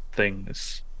of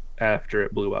things after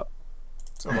it blew up.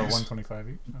 So about 125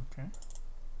 each. Okay.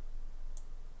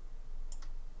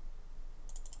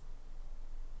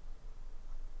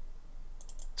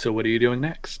 So what are you doing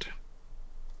next?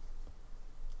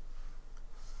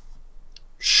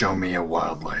 Show me a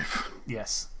wildlife.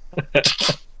 Yes.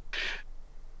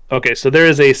 Okay, so there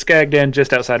is a skag den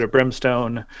just outside of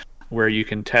Brimstone where you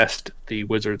can test the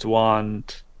wizard's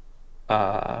wand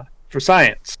for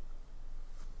science.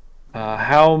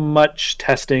 How much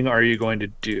testing are you going to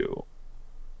do?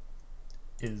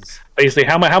 Is Basically,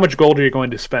 how much gold are you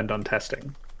going to spend on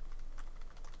testing?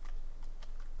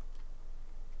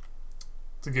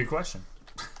 it's a good question.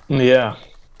 Yeah.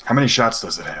 How many shots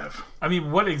does it have? I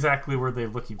mean, what exactly were they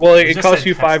looking for? Well, They it just costs said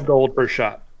you test 5 it. gold per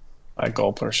shot. A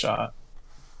goal per shot.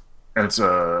 And it's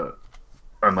a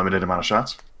unlimited amount of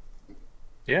shots?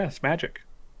 Yeah, it's magic.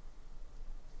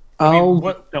 I mean, Oh,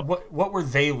 what were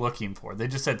they looking for? They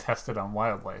just said tested on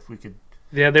wildlife. We could.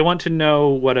 Yeah, they want to know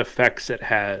what effects it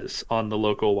has on the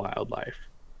local wildlife.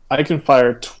 I can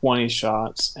fire 20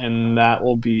 shots, and that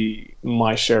will be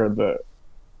my share of the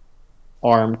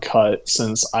arm cut,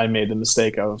 since I made the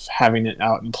mistake of having it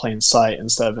out in plain sight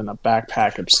instead of in a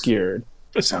backpack obscured.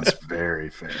 Sounds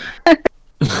very fair.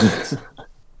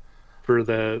 For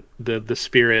the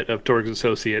spirit of Torg's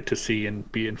associate to see and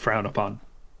be and frown upon.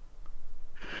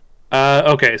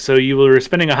 Okay, so you were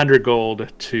spending 100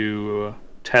 gold to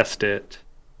test it.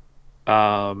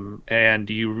 and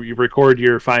you record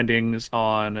your findings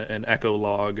on an echo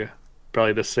log,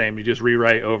 probably the same. You just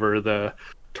rewrite over the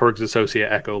Torg's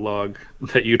Associate echo log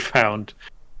that you'd found,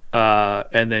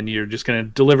 and then you're just going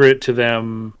to deliver it to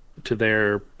them, to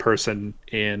their person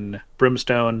in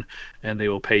Brimstone, and they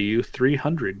will pay you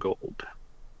 300 gold.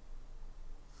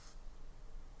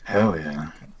 Hell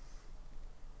yeah.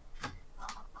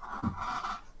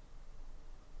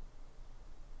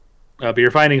 But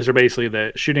your findings are basically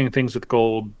that shooting things with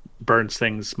gold burns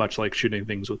things much like shooting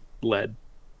things with lead.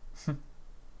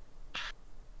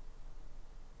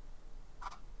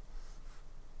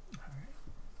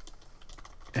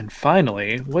 And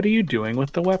finally, what are you doing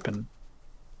with the weapon?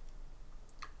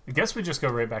 I guess we just go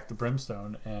right back to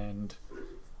Brimstone and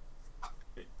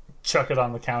chuck it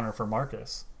on the counter for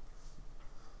Marcus.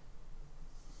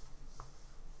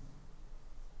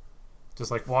 Just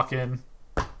like walk in.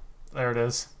 There it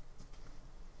is.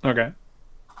 Okay.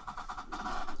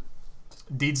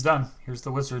 Deed's done. Here's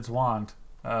the wizard's wand.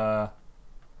 I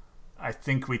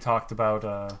think we talked about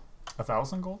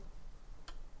 1,000 gold.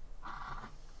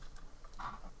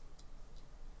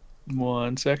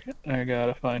 1 second. I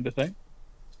gotta find a thing.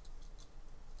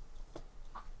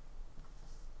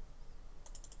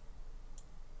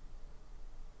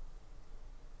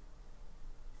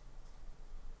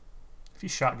 If he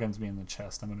shotguns me in the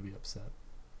chest, I'm going to be upset.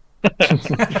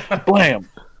 Blam.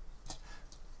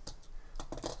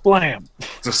 Blam.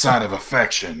 It's a sign of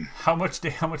affection. How much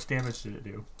damage did it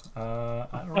do? I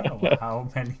don't know. How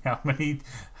many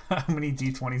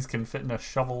D20s can fit in a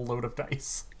shovel load of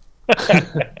dice?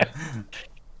 That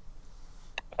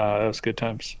was good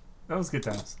times. That was good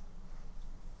times.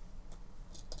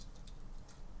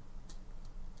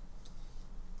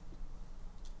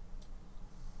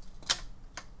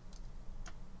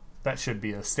 That should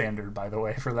be a standard, by the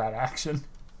way, for that action.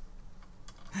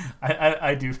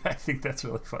 I think that's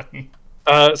really funny.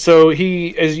 So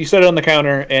he, as you set it on the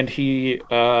counter, and he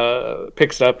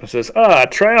picks it up and says,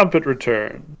 triumphant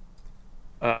return.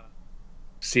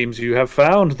 Seems you have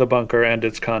found the bunker and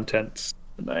its contents.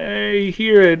 I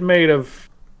hear it made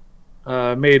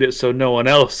it so no one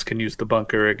else can use the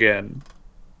bunker again.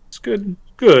 It's good.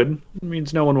 It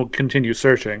means no one will continue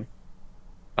searching.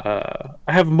 I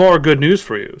have more good news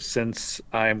for you, since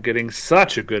I am getting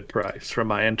such a good price from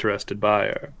my interested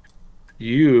buyer.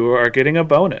 You are getting a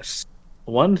bonus.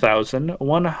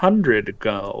 1,100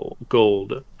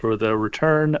 gold for the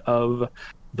return of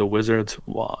the wizard's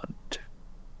wand.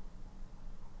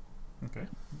 Okay,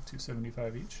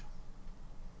 275 each.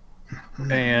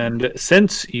 And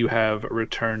since you have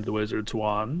returned the wizard's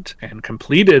wand and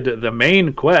completed the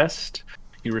main quest,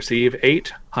 you receive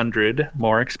 800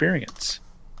 more experience.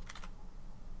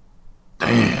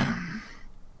 Damn.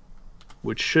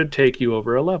 Which should take you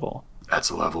over a level. That's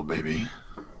a level, baby.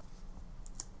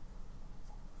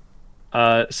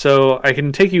 So I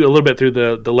can take you a little bit through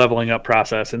the leveling up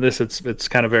process, and it's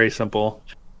kind of very simple.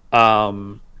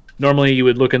 Normally you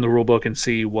would look in the rulebook and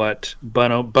see what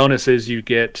bonuses you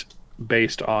get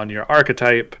based on your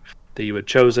archetype that you had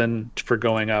chosen for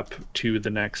going up to the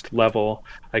next level.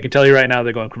 I can tell you right now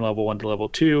that going from level 1 to level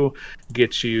 2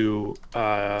 gets you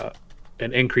an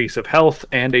increase of health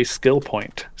and a skill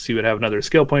point. So you would have another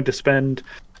skill point to spend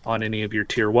on any of your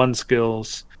tier 1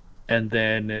 skills. And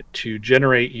then to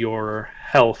generate your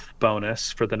health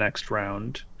bonus for the next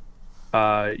round,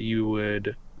 you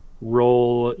would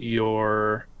roll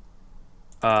your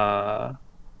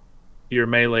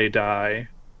melee die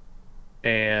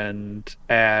and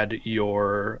add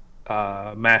your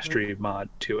mastery mod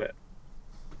to it.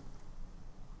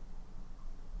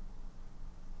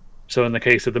 So in the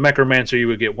case of the Necromancer, you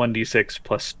would get 1d6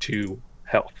 plus 2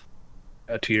 health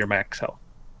to your max health.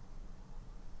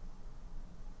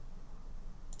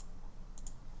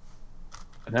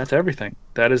 And that's everything.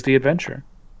 That is the adventure.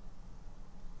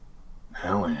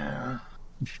 Hell yeah.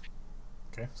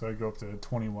 Okay, so I go up to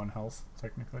 21 health,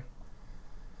 technically.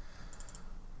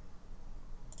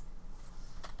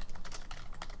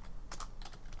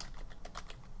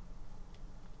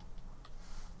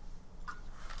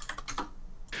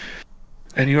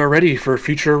 And you are ready for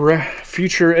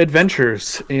future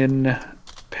adventures in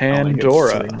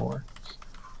Pandora.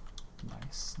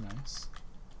 Nice.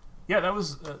 Yeah, that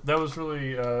was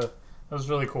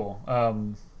really cool. I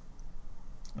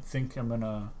think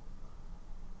I'm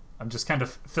just kind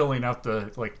of filling out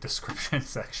the description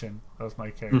section of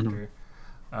my character.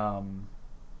 Mm-hmm.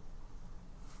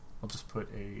 I'll just put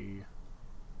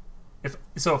if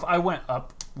I went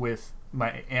up with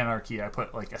my anarchy, I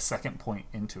put a second point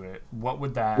into it. What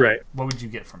would you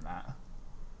get from that?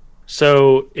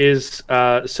 So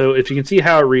if you can see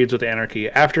how it reads with Anarchy,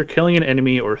 after killing an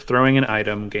enemy or throwing an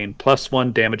item, gain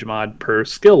 +1 damage mod per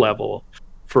skill level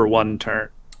for 1 turn.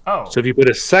 Oh, So if you put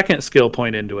a second skill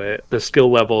point into it, the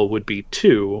skill level would be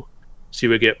 2. So you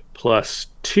would get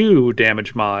 +2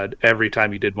 damage mod every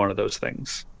time you did one of those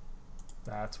things.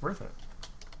 that's worth it.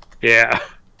 Yeah.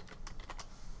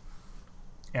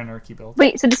 Anarchy build.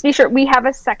 Wait, so just to be sure, we have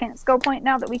a second skill point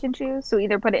now that we can choose. So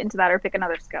either put it into that or pick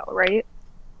another skill, right?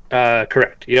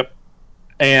 Correct. Yep.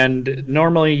 And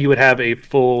normally you would have a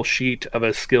full sheet of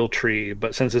a skill tree,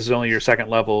 but since this is only your second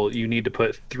level, you need to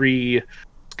put 3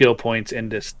 skill points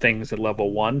into things at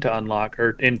level 1 to unlock,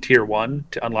 or in tier 1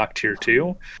 to unlock tier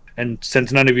 2. And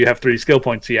since none of you have 3 skill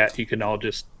points yet, you can all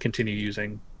just continue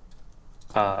using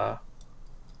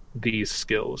these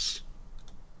skills.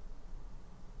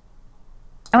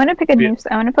 I want to pick I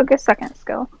want to pick a second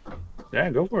skill. Yeah,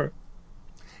 go for it.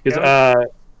 Because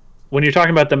when you're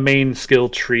talking about the main skill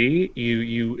tree,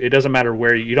 you it doesn't matter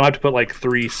where you don't have to put like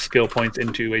 3 skill points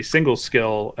into a single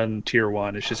skill in tier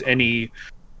 1. It's just any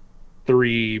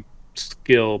 3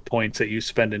 skill points that you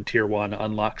spend in tier 1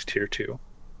 unlocks tier 2.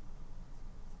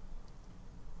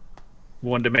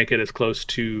 Wanted to make it as close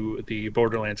to the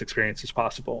Borderlands experience as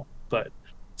possible, but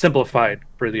simplified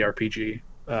for the RPG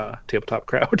tabletop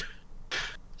crowd.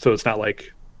 So it's not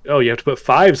like, oh, you have to put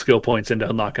 5 skill points in to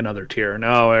unlock another tier.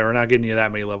 No, we're not getting you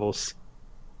that many levels.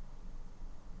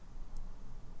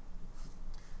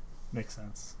 Makes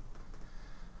sense.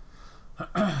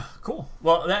 Cool.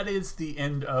 Well, that is the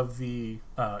end of the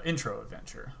intro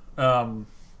adventure.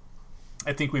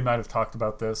 I think we might have talked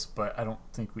about this, but I don't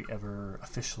think we ever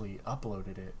officially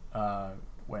uploaded it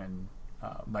when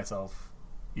myself,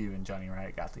 you, and Johnny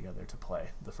Riot got together to play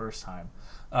the first time.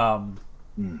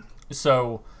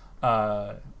 So,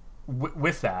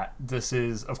 with that, this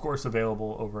is, of course,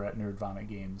 available over at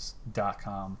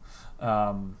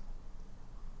nerdvomitgames.com.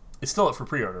 It's still up for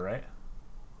pre-order, right?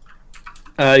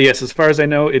 Yes, as far as I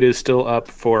know, it is still up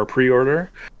for pre-order.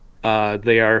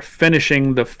 They are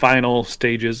finishing the final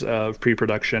stages of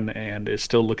pre-production and is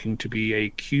still looking to be a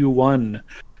Q1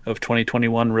 of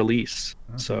 2021 release.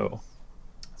 Mm-hmm. So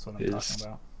that's what I'm talking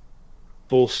about.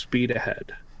 Full speed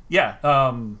ahead. Yeah,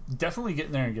 definitely get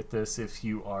in there and get this if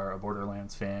you are a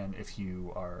Borderlands fan, if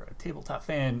you are a tabletop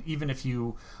fan, even if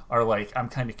you are like, I'm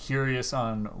kind of curious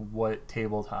on what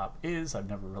tabletop is. I've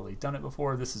never really done it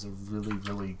before. This is a really,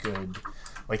 really good,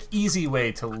 like, easy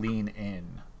way to lean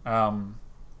in.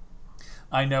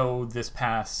 I know this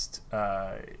past,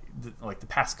 the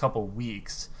past couple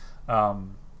weeks,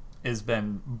 has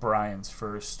been Brian's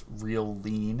first real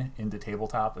lean into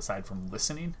tabletop aside from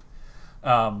listening.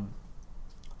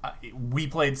 We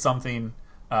played something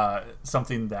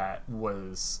that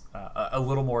was a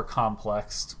little more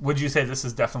complex. Would you say this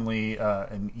is definitely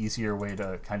an easier way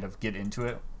to kind of get into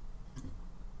it?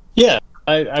 Yeah,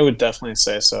 I would definitely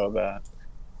say so. That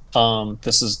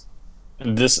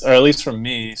this, or at least for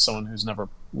me, someone who's never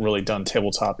really done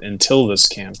tabletop until this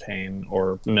campaign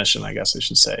or mission, I guess I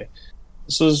should say,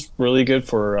 this was really good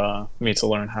for me to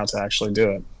learn how to actually do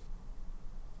it.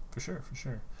 For sure.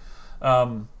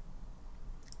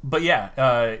 But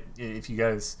yeah, if you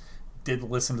guys did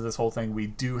listen to this whole thing, we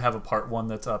do have a part 1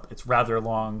 that's up. It's rather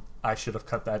long. I should have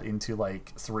cut that into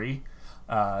like 3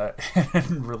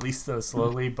 and released those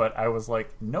slowly, but I was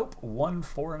like, nope, 1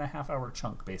 4.5 hour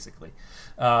chunk basically.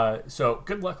 So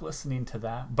good luck listening to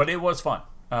that, but it was fun.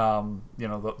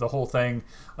 The whole thing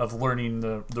of learning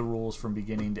the rules from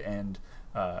beginning to end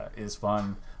is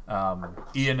fun.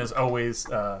 Ian is always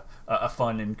a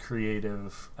fun and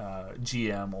creative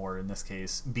GM, or in this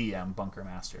case, BM, Bunker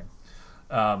Master.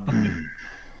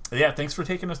 Yeah, thanks for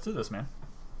taking us through this, man.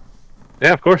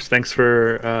 Yeah, of course. Thanks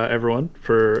for everyone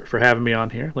for having me on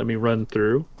here. Let me run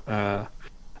through. I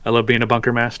love being a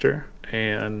Bunker Master.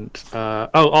 And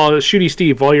Shooty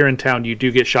Steve, while you're in town, you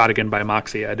do get shot again by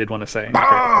Moxie. I did want to say.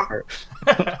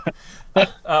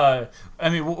 I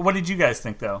mean, what did you guys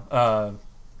think, though?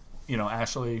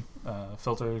 Ashley,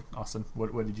 Filter, Austin,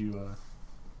 what did you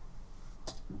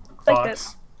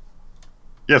thoughts?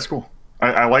 Yeah, it's cool.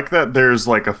 I like that there's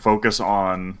like a focus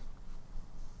on,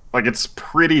 like, it's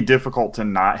pretty difficult to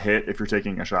not hit if you're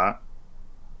taking a shot.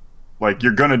 Like,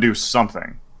 you're gonna do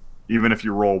something, even if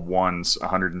you roll ones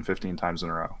 115 times in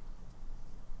a row.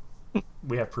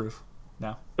 We have proof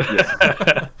now.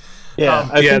 Yeah,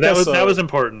 that was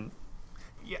important.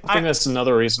 Yeah, I think that's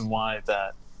another reason why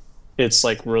that it's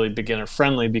like really beginner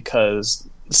friendly, because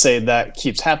say that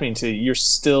keeps happening to you, you're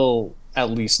still at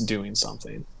least doing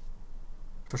something.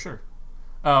 For sure.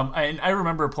 I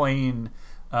remember playing,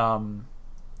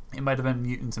 it might have been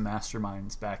Mutants and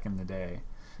Masterminds back in the day,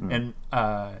 And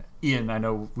Ian, I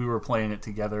know we were playing it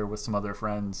together with some other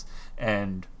friends,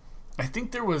 and I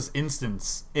think there was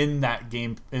instance in that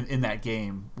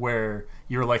game where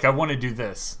you're like, I want to do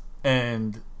this,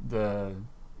 and the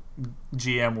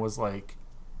GM was like,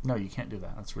 no, you can't do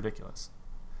that. That's ridiculous.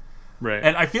 Right.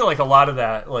 And I feel like a lot of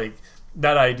that, like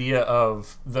that idea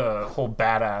of the whole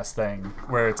badass thing,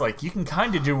 where it's like you can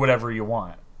kind of do whatever you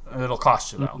want, and it'll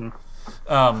cost you though.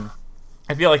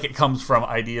 I feel like it comes from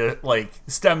idea, like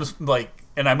stems, like,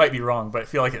 and I might be wrong, but I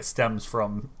feel like it stems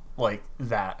from like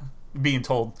that being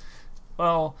told,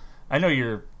 well, I know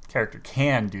your character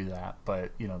can do that,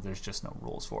 but there's just no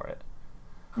rules for it.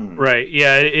 Right.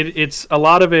 Yeah. It's a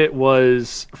lot of it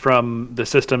was from the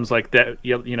systems like that,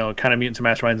 kind of Mutants and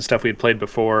Masterminds and stuff we had played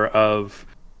before, of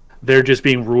there just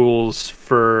being rules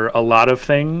for a lot of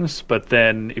things, but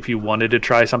then if you wanted to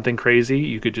try something crazy,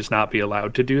 you could just not be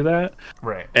allowed to do that.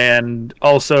 Right. And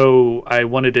also, I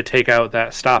wanted to take out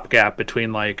that stopgap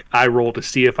between like I roll to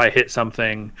see if I hit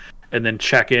something, and then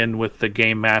check in with the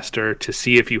game master to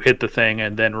see if you hit the thing,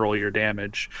 and then roll your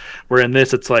damage. Where in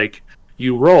this, it's like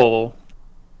you roll.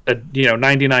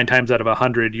 99 times out of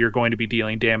 100 you're going to be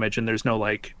dealing damage, and there's no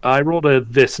like I rolled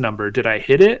this number, did I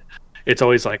hit it? It's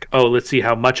always like, oh, let's see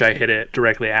how much I hit it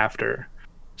directly after.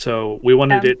 So we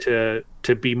wanted it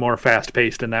to be more fast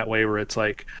paced in that way, where it's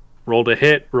like roll to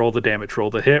hit, roll the damage, roll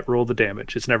the hit, roll the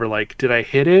damage. It's never like, did I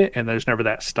hit it? And there's never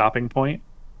that stopping point.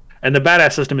 And the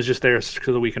badass system is just there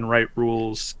so that we can write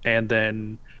rules and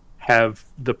then have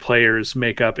the players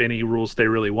make up any rules they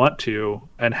really want to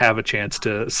and have a chance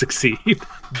to succeed.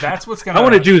 That's what's gonna. I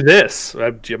want to do this.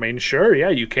 I mean, sure, yeah,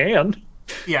 you can.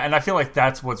 Yeah, and I feel like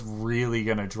that's what's really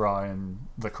gonna draw in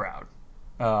the crowd.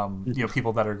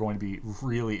 People that are going to be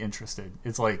really interested.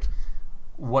 It's like,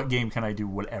 what game can I do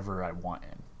whatever I want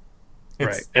in?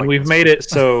 Right, and we've made it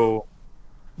so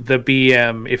the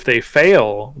BM, if they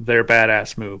fail their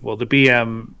badass move, well, the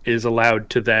BM is allowed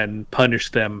to then punish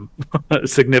them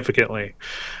significantly.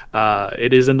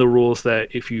 It is in the rules that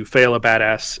if you fail a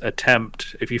badass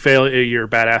attempt, if you fail your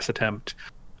badass attempt,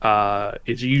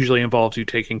 it usually involves you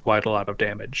taking quite a lot of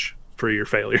damage for your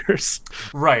failures.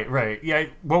 Right. Yeah.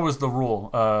 What was the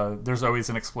rule? There's always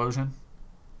an explosion.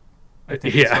 I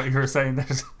think that's what you were saying.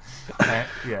 There's,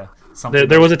 yeah.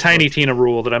 There was a Tiny Tina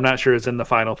rule that I'm not sure is in the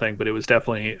final thing, but it was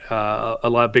definitely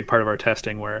a big part of our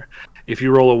testing, where if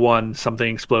you roll a 1,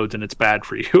 something explodes and it's bad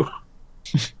for you.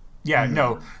 Yeah,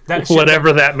 no.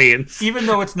 Whatever that means. Even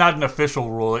though it's not an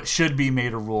official rule, it should be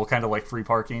made a rule, kind of like free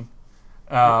parking.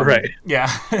 Right. Yeah,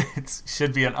 it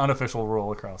should be an unofficial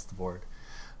rule across the board.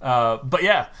 But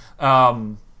yeah,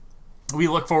 we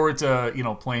look forward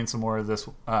to playing some more of this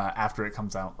after it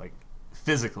comes out, like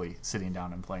physically sitting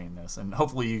down and playing this, and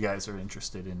hopefully you guys are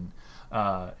interested in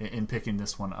picking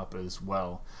this one up as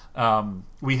well.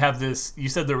 We have this. You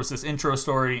said there was this intro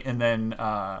story, and then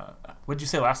what did you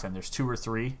say last time? There's 2 or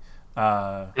 3.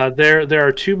 There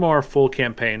are 2 more full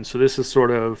campaigns. So this is sort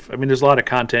of. I mean, there's a lot of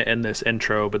content in this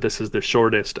intro, but this is the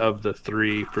shortest of the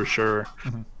 3 for sure.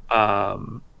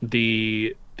 Mm-hmm.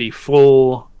 The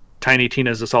full Tiny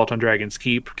Tina's Assault on Dragon's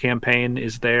Keep campaign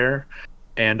is there.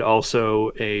 And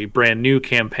also a brand new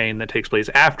campaign that takes place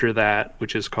after that,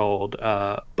 which is called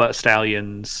Butt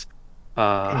Stallion's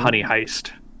Honey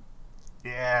Heist.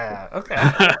 Yeah. Okay.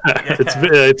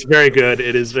 It's very good.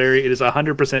 It is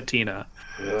 100% Tina.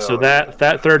 Yeah. So that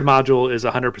third module is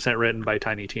 100% written by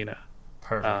Tiny Tina.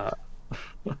 Perfect.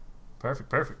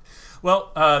 Perfect.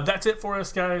 Well, that's it for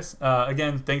us, guys.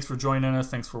 Again, thanks for joining us.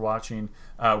 Thanks for watching.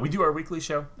 We do our weekly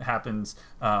show. It happens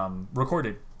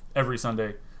recorded every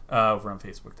Sunday. Over on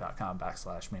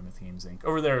Facebook.com/Mammoth Games Inc.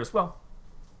 Over there as well,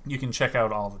 you can check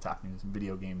out all the top news and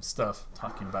video game stuff,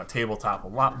 talking about tabletop a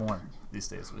lot more these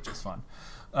days, which is fun.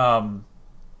 And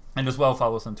as well,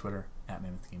 follow us on Twitter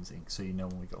 @Mammoth Games Inc. so you know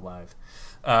when we go live.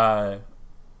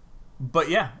 But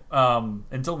yeah,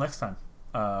 until next time,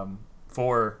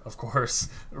 for, of course,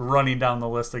 running down the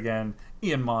list again,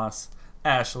 Ian Moss,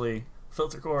 Ashley,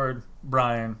 Filtercord,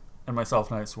 Brian, and myself,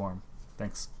 Night Swarm.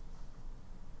 Thanks.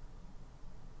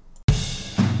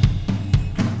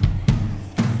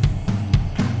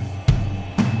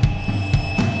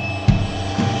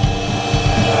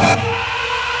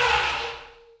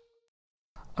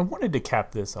 I wanted to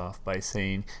cap this off by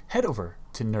saying head over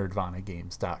to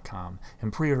nerdvanagames.com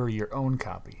and pre-order your own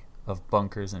copy of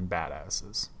Bunkers and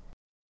Badasses.